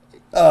you people?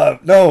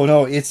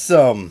 No, it's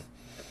holy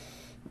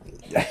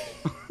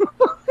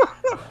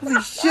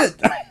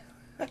shit.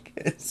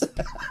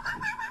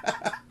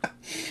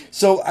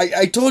 So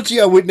I told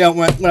you I went down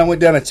when I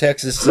went down to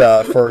Texas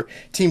for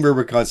Team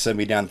Rubicon sent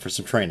me down for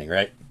some training,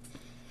 right?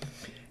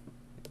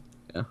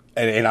 Yeah.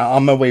 And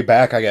on my way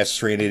back, I got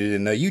stranded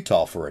in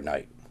Utah for a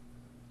night.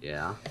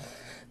 Yeah.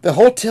 The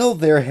hotel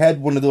there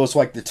had one of those,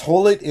 like the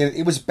toilet, and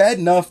it was bad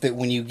enough that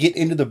when you get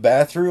into the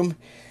bathroom,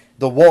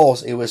 the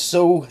walls, it was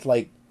so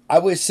like I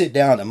would sit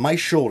down and my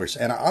shoulders,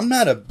 and I'm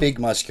not a big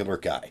muscular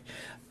guy,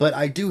 but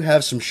I do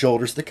have some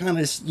shoulders that kind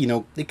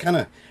of they kind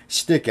of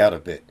stick out a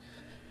bit.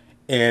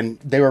 And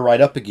they were right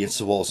up against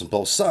the walls on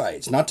both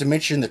sides. Not to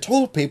mention the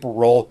toilet paper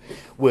roll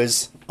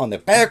was on the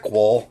back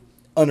wall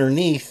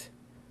underneath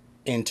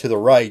and to the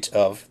right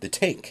of the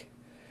tank.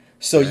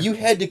 So you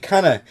had to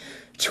kind of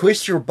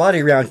twist your body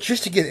around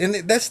just to get... And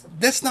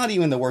that's not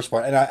even the worst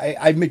part. And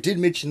I did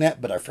mention that,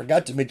 but I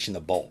forgot to mention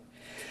the bowl.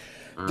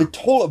 The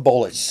toilet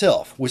bowl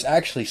itself was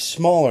actually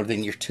smaller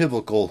than your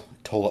typical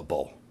toilet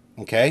bowl.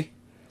 Okay?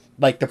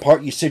 Like the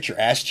part you sit your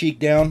ass cheek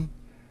down...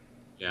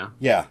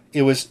 Yeah,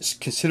 it was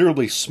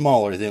considerably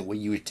smaller than what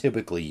you would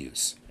typically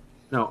use.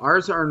 No,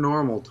 ours are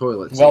normal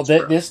toilets. Well,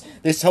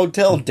 this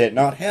hotel did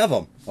not have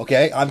them.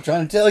 Okay, I'm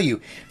trying to tell you,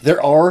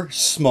 there are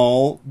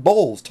small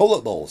bowls,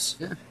 toilet bowls.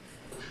 Yeah.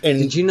 And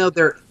did you know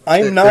I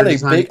am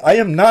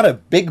not a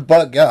big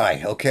butt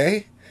guy.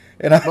 Okay.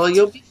 Well,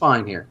 you'll be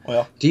fine here.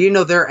 Well, do you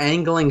know they're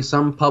angling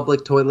some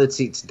public toilet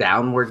seats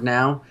downward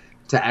now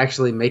to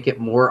actually make it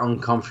more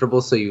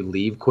uncomfortable so you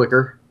leave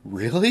quicker?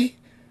 Really?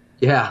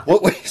 Yeah.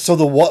 So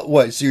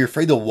what? So you're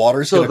afraid the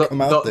water's going to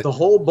come out? The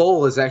whole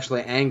bowl is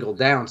actually angled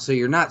down, so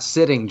you're not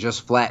sitting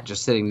just flat,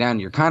 just sitting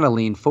down. You're kind of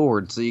leaned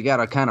forward, so you got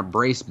to kind of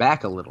brace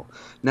back a little.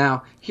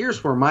 Now,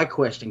 here's where my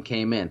question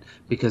came in,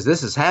 because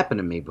this has happened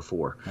to me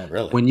before. Oh,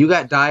 really? When you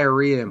got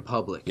diarrhea in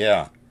public.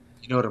 Yeah.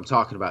 You know what I'm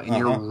talking about. And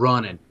you're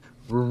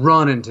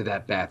running to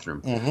that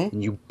bathroom. Mm-hmm.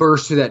 And you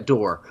burst through that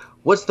door.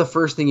 What's the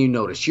first thing you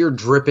notice? You're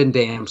dripping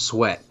damn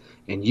sweat.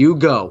 And you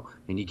go.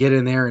 And you get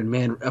in there, and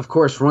man, of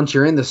course, once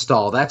you're in the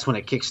stall, that's when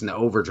it kicks into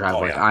overdrive.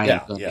 I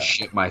am going to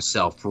shit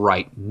myself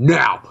right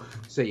now.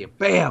 So you,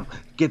 bam,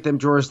 get them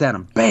drawers down,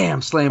 and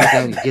bam, slam it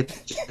down, and you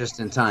get just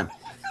in time.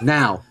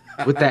 Now,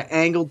 with that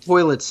angled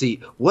toilet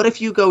seat, what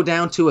if you go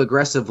down too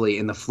aggressively,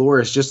 and the floor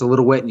is just a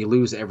little wet, and you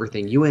lose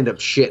everything? You end up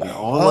shitting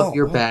all of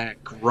your back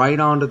right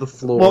onto the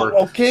floor.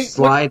 Well, okay.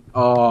 Slide.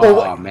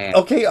 Man.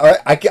 Okay, all right.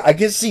 I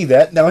can see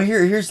that. Now,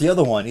 here's the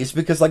other one. It's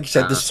because, like you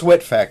said, the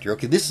sweat factor.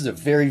 Okay, this is a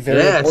very, very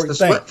important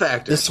thing. Sweat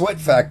factor. The sweat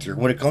factor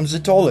when it comes to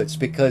toilets,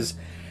 because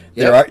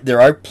there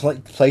are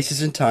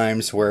places and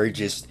times where you're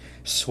just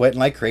sweating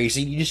like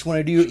crazy. You just want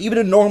to do even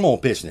a normal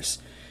business,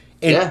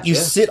 and you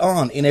sit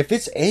on, and if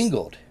it's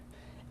angled,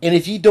 and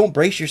if you don't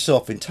brace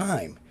yourself in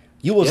time,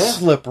 you will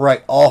slip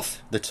right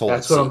off the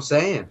toilet seat. That's what I'm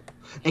saying.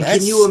 And That's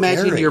can you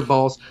imagine scary. your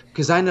balls?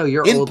 Because I know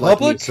you're In old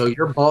public? like me, so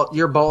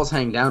your balls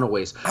hang down a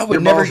ways. I Your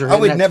would never. balls are I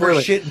in would that never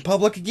toilet. shit in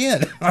public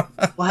again.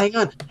 Well, hang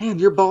on, man,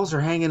 your balls are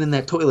hanging in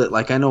that toilet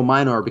like I know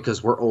mine are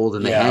because we're old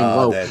and they hang Yeah,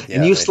 low. And you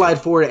they do.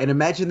 slide forward and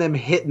imagine them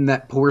hitting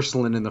that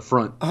porcelain in the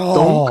front, dunk,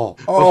 Oh,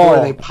 before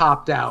they oh!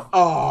 popped out. I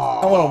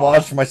want to Oh,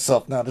 watch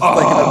myself now. Just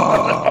thinking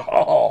of.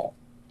 oh, Oh,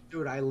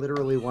 dude, I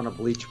literally want to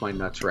bleach my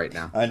nuts right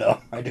now. I know.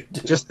 I do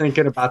too. Just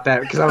thinking about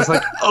that because I was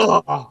like,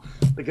 oh,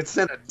 like it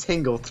sent a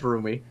tingle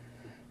through me.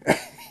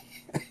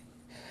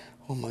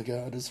 Oh my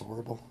god, it's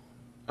horrible.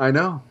 I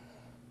know.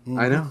 Mm-hmm.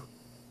 I know.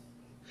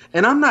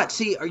 And I'm not,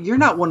 see, you're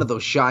not one of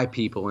those shy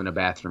people in a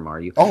bathroom, are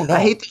you? Oh, no. I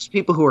hate those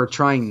people who are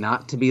trying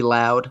not to be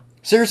loud.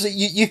 Seriously,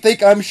 you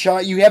think I'm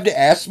shy? You have to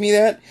ask me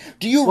that?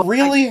 Do you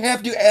really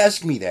have to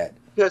ask me that?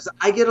 Because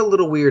I get a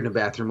little weird in a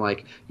bathroom.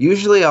 Like,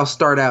 usually I'll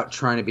start out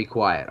trying to be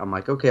quiet. I'm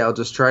like, okay, I'll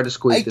just try to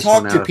squeak this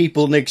one out. I talk to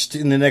people in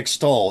the next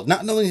stall,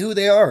 not knowing who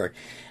they are.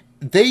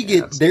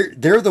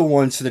 They're the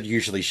ones that are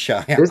usually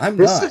shy. I'm not.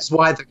 This is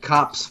why the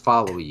cops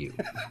follow you.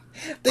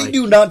 They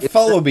do not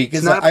follow me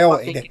because I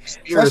always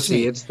trust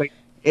me.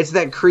 It's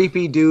that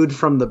creepy dude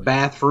from the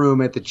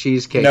bathroom at the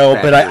Cheesecake No,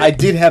 Factory. but I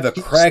did have a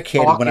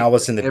crackhead when I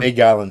was in the Big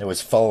Island that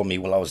was following me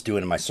while I was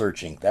doing my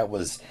searching. That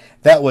was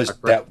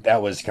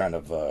kind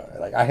of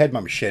like I had my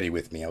machete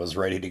with me. I was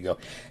ready to go.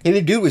 And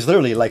the dude was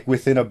literally like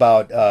within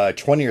about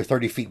 20 or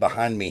 30 feet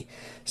behind me.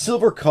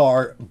 Silver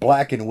car,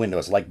 blackened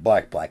windows, like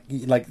black. Like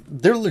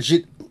they're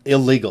legit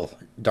illegal,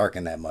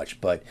 darken that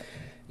much, but.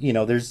 You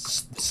know,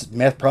 there's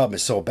meth problem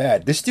is so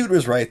bad. This dude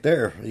was right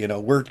there. You know,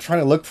 we're trying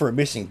to look for a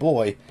missing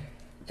boy,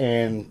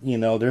 and you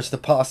know, there's the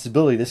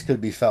possibility this could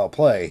be foul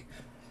play.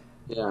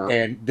 Yeah.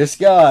 And this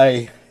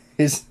guy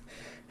is,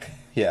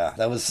 yeah,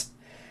 it was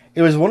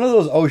one of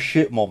those oh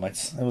shit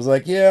moments. I was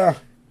like, yeah.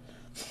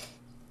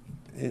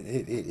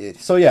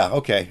 So yeah,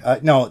 okay.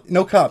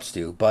 No cops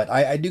do, but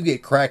I do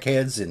get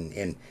crackheads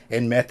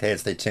and meth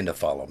heads. They tend to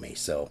follow me.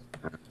 So,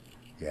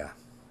 yeah,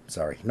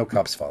 sorry, no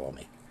cops follow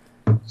me.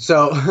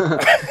 So,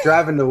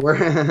 driving to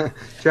work.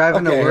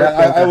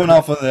 I went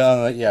off on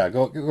the yeah.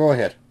 Go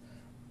ahead.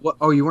 What?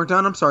 Oh, you weren't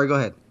done. I'm sorry. Go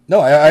ahead.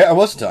 No, I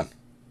was done.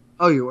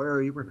 Oh, you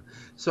were.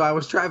 So I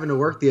was driving to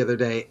work the other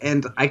day,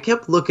 and I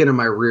kept looking in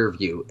my rear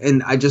view,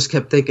 and I just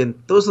kept thinking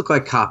those look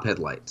like cop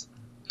headlights.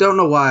 Don't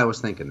know why I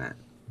was thinking that,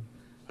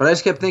 but I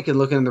just kept thinking,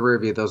 looking in the rear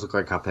view, those look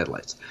like cop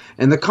headlights.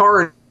 And the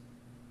car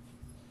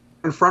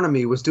in front of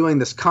me was doing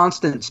this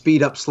constant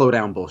speed up, slow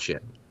down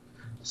bullshit.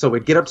 So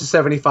we'd get up to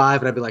 75,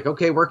 and I'd be like,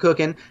 okay, we're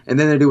cooking. And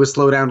then they'd do a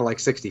slow down to like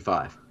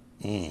 65.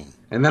 And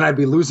then I'd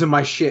be losing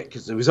my shit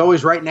because it was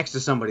always right next to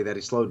somebody that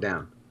he slowed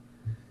down.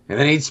 And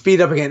then he'd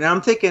speed up again. And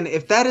I'm thinking,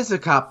 if that is a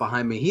cop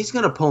behind me, he's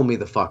going to pull me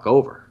the fuck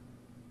over.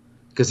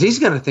 Because he's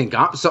going to think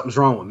something's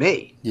wrong with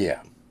me.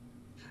 Yeah.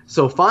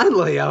 So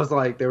finally, I was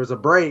like, there was a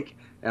break,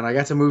 and I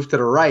got to move to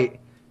the right.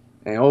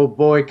 And oh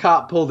boy,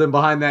 cop pulled in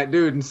behind that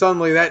dude. And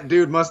suddenly that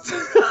dude must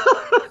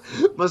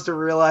have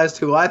realized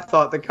who I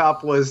thought the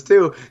cop was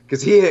too,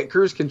 because he hit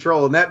cruise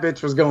control and that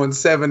bitch was going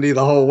 70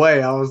 the whole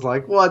way. I was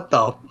like, what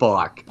the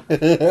fuck?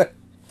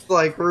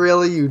 Like,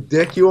 really, you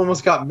dick? You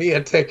almost got me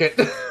a ticket.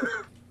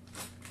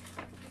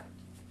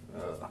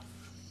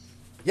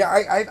 Yeah,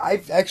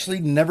 I've actually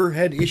never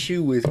had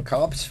issue with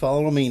cops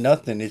following me.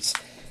 Nothing.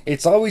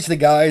 It's always the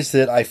guys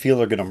that I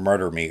feel are going to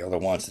murder me are the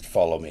ones that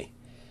follow me.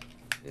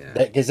 Yeah,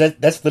 because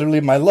that's literally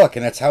my luck,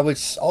 and that's how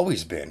it's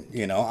always been.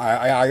 You know,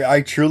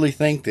 I truly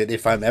think that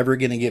if I'm ever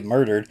going to get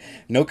murdered,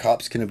 no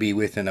cop's going to be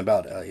within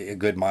about a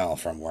good mile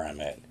from where I'm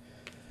at.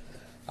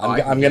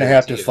 I'm going to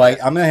have to fight.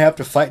 I'm going to have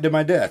to fight to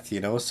my death. You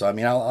know, so I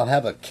mean, I'll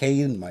have a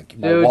cane, my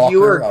Dude,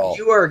 walker.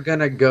 You are going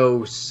to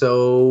go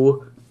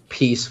so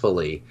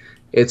peacefully.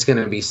 It's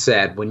going to be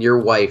sad when your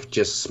wife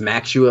just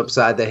smacks you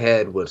upside the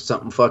head with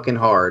something fucking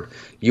hard.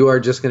 You are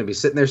just going to be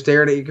sitting there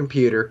staring at your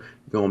computer.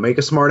 You're going to make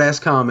a smart-ass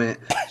comment.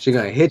 She's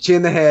going to hit you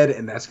in the head,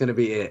 and that's going to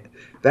be it.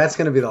 That's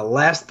going to be the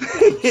last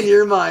thing in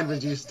your mind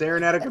was you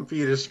staring at a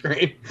computer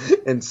screen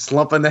and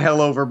slumping the hell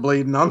over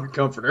bleeding on the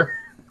comforter.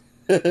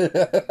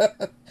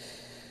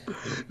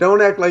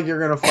 Don't act like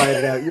you're going to fight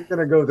it out. You're going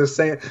to go the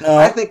same. No.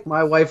 I think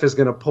my wife is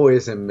going to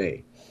poison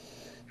me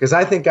because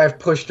I think I've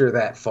pushed her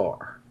that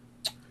far.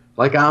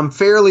 Like, I'm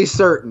fairly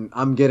certain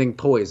I'm getting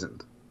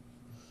poisoned.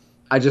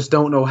 I just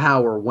don't know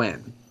how or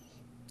when.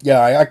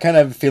 Yeah, I kind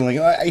of have a feeling.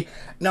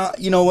 No,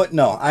 you know what?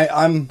 No,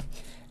 I'm.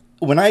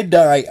 When I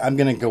die, I'm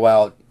gonna go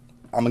out.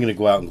 I'm gonna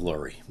go out in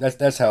glory.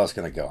 That's how it's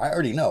gonna go. I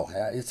already know.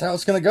 It's how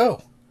it's gonna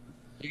go.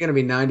 You're gonna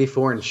be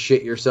 94 and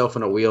shit yourself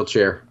in a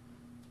wheelchair.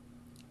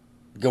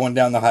 Going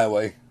down the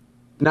highway.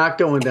 Not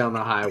going down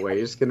the highway.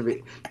 You're gonna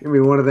be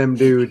one of them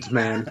dudes,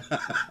 man.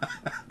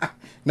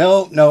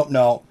 No,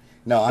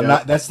 I'm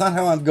not. That's not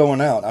how I'm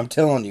going out. I'm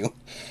telling you,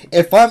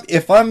 if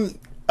I'm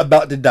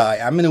about to die,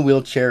 I'm in a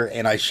wheelchair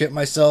and I shit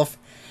myself,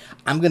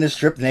 I'm gonna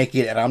strip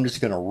naked and I'm just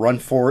gonna run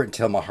for it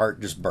until my heart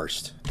just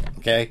bursts.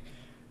 Okay,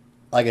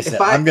 like I said,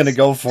 I'm gonna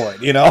go for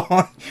it. You know,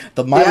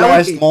 my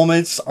last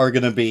moments are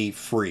gonna be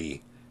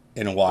free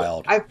and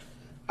wild.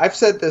 I've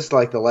said this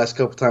like the last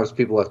couple times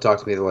people have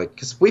talked to me. They're like,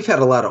 because we've had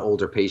a lot of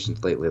older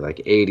patients lately,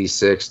 like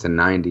 86 to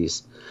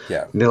 90s.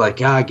 Yeah. And they're like,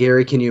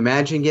 Gary, can you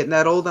imagine getting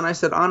that old? And I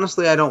said,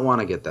 honestly, I don't want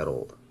to get that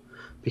old.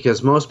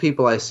 Because most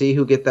people I see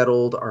who get that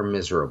old are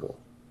miserable.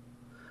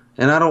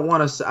 And I don't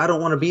want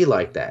to be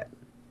like that.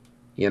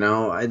 You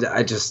know,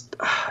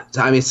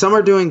 I mean, some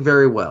are doing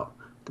very well.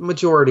 The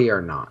majority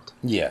are not.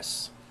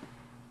 Yes.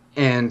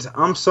 And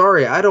I'm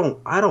sorry, I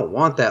don't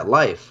want that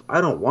life.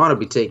 I don't want to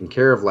be taken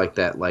care of like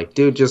that. Like,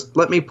 dude, just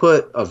let me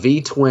put a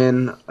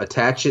V-twin,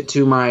 attach it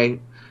to my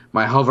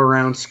hover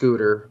around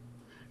scooter,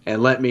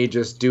 and let me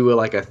just do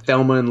like a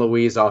Thelma and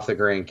Louise off the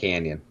Grand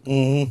Canyon.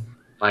 Mm-hmm.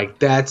 Like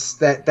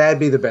that'd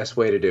be the best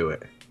way to do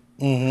it.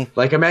 Mm-hmm.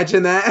 Like,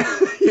 imagine that.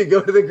 You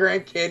go to the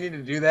Grand Canyon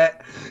to do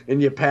that,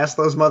 and you pass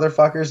those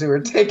motherfuckers who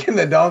are taking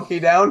the donkey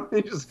down.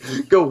 You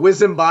just go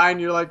whizzing by, and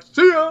you're like,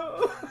 see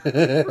ya!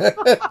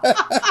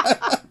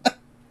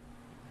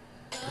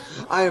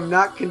 I am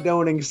not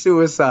condoning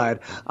suicide.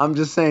 I'm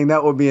just saying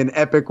that would be an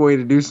epic way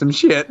to do some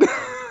shit.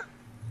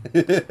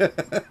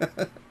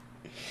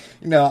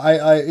 No,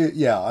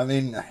 I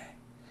mean,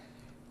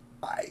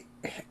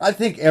 I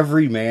think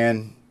every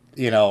man,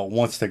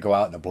 wants to go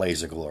out in a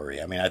blaze of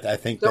glory. I mean, I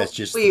think that's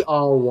just... We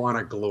all want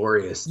a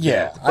glorious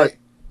death. Yeah. But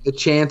the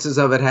chances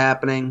of it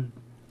happening,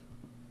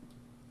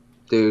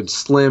 dude,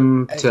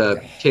 slim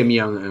to Kim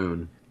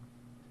Jong-un.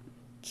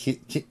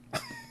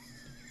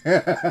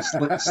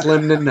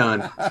 Slim to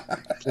none.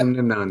 Slim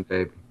to none,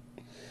 baby.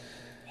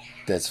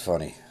 That's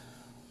funny.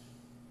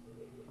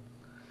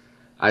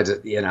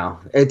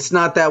 It's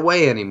not that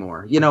way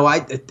anymore.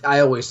 I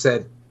always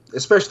said,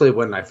 especially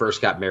when I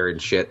first got married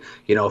and shit,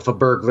 if a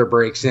burglar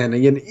breaks in,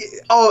 and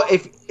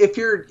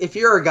if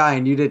you're a guy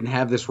and you didn't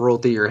have this roll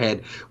through your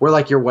head, where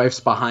like your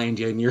wife's behind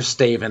you and you're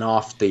staving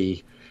off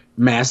the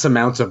mass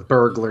amounts of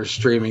burglars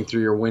streaming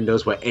through your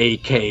windows with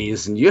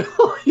AKs, and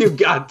you've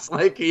got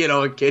like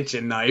a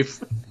kitchen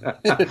knife.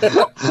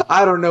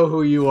 I don't know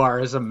who you are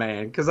as a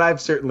man, because I've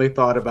certainly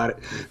thought about it,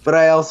 but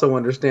I also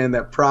understand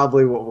that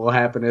probably what will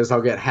happen is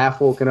I'll get half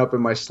woken up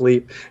in my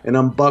sleep and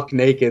I'm buck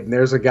naked and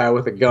there's a guy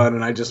with a gun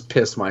and I just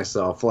piss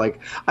myself. Like,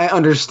 I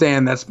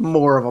understand that's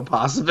more of a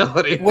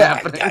possibility of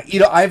happening.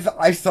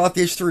 I've thought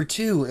this through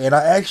too, and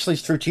I actually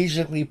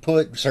strategically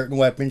put certain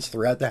weapons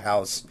throughout the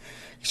house,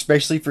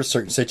 especially for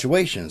certain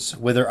situations.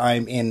 Whether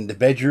I'm in the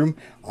bedroom,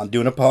 I'm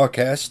doing a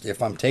podcast,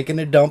 if I'm taking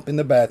a dump in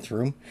the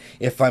bathroom,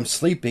 if I'm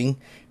sleeping,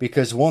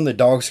 because one, the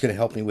dog's going to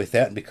help me with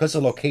that, and because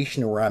of the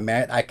location where I'm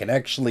at, I can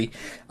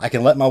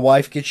let my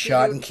wife get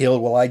shot and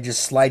killed while I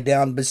just slide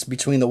down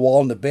between the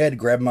wall and the bed,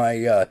 grab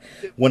my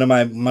one of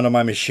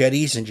my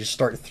machetes, and just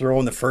start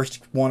throwing the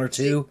first one or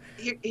two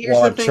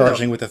while I'm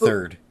charging with the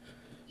third.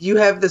 You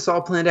have this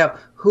all planned out.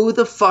 Who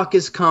the fuck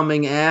is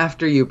coming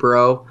after you,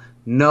 bro?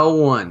 No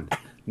one.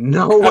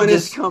 No one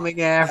is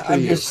coming after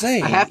you. I'm just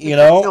saying,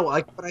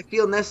 but I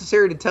feel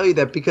necessary to tell you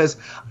that because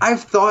I've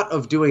thought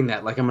of doing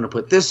that. Like, I'm going to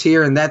put this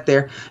here and that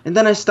there. And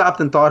then I stopped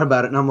and thought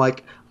about it, and I'm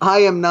like, I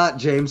am not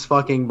James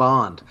fucking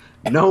Bond.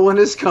 No one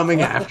is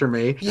coming after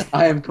me.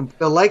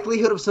 The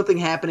likelihood of something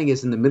happening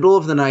is in the middle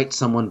of the night,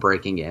 someone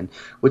breaking in,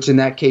 which in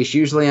that case,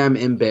 usually I'm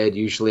in bed.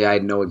 Usually I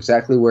know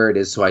exactly where it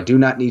is, so I do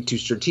not need to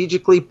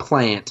strategically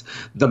plant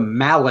the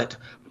mallet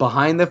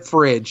behind the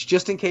fridge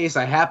just in case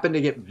I happen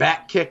to get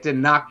back kicked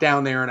and knocked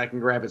down there and I can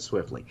grab it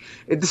swiftly.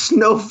 There's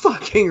no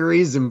fucking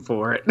reason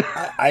for it.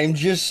 I'm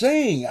just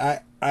saying,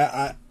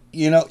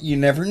 you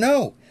never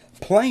know.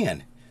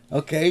 Plan,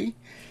 okay?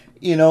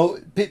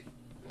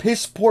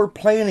 Piss poor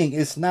planning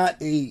is not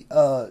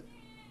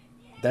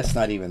that's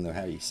not even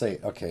how you say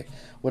it. Okay,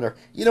 whatever.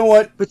 You know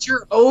what? But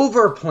you're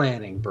over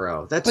planning,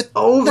 bro. That's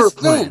over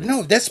planning.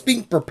 No, that's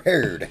being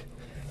prepared.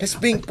 That's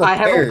being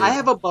prepared. I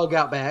have a bug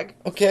out bag.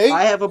 Okay.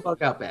 I have a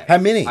bug out bag. How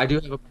many? I do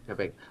have a bug out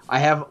bag. I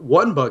have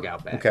one bug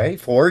out bag. Okay,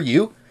 for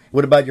you.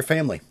 What about your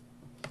family?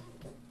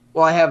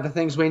 Well, I have the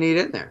things we need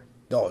in there.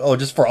 Oh,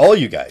 just for all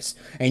you guys.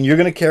 And you're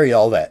going to carry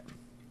all that.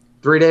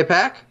 3-day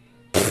pack?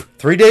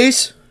 3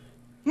 days?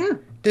 Yeah.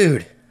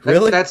 Dude,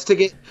 really? That's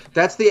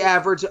the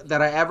average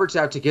that I average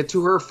out to get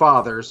to her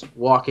father's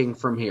walking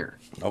from here.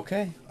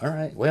 Okay. All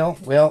right. Well,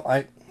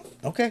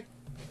 okay.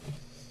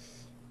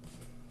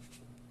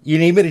 You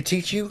need me to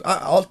teach you?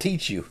 I'll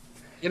teach you.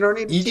 You don't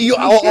need to teach me.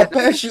 I'll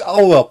pass you.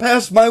 I will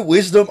pass my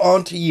wisdom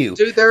on to you.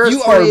 Dude,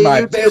 you are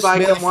my best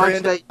male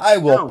friend. I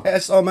will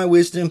pass on my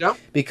wisdom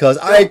because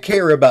I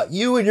care about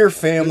you and your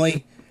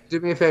family. Do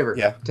me a favor.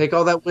 Yeah. Take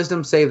all that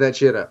wisdom, save that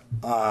shit up.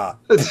 I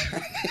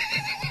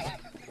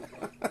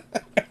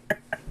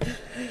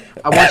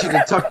want you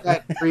to tuck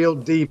that real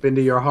deep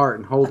into your heart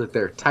and hold it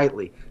there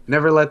tightly.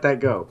 Never let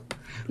that go.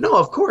 No,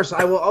 of course,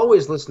 I will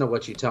always listen to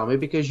what you tell me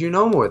because you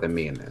know more than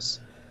me in this.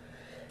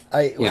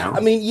 I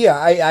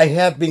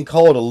have been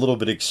called a little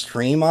bit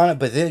extreme on it,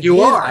 but then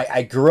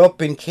I grew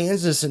up in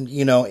Kansas and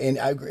in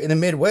the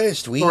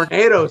Midwest.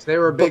 Tornadoes, they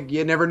were big.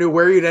 You never knew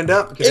where you'd end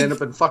up. You could end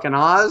up in fucking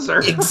Oz or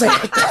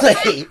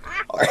exactly,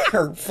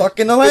 or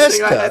fucking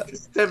Alaska. I had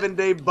this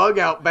 7-day bug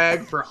out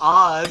bag for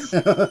Oz.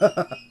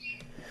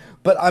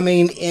 But I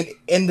mean,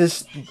 in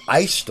this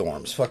ice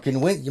storms,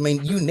 fucking went. I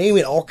mean, you name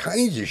it, all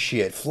kinds of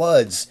shit,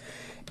 floods,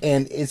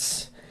 and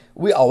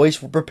we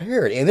always were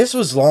prepared. And this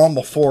was long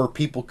before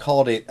people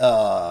called it.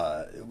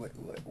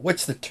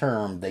 What's the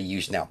term they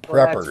use now?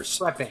 Preppers.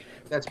 Well,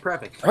 that's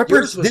prepping. Preppers.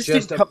 Yours was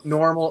just a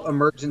normal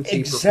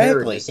emergency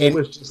preparedness. It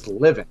was just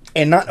living.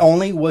 And not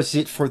only was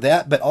it for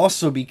that, but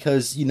also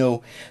because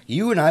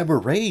you and I were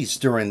raised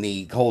during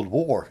the Cold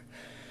War.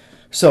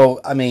 So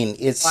I mean,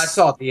 I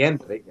saw the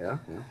end of it. Yeah.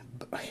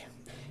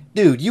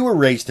 Dude, you were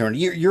raised during.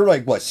 You're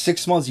like what,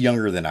 6 months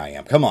younger than I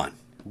am. Come on,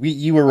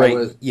 you were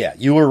raised. Yeah,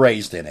 you were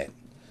raised in it.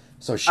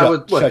 So I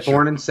was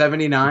born in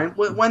 '79.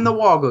 When the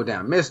wall go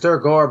down,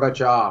 Mr.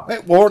 Gorbachev.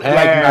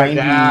 Like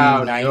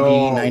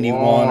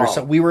 91 or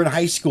something. We were in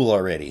high school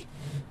already.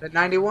 At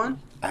 91?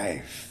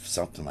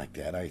 Something like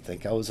that. I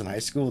think I was in high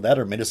school, that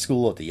or middle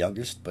school at the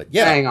youngest. But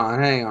yeah. Hang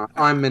on.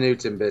 I'm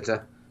Minuten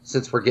bitte.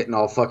 Since we're getting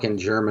all fucking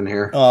German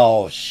here.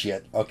 Oh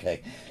shit.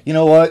 Okay. You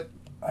know what?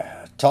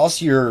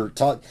 Once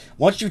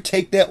you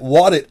take that,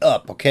 wad it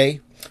up, okay?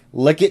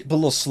 Lick it, put a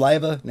little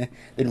saliva,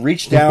 then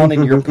reach down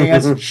in your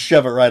pants and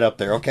shove it right up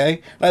there,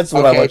 okay? That's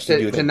what I like to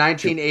do. To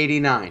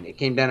 1989. It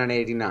came down in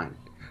 89.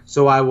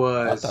 So I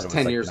was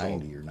 10 years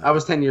old. I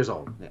was 10 years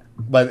old, yeah.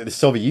 But the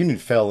Soviet Union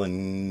fell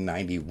in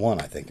 91,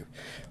 I think.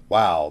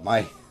 Wow.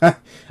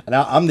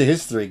 Now I'm the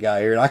history guy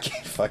here, and I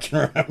can't fucking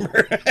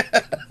remember.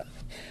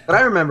 But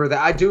I remember that.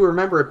 I do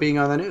remember it being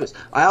on the news.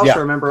 I also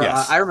remember.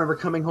 Yes. I remember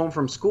coming home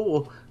from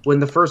school when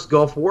the first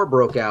Gulf War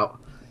broke out,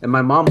 and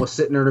my mom was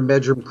sitting in her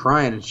bedroom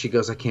crying, and she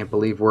goes, "I can't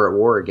believe we're at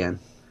war again."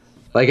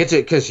 Like it's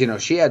because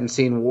she hadn't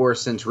seen war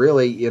since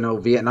really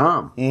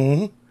Vietnam,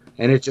 and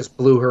it just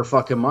blew her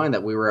fucking mind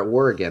that we were at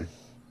war again.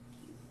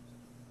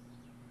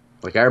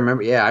 Like I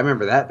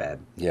remember that bad.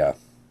 Yeah.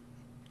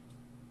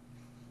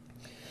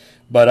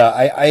 But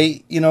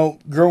I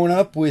growing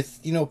up with,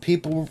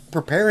 people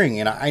preparing,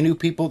 and I knew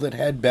people that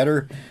had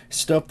better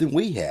stuff than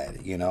we had,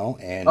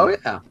 and oh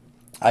yeah,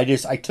 I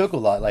took a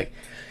lot. Like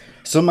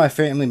some of my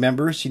family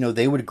members,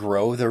 they would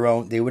grow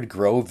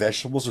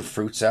vegetables or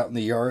fruits out in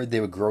the yard. They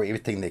would grow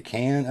everything they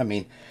can. I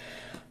mean,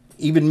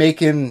 even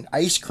making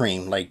ice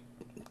cream like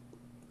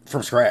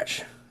from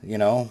scratch,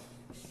 with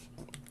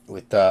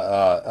what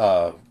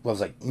was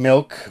like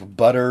milk,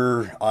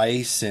 butter,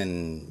 ice,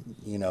 and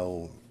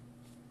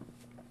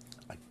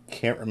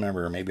can't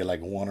remember, maybe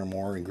like one or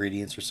more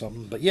ingredients or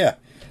something, but yeah,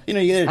 I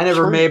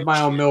never made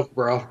my own milk,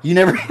 bro. You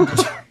never.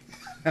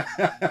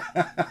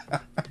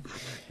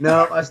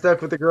 No, I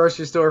stuck with the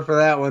grocery store for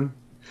that one.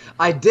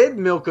 I did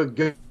milk a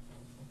goat.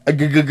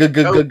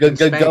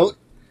 Goat.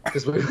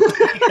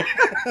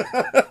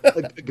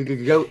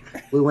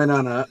 We went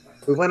on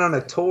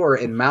a tour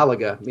in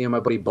Malaga, me and my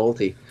buddy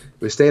Bolty.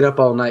 We stayed up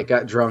all night,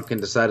 got drunk,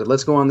 and decided,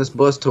 let's go on this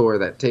bus tour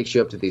that takes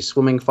you up to these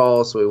swimming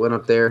falls. So we went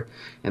up there,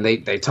 and they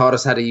taught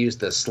us how to use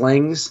the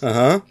slings.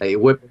 They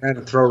whip around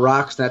and throw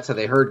rocks, and that's how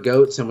they herd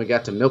goats, and we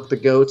got to milk the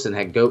goats and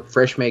had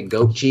fresh-made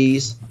goat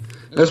cheese.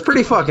 It was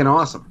pretty fucking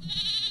awesome.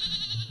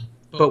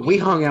 But we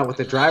hung out with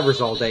the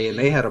drivers all day, and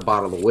they had a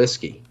bottle of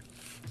whiskey.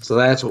 So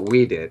that's what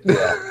we did.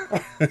 Yeah.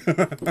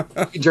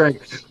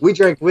 we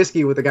drank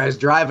whiskey with the guys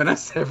driving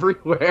us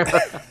everywhere.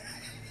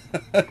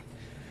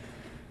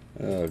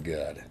 Oh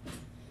God.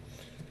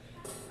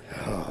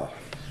 Oh,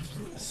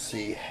 let's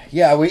see.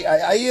 Yeah, I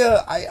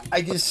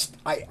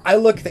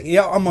look at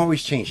I'm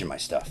always changing my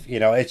stuff.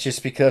 It's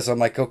just because I'm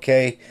like,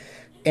 okay,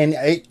 and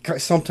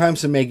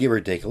sometimes it may get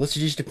ridiculous.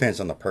 It just depends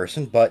on the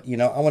person, but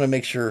I want to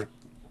make sure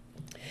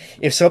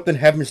if something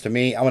happens to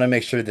me, I want to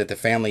make sure that the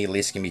family at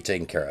least can be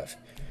taken care of.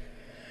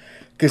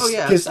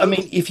 Because I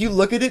mean, if you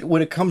look at it,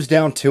 when it comes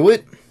down to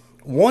it,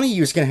 one of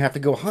you is going to have to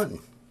go hunting.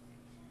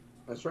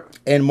 That's right.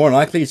 And more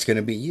likely, it's going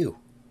to be you.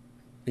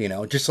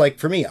 Just like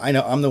for me, I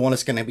know I'm the one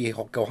that's going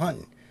to go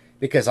hunting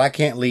because I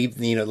can't leave.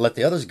 Let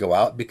the others go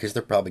out because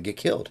they'll probably get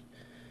killed.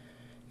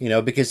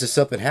 Because if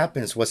something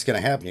happens, what's going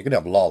to happen? You're going to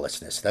have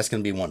lawlessness. That's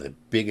going to be one of the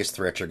biggest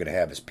threats you're going to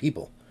have as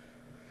people.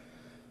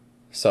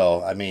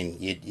 So I mean,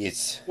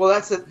 it's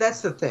that's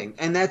the thing,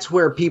 and that's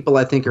where people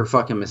I think are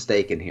fucking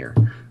mistaken here.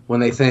 When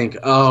they think,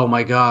 oh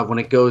my God, when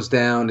it goes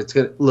down, it's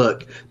going to...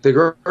 Look, the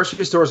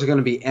grocery stores are going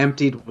to be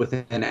emptied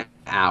within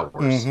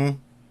hours. Mm-hmm.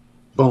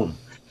 Boom.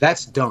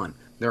 That's done.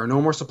 There are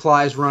no more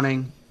supplies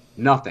running.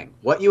 Nothing.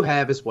 What you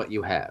have is what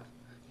you have.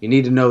 You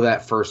need to know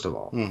that first of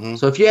all. Mm-hmm.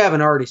 So if you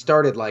haven't already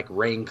started like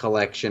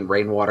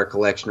rainwater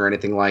collection or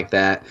anything like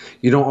that,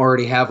 you don't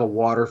already have a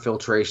water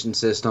filtration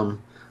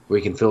system where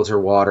you can filter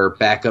water,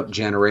 backup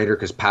generator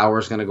because power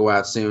is going to go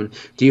out soon.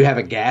 Do you have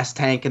a gas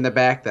tank in the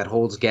back that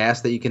holds gas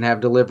that you can have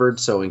delivered?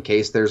 So in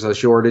case there's a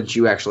shortage,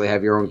 you actually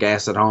have your own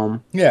gas at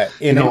home. Yeah.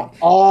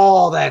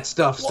 All that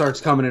stuff starts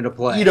coming into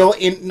play.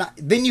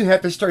 Then you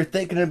have to start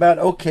thinking about,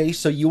 okay,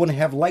 so you want to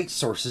have light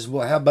sources.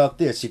 Well, how about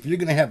this? If you're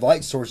going to have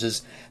light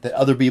sources that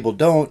other people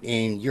don't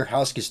and your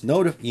house gets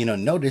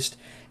noticed,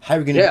 How are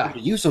you going to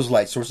use those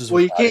light sources?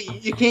 Well, you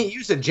can't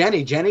use a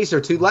Jenny. Jennies are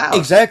too loud.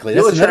 Exactly.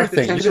 That's another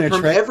thing. Attention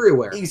from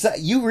everywhere.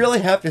 Exactly. You really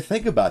have to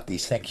think about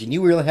these things, and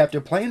you really have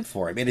to plan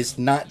for them. And it's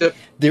not.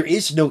 There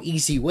is no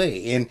easy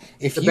way. And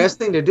if the best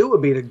thing to do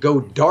would be to go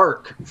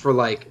dark for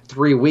like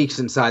 3 weeks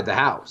inside the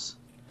house.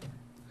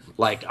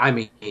 Like, I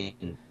mean,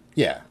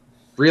 yeah.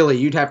 Really,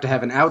 you'd have to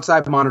have an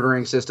outside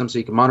monitoring system so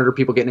you can monitor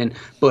people getting in,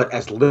 but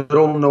as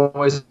little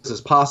noise as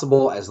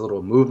possible, as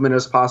little movement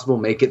as possible,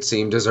 make it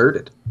seem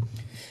deserted.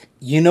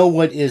 You know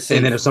what is...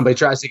 And then if somebody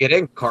tries to get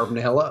in, carve them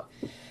the hell up.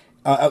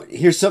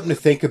 Here's something to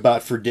think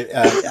about for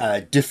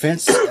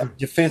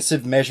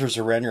defensive measures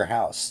around your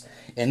house.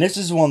 And this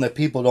is one that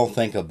people don't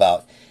think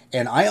about.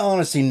 And I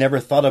honestly never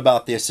thought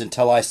about this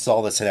until I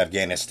saw this in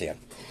Afghanistan.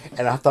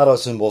 And I thought it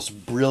was the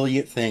most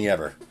brilliant thing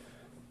ever.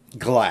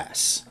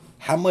 Glass.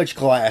 How much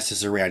glass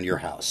is around your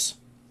house?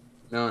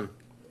 None.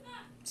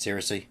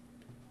 Seriously?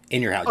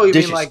 In your house? Oh, you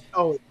mean like,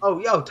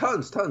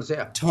 tons,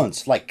 yeah.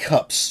 Tons, like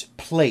cups,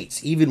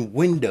 plates, even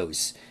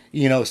windows.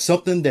 You know,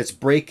 something that's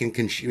breaking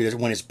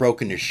when it's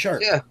broken is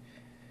sharp. Yeah.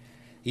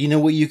 You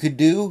know what you could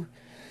do?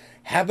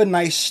 Have a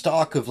nice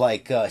stock of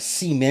like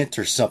cement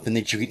or something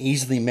that you can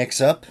easily mix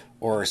up,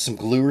 or some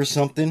glue or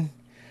something.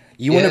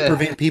 You want to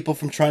prevent people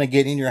from trying to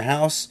get in your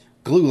house?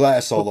 Glue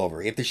glass all over.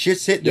 If the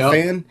shit's hitting the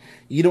fan,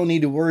 you don't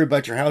need to worry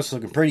about your house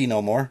looking pretty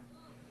no more.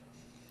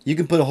 You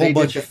can put a whole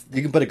bunch of...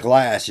 You can put a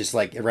glass just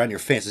like around your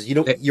fences.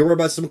 You worry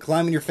about someone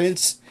climbing your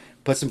fence?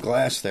 Put some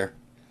glass there.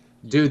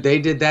 Dude, they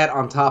did that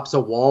on tops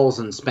of walls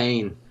in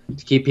Spain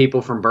to keep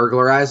people from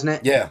burglarizing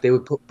it. Yeah. They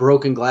would put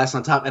broken glass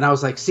on top. And I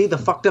was like, see, the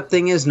fucked up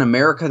thing is in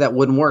America that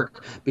wouldn't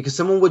work. Because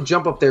someone would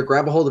jump up there,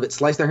 grab a hold of it,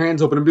 slice their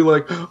hands open and be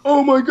like,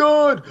 oh my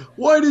God,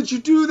 why did you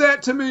do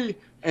that to me?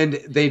 And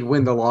they'd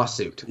win the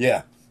lawsuit.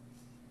 Yeah.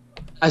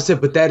 I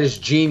said, but that is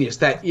genius.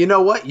 That, you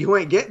know what? You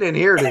ain't getting in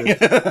here, dude.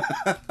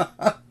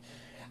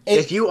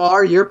 If you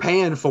are, you're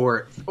paying for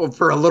it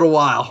for a little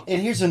while.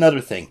 And here's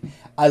another thing.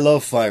 I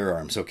love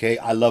firearms, okay?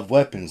 I love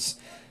weapons.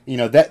 You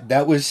know,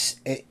 that was...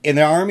 In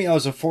the Army, I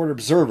was a forward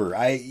observer.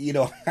 I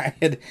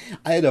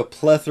had a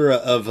plethora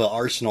of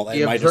arsenal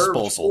at my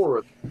disposal.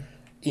 Forward.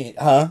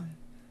 Huh?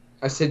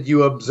 I said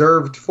you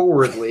observed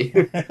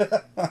forwardly.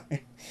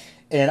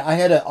 And I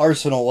had an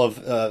arsenal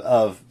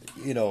of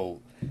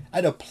I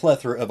had a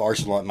plethora of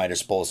arsenal at my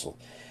disposal.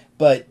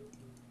 But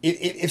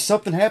if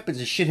something happens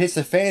and shit hits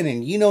the fan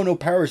and no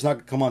power is not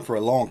going to come on for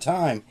a long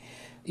time,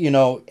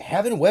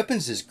 having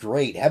weapons is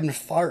great. Having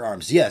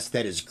firearms, yes,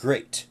 that is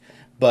great.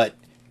 But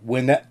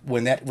when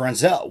that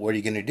runs out, what are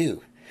you going to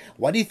do?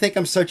 Why do you think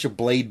I'm such a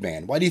blade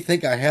man? Why do you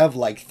think I have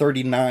like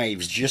 30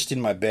 knives just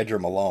in my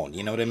bedroom alone?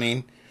 You know what I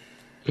mean?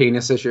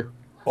 Penis issue.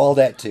 All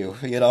that too,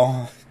 It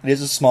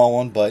is a small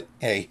one, but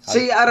hey.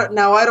 See, I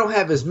don't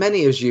have as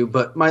many as you,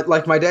 but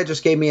my dad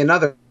just gave me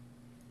another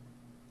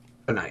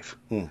knife.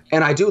 And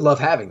I do love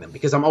having them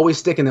because I'm always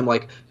sticking them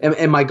like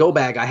in my go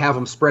bag. I have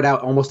them spread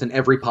out almost in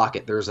every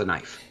pocket. There's a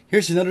knife.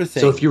 Here's another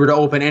thing. So if you were to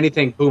open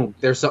anything, boom,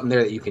 there's something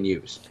there that you can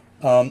use.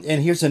 And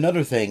here's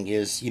another thing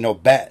is,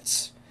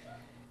 bats.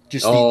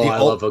 I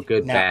love a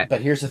good bat.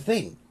 But here's the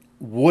thing.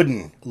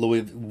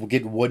 We'll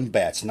get wooden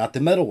bats, not the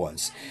metal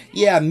ones.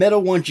 Yeah,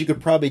 metal ones you could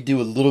probably do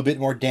a little bit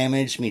more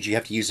damage. Means you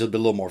have to use a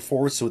little more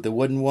force with the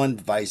wooden one,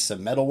 vice a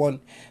metal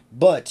one.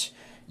 But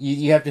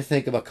you have to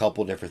think of a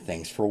couple different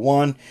things. For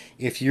one,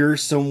 if you're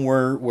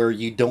somewhere where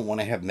you don't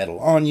want to have metal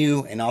on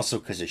you, and also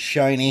because it's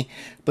shiny,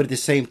 but at the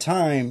same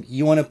time,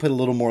 you want to put a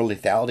little more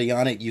lethality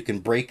on it, you can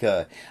break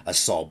a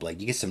saw blade.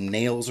 You get some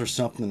nails or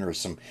something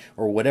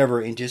or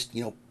whatever, and just,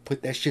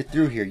 put that shit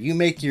through here. You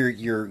make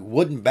your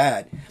wooden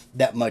bat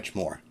that much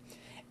more.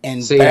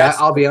 And see,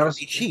 I'll be honest,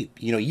 cheap.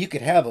 You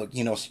could have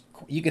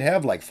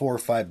like 4 or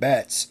 5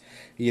 bats.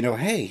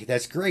 Hey,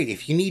 that's great.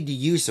 If you need to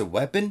use a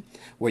weapon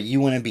where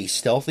you want to be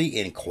stealthy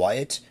and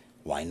quiet,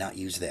 why not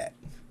use that?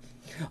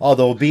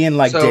 Although being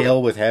like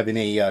Dale with having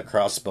a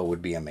crossbow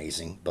would be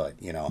amazing, but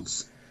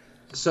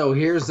So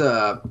here's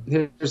the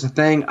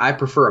thing. I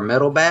prefer a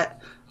metal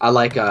bat. I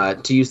like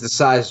to use the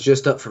size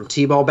just up from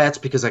T-ball bats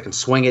because I can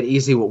swing it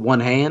easy with one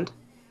hand.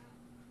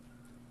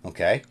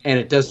 Okay. And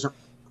it doesn't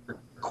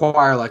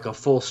require like a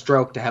full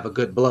stroke to have a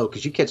good blow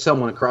because you catch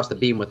someone across the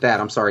beam with that,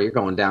 I'm sorry, you're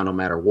going down no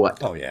matter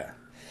what. Oh yeah.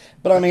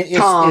 But I mean,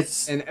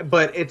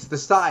 but it's the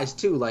size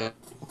too. Like,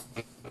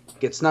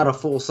 it's not a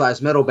full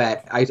size metal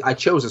bat. I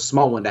chose a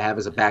small one to have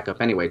as a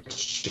backup anyway.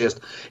 It's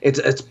just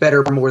it's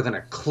better more than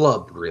a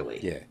club, really.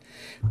 Yeah.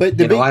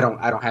 But I don't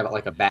have it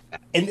like a bat.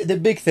 And the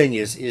big thing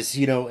is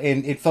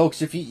and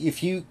folks, if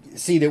you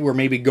see that we're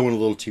maybe going a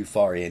little too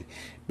far in,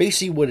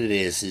 basically what it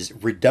is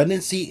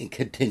redundancy and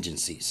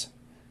contingencies.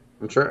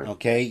 I'm sure.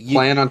 Okay.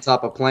 Plan on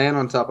top of plan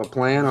on top of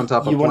plan on top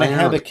of plan. You want to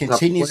have a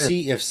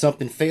contingency if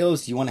something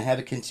fails. You want to have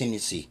a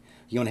contingency.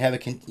 You want to have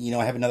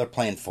have another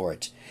plan for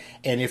it.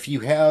 And if you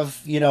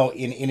have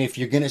and if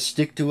you're going to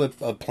stick to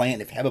a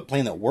plan, have a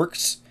plan that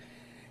works,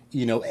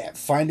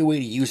 find a way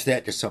to use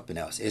that to something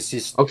else. It's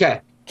just okay.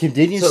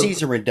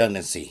 Contingencies and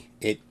redundancy.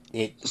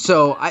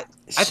 So I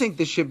think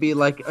this should be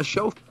like a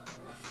show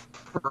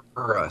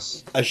for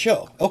us. A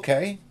show,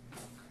 okay.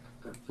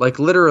 Like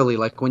literally,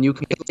 like when you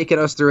can take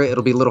us through it,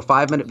 it'll be little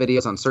 5-minute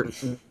videos on certain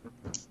things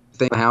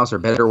in the house or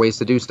better ways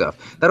to do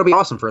stuff. That'll be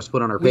awesome for us to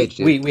put on our page,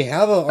 dude. We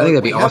have a I think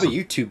that'd be awesome. a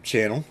YouTube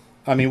channel.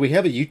 I mean, we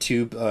have a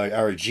YouTube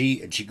our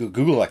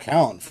Google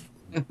account.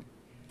 Yeah.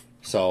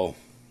 So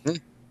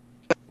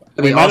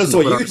We might as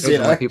well use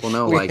it. Let people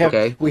know,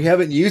 okay, we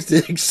haven't used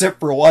it except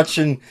for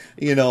watching,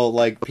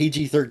 like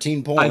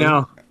PG-13 porn. I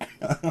know.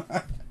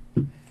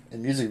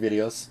 And music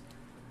videos.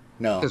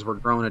 No, because we're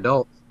grown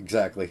adults.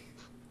 Exactly.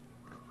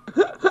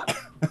 But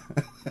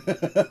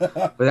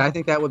I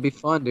think that would be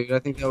fun, dude. I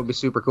think that would be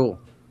super cool.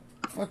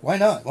 Fuck, why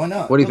not? Why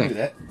not? What do you think? Do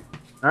that.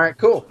 All right,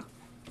 cool.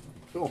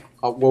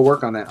 We'll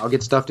work on that. I'll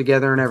get stuff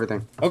together and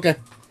everything. Okay.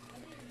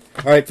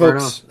 All right,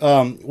 folks.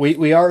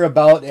 We are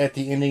about at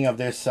the ending of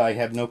this. I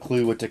have no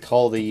clue what to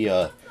call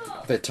the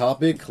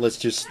topic. Let's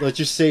just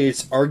say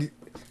it's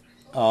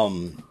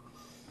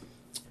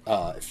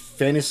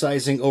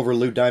fantasizing over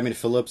Lou Diamond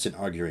Phillips and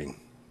arguing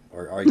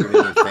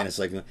and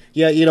fantasizing.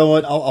 Yeah, you know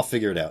what? I'll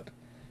figure it out.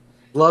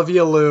 Love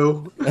you,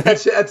 Lou.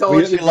 That's all.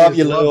 We love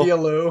you, Lou. Love you,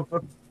 Lou.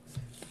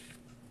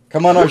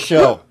 Come on our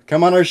show.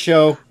 Come on our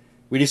show.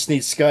 We just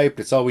need Skype.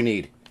 That's all we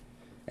need.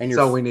 And That's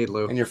all we need,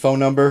 Lou. And your phone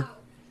number.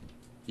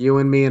 You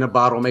and me in a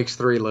bottle makes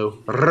 3,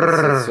 Lou.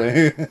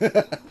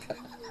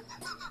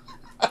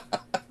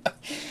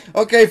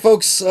 Okay,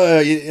 folks,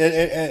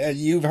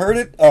 you've heard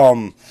it.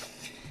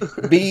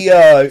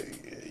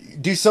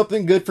 Do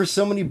something good for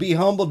somebody. Be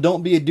humble.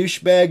 Don't be a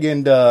douchebag.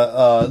 And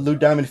Lou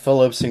Diamond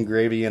Phillips and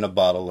gravy in a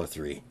bottle of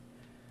 3.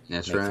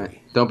 That's right.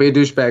 3. Don't be a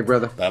douchebag,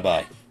 brother.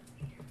 Bye-bye.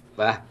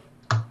 Bye.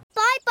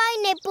 Bye-bye,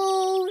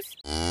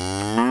 nipples.